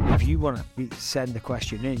remember, if you want to send the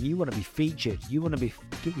question in, you want to be featured, you want to get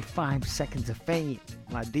your 5 seconds of fame,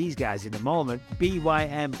 like these guys in the moment,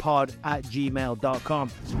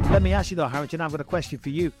 bympod@gmail.com. Let me ask you though, Harrington, I've got a question for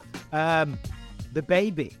you. The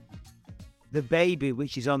baby,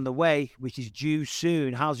 which is on the way, which is due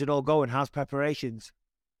soon. How's it all going? How's preparations?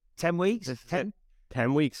 10 weeks? 10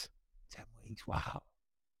 weeks. 10 weeks. Wow.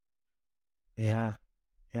 Yeah.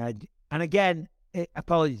 And again,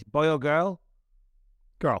 apologies, boy or girl?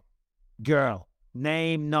 Girl.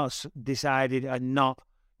 Name not decided and not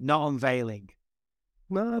unveiling.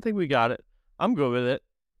 No, I think we got it. I'm good with it.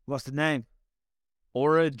 What's the name?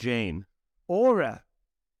 Aura Jane. Aura.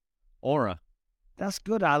 That's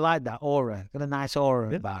good. I like that. Aura. Got a nice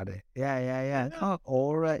aura about it. Yeah. Oh,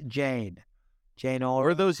 Aura Jane. Jane Aura.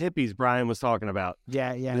 Or those hippies Brian was talking about.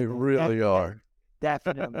 Yeah. They really are.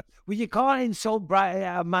 Definitely. Well, you can't insult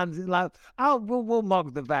a man like, we'll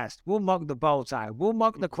mock the vest. We'll mock the bow tie. We'll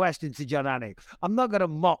mock the question to Jon Anik. I'm not going to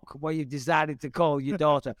mock what you've decided to call your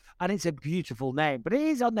daughter. And it's a beautiful name. But it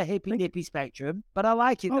is on the hippie spectrum. But I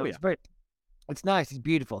like it, though. Yeah. It's nice. It's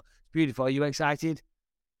beautiful. Are you excited?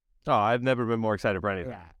 Oh, I've never been more excited for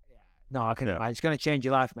anything. Yeah. No, I can imagine. It's going to change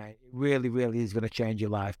your life, mate. It really, really is going to change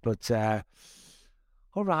your life. But, all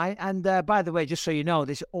right. And by the way, just so you know,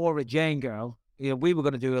 this Aura Jane girl, we were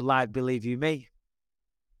going to do a live Believe You Me,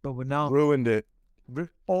 but we're not. Ruined it.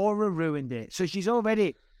 Aura ruined it. So she's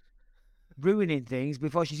already ruining things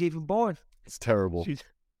before she's even born. It's terrible.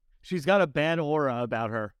 She's got a bad aura about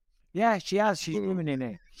her. Yeah, she has. She's ruining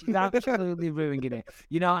it. She's absolutely ruining it.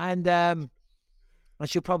 And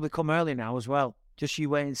she'll probably come early now as well. Just you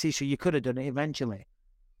wait and see. So you could have done it eventually.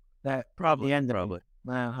 Probably. The end of it.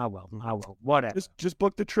 Well, how well. Whatever. Just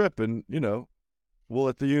book the trip and, we'll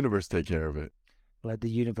let the universe take care of it. Let the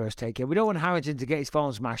universe take care. We don't want Harrington to get his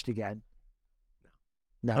phone smashed again.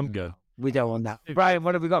 No. I'm good. We don't want that. Brian,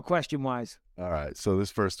 what have we got question-wise? All right. So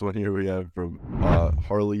this first one here we have from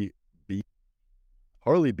Harley Beachy.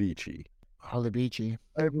 Harley Beachy.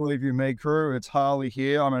 Hey, Believe You Me crew. It's Harley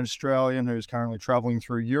here. I'm an Australian who's currently traveling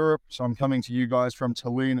through Europe. So I'm coming to you guys from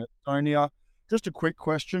Tallinn, Estonia. Just a quick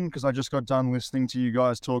question, because I just got done listening to you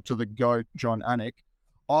guys talk to the GOAT, Jon Anik.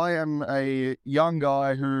 I am a young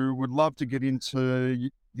guy who would love to get into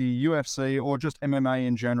the UFC or just MMA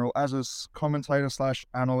in general as a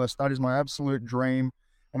commentator/analyst. That is my absolute dream.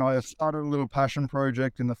 And I have started a little passion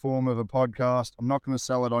project in the form of a podcast. I'm not going to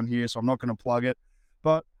sell it on here, so I'm not going to plug it.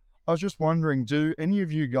 But I was just wondering, do any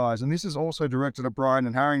of you guys, and this is also directed at Brian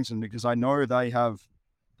and Harrington, because I know they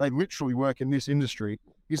literally work in this industry.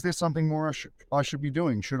 Is there something more I should be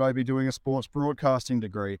doing? Should I be doing a sports broadcasting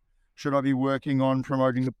degree? Should I be working on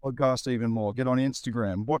promoting the podcast even more? Get on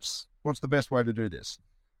Instagram. What's the best way to do this?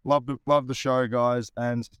 Love the show, guys.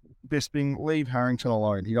 And Bisping, leave Harrington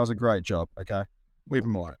alone. He does a great job. Okay, leave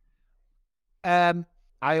him alone.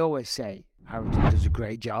 I always say Harrington does a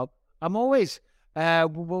great job. I'm always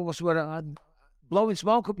blowing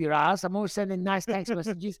smoke up your ass. I'm always sending nice text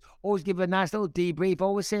messages. Always give a nice little debrief.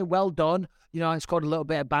 Always say well done. You know, it's got a little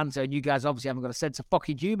bit of banter, and you guys obviously haven't got a sense of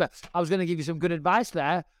fucking humour. I was going to give you some good advice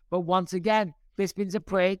there, but once again, Bisping's a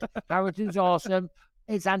prick. Harrington's awesome.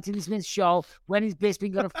 It's Anthony Smith's show. When is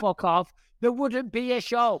Bisping going to fuck off? There wouldn't be a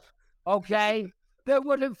show, okay? There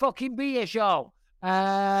wouldn't fucking be a show.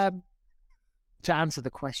 To answer the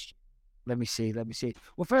question, let me see.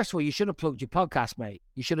 Well, first of all, you should have plugged your podcast, mate.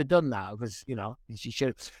 You should have done that because, you know, you should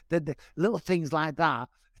have. The little things like that,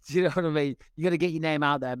 you know what I mean? You got to get your name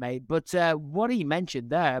out there, mate. But what he mentioned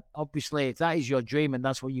there, obviously, if that is your dream and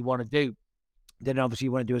that's what you want to do, then obviously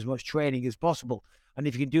you want to do as much training as possible. And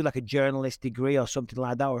if you can do like a journalist degree or something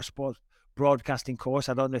like that, or a sports broadcasting course,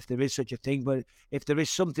 I don't know if there is such a thing, but if there is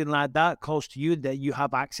something like that close to you that you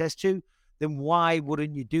have access to, then why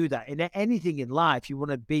wouldn't you do that? In anything in life, you want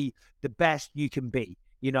to be the best you can be,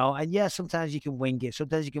 you know? And yeah, sometimes you can wing it.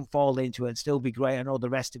 Sometimes you can fall into it and still be great and all the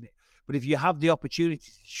rest of it. But if you have the opportunity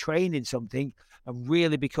to train in something and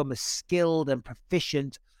really become a skilled and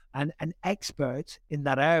proficient and an expert in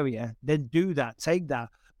that area, then do that, take that.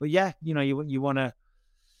 But yeah, you know, you want to,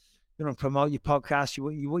 you know, promote your podcast.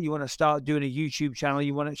 You want to start doing a YouTube channel.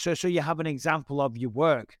 You want to, so you have an example of your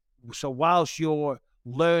work. So whilst you're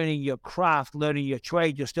learning your craft, learning your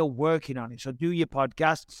trade, you're still working on it. So do your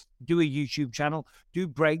podcast, do a YouTube channel, do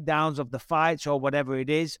breakdowns of the fights or whatever it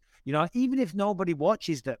is. You know, even if nobody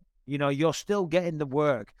watches them, you know, you're still getting the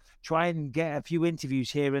work. Try and get a few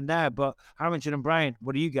interviews here and there. But Harrington and Brian,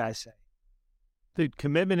 what do you guys say? Dude,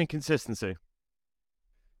 commitment and consistency.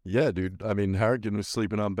 Yeah, dude. I mean, Harrington was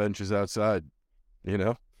sleeping on benches outside, you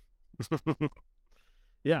know?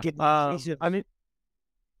 Yeah. I mean,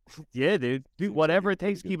 yeah, dude. Whatever it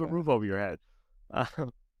takes to keep a roof over your head.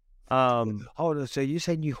 Hold on. So you're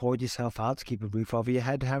saying you hoard yourself out to keep a roof over your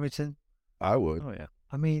head, Harrington? I would. Oh, yeah.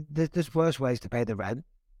 I mean, there's worse ways to pay the rent.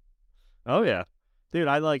 Oh, yeah. Dude,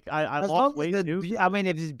 I lost weight too. I mean,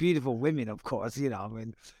 if there's beautiful women, of course, you know. I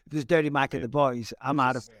mean, if there's Dirty Mike and the boys, I'm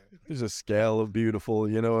out of. There's a scale of beautiful,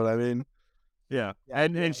 you know what I mean? Yeah.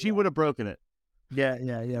 And she would have broken it.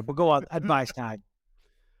 Yeah. But go on, advice time.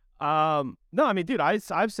 No, I mean, dude,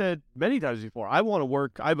 I've said many times before, I want to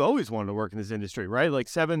work. I've always wanted to work in this industry, right? Like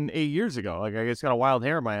 7-8 years ago, like I just got a wild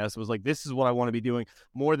hair in my ass. It was like, this is what I want to be doing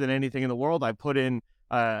more than anything in the world. I put in.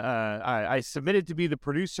 I submitted to be the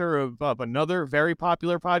producer of another very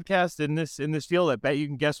popular podcast in this field. I bet you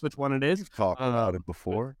can guess which one it is. You've talked about it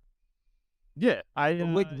before. Yeah,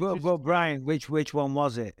 Brian, which one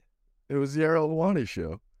was it? It was the Ariel Helwani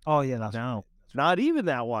show. Oh yeah, that's no, not even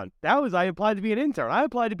that one. That was I applied to be an intern. I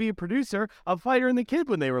applied to be a producer of Fighter and the Kid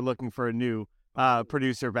when they were looking for a new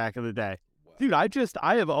producer back in the day. Dude,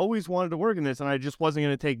 I have always wanted to work in this, and I just wasn't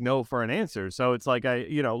going to take no for an answer. So it's like,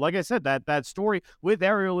 like I said, that story with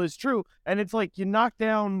Ariel is true. And it's like you knock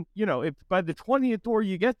down, if by the 20th door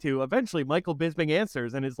you get to, eventually Michael Bisping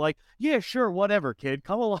answers, and it's like, yeah, sure, whatever, kid,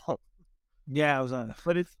 come along. Yeah, I was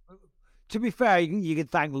but it's, to be fair, you can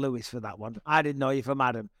thank Lewis for that one. I didn't know you from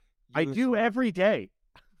Adam. I do every day.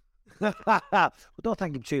 Well, don't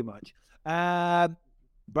thank him too much.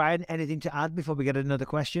 Brian, anything to add before we get another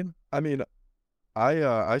question? I mean,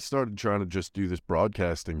 I started trying to just do this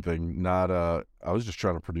broadcasting thing. I was just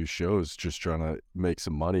trying to produce shows, just trying to make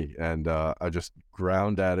some money. And I just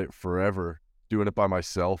ground at it forever, doing it by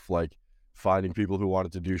myself, like finding people who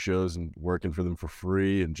wanted to do shows and working for them for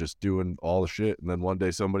free and just doing all the shit. And then one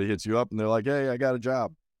day somebody hits you up and they're like, hey, I got a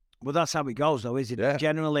job. Well, that's how it goes, though, is it? Yeah.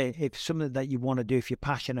 Generally, if something that you want to do, if you're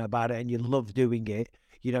passionate about it and you love doing it,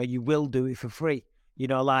 you will do it for free.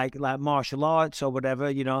 Like martial arts or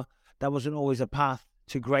whatever, that wasn't always a path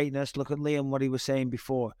to greatness. Look at Liam, what he was saying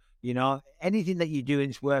before. Anything that you do and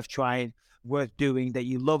it's worth trying, worth doing, that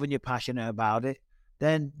you love and you're passionate about it,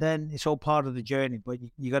 then it's all part of the journey. But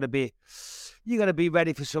you got to be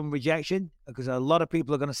ready for some rejection, because a lot of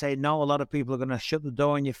people are going to say no. A lot of people are going to shut the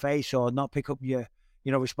door in your face or not pick up your,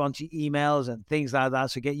 respond to emails and things like that.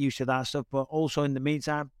 So get used to that stuff. But also in the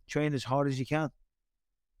meantime, train as hard as you can.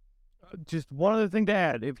 Just one other thing to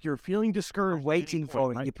add. If you're feeling discouraged, waiting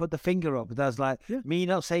for it, right? You put the finger up. That's like, me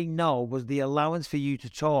not saying no was the allowance for you to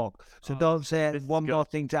talk. So don't say one more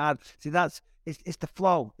thing to add. See, it's the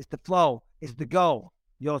flow. It's the flow. It's the go.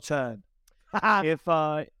 Your turn. If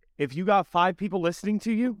if you got 5 people listening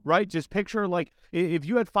to you, right? Just picture like if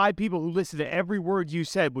you had 5 people who listened to every word you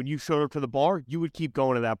said when you showed up to the bar, you would keep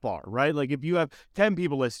going to that bar, right? Like if you have 10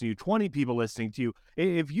 people listening to you, 20 people listening to you,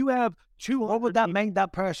 if you have 200, what would that make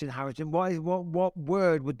that person, Harrison? What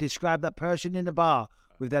word would describe that person in the bar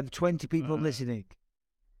with them 20 people listening?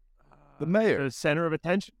 The mayor. The center of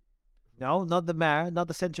attention. No, not the mayor, not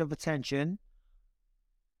the center of attention.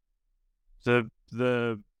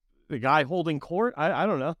 The guy holding court? I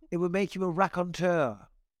don't know. It would make you a raconteur.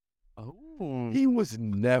 Oh. He was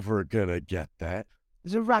never gonna get that.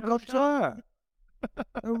 It's a raconteur.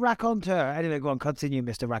 A raconteur. Anyway, go on, continue,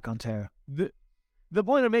 Mr. Raconteur. The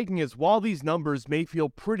point I'm making is, while these numbers may feel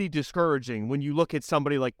pretty discouraging when you look at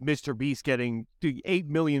somebody like Mr. Beast getting 8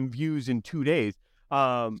 million views in 2 days,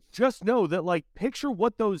 just know that, like, picture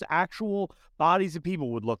what those actual bodies of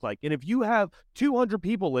people would look like. And if you have 200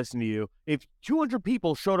 people listen to you, if 200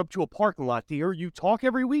 people showed up to a parking lot to hear you talk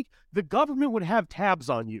every week, the government would have tabs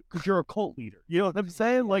on you because you're a cult leader. You know what I'm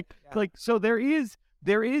saying? So there is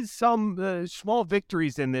some small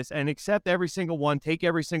victories in this, and accept every single one, take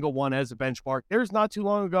every single one as a benchmark. There's not too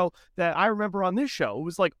long ago that I remember on this show, it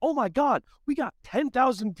was like, oh my God, we got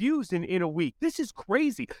 10,000 views in a week. This is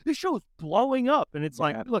crazy. This show's blowing up. And it's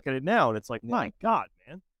like, I look at it now and it's like, my God,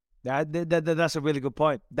 man. That's a really good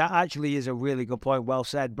point. That actually is a really good point. Well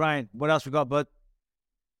said. Brian, what else we got, bud?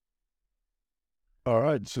 All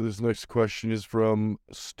right, so this next question is from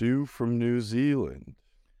Stu from New Zealand.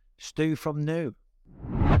 Stu from New.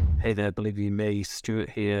 Hey there, believe you me,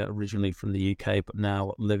 Stuart here, originally from the UK, but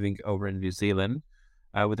now living over in New Zealand,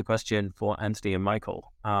 with a question for Anthony and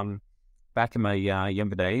Michael. Back in my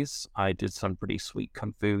younger days, I did some pretty sweet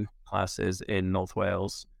Kung Fu classes in North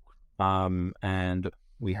Wales, and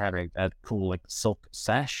we had a cool like silk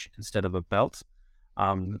sash instead of a belt.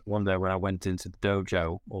 One day when I went into the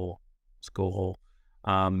dojo or school hall,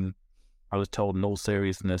 I was told in all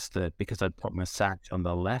seriousness that because I'd put my sash on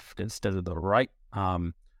the left instead of the right,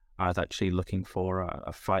 I was actually looking for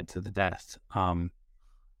a fight to the death.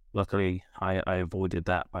 Luckily, I avoided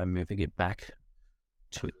that by moving it back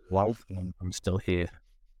to its life, and I'm still here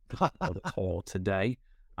for the call today.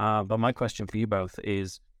 But my question for you both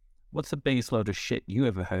is, what's the biggest load of shit you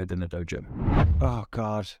ever heard in a dojo? Oh,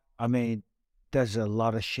 God. I mean, there's a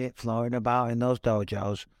lot of shit flowing about in those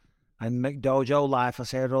dojos. And McDojo Life, I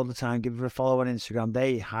say it all the time, give it a follow on Instagram.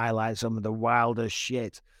 They highlight some of the wildest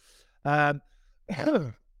shit. I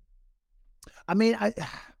mean, I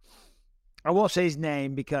won't say his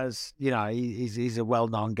name because, you know, he's a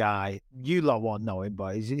well-known guy. You lot won't know him,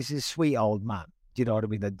 but he's a sweet old man. Do you know what I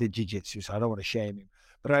mean? That did jiu-jitsu, so I don't want to shame him.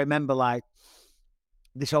 But I remember, like,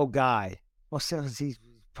 this old guy, he's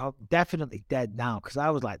definitely dead now because I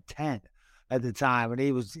was like 10 at the time, and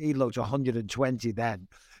he looked 120 then,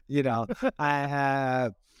 you know.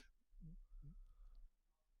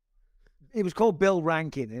 It was called Bill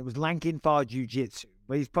Rankin. It was Lankin for Jiu-Jitsu.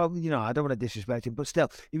 But he's probably, you know, I don't want to disrespect him, but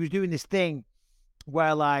still, he was doing this thing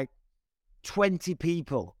where like 20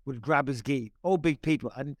 people would grab his gi, all big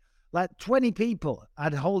people, and like 20 people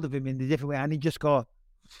had hold of him in a different way, and he'd just go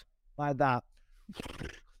like that,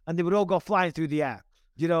 and they would all go flying through the air.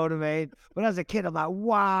 Do you know what I mean? But as a kid, I'm like,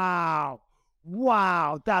 wow,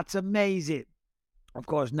 that's amazing. Of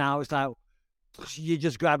course, now it's like you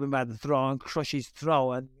just grab him by the throat and crush his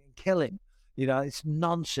throat and kill him. You know, it's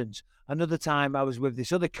nonsense. Another time I was with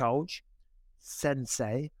this other coach,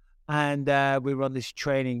 Sensei, and we were on this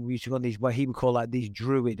training. We used to go on these, what he would call like these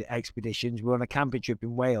druid expeditions. We were on a camping trip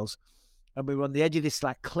in Wales, and we were on the edge of this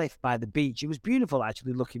like cliff by the beach. It was beautiful,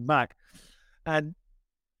 actually, looking back. And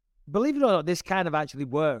believe it or not, this kind of actually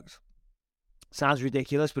worked. Sounds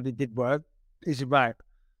ridiculous, but it did work. He said, right,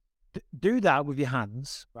 do that with your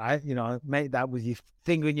hands, right? You know, make that with your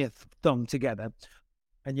finger and your thumb together.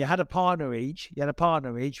 And you had a partner each.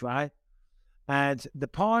 Right? And the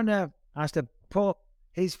partner has to put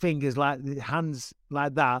his fingers like the hands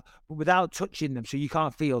like that, but without touching them, so you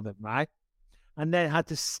can't feel them, right? And then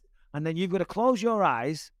you've got to close your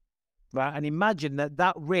eyes, right? And imagine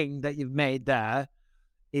that ring that you've made there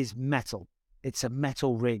is metal. It's a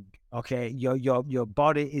metal ring, okay? Your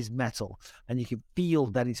body is metal, and you can feel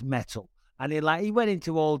that it's metal. And he went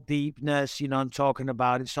into all deepness, you know, and talking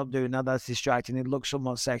about it. Stop doing that. That's distracting. It looks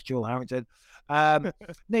somewhat sexual, Harrington.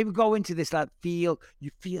 They would go into this, like, you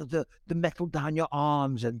feel the metal down your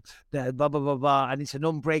arms and the blah, blah, blah, blah. And it's an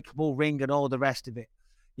unbreakable ring and all the rest of it.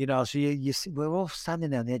 You know, so you see, we're all standing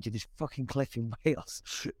there on the edge of this fucking cliff in Wales,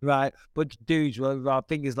 right? Bunch of dudes with our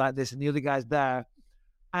fingers like this, and the other guy's there.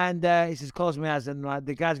 And he says, close my eyes, and like,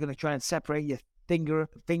 the guy's going to try and separate your finger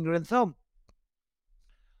and thumb.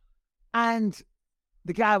 And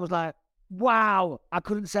the guy was like, wow, I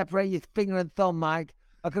couldn't separate your finger and thumb, Mike.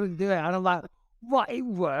 I couldn't do it. And I'm like, what? It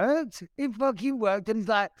worked. It fucking worked. And he's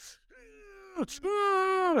like,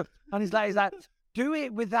 and he's like, do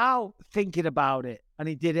it without thinking about it. And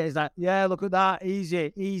he did it. He's like, yeah, look at that.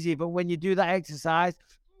 Easy. But when you do that exercise,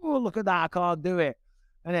 oh, look at that. I can't do it.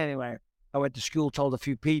 And anyway, I went to school, told a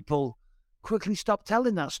few people, quickly stopped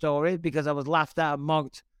telling that story because I was laughed at and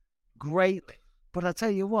mocked greatly. But I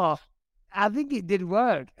tell you what, I think it did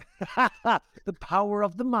work. The power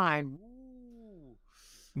of the mind. Ooh.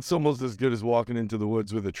 It's almost as good as walking into the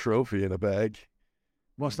woods with a trophy in a bag.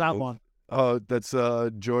 What's that one? Oh, that's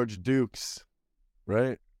George Dukes,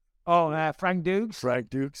 right? Oh, Frank Dukes? Frank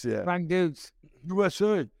Dukes, yeah. Frank Dukes.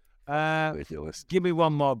 USA. Ridiculous. Give me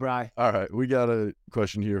one more, Bri. All right, we got a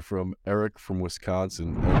question here from Eric from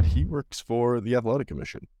Wisconsin, and he works for the Athletic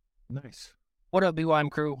Commission. Nice. What up, BYM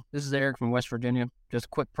crew? This is Eric from West Virginia. Just a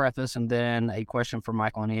quick preface and then a question for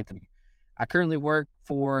Michael and Anthony. I currently work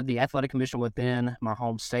for the Athletic Commission within my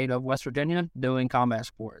home state of West Virginia doing combat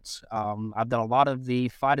sports. I've done a lot of the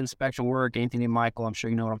fight inspection work. Anthony and Michael, I'm sure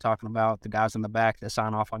you know what I'm talking about. The guys in the back that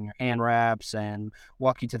sign off on your hand wraps and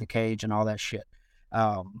walk you to the cage and all that shit.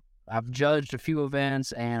 I've judged a few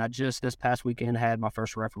events, and I just this past weekend had my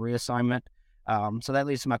first referee assignment. So that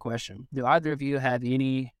leads to my question. Do either of you have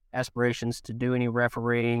any aspirations to do any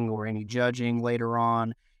refereeing or any judging later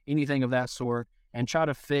on, anything of that sort, and try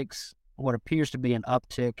to fix what appears to be an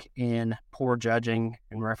uptick in poor judging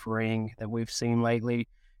and refereeing that we've seen lately?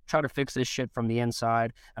 Try to fix this shit from the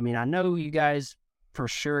inside. I mean, I know you guys for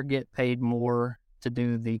sure get paid more to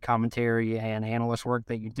do the commentary and analyst work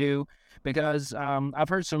that you do, because I've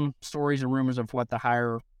heard some stories and rumors of what the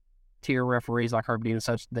higher tier referees like Herb Dean and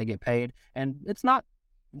such, they get paid, and it's not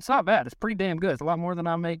bad. It's pretty damn good. It's a lot more than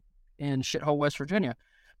I make in shithole West Virginia.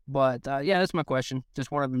 But yeah, that's my question.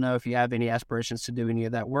 Just wanted to know if you have any aspirations to do any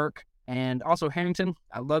of that work. And also, Harrington,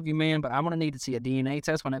 I love you, man, but I'm going to need to see a DNA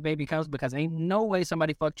test when that baby comes, because ain't no way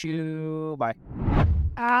somebody fucked you. Bye.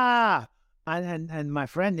 And my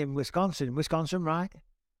friend in Wisconsin, right?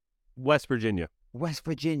 West Virginia,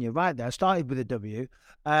 right there. Started with a W.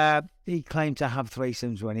 He claimed to have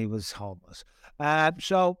threesomes when he was homeless.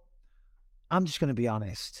 So I'm just going to be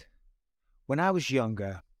honest. When I was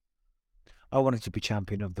younger, I wanted to be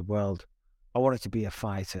champion of the world. I wanted to be a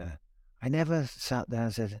fighter. I never sat there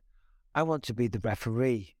and said, I want to be the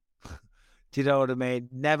referee. Do you know what I mean?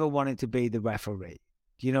 Never wanted to be the referee.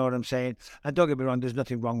 Do you know what I'm saying? And don't get me wrong, there's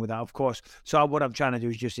nothing wrong with that, of course. So what I'm trying to do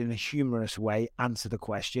is just in a humorous way answer the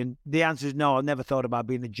question. The answer is no, I've never thought about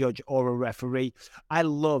being a judge or a referee. I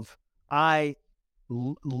love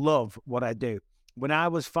what I do. When I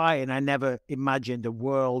was fighting, I never imagined a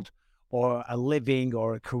world or a living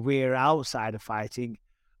or a career outside of fighting.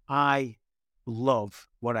 I love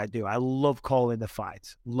what I do. I love calling the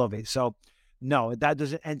fights. Love it. So no, that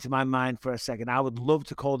doesn't enter my mind for a second. I would love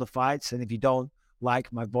to call the fights. And if you don't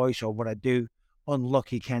like my voice or what I do,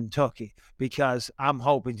 unlucky Kentucky, because I'm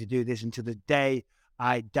hoping to do this until the day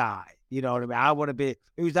I die. You know what I mean? I want to be,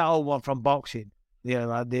 who's that old one from boxing? You know,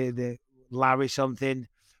 like the Larry something,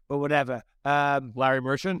 but whatever. Larry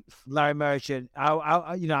Merchant. I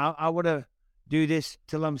want to do this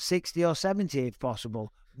till I'm 60 or 70 if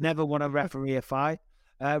possible. Never want to referee a fight.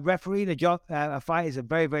 Refereeing a fight is a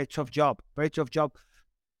very, very tough job. Very tough job.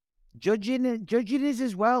 Judging is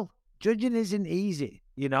as well. Judging isn't easy,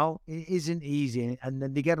 you know. It isn't easy, and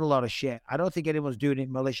then they get a lot of shit. I don't think anyone's doing it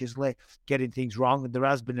maliciously, getting things wrong. There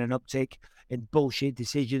has been an uptick in bullshit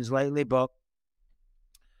decisions lately, but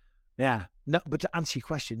yeah. No, but to answer your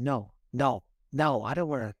question, no. I don't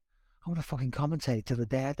want to. I want to fucking commentate till the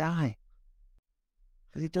day I die.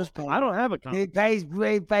 Because it does pay. I don't have a comment. It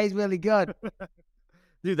pays really good.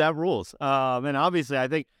 Dude, that rules. And obviously, I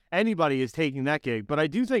think anybody is taking that gig. But I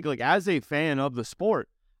do think, like, as a fan of the sport,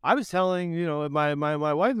 I was telling, my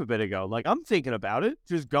wife a bit ago, like, I'm thinking about it,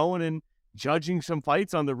 just going and judging some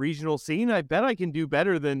fights on the regional scene. I bet I can do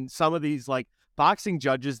better than some of these, like, boxing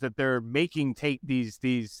judges that they're making take these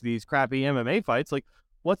crappy MMA fights. Like,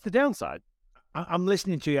 what's the downside? I'm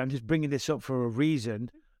listening to you. I'm just bringing this up for a reason.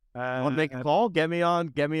 Want to make a call? Get me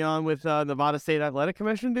on with Nevada State Athletic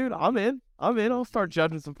Commission, dude. I'm in. I'll start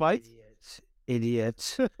judging some fights.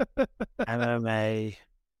 Idiots. MMA.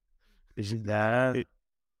 Isn't that?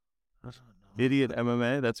 Idiot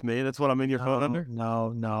MMA. That's me. That's what I'm in your phone under.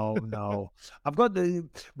 No. I've got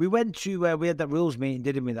we went to, we had that rules meeting,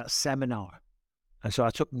 didn't we? That seminar. And so I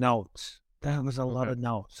took notes. There was a lot of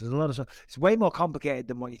notes. There's a lot of stuff. It's way more complicated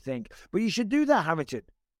than what you think. But you should do that, Harrington.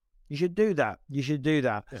 You should do that.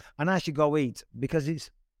 Yeah. And I should go eat, because it's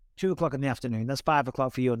 2:00 in the afternoon. That's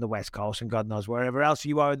 5:00 for you on the West Coast, and God knows wherever else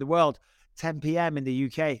you are in the world. 10 p.m. in the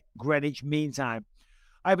UK, Greenwich Mean Time.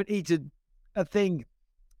 I haven't eaten a thing,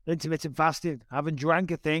 intermittent fasting. I haven't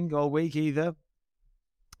drank a thing all week either.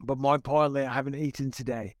 But more importantly, I haven't eaten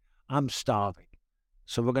today. I'm starving.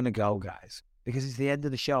 So we're going to go, guys, because it's the end of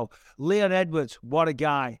the show. Leon Edwards, what a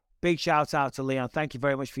guy. Big shout out to Leon. Thank you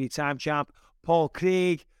very much for your time, champ. Paul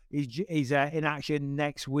Craig, he's in action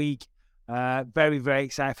next week. Very, very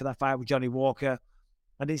excited for that fight with Johnny Walker.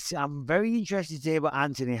 And I'm very interested to hear what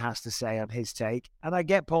Anthony has to say on his take. And I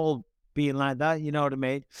get Paul being like that, you know what I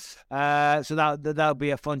mean? So that'll be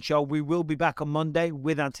a fun show. We will be back on Monday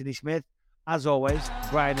with Anthony Smith. As always,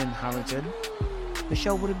 Brian and Harrington. The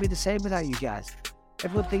show wouldn't be the same without you guys.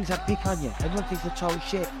 Everyone thinks I pick on you. Everyone thinks I talk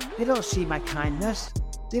shit. They don't see my kindness.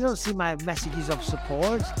 They don't see my messages of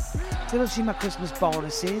support. They don't see my Christmas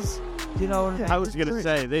bonuses. You know what I mean? I was going to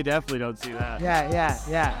say, they definitely don't see that.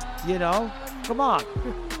 Yeah. You know? Come on.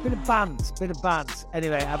 Bit of bands.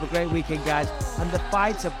 Anyway, have a great weekend, guys. And the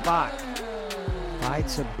fights are back. All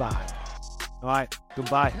right.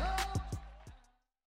 Goodbye.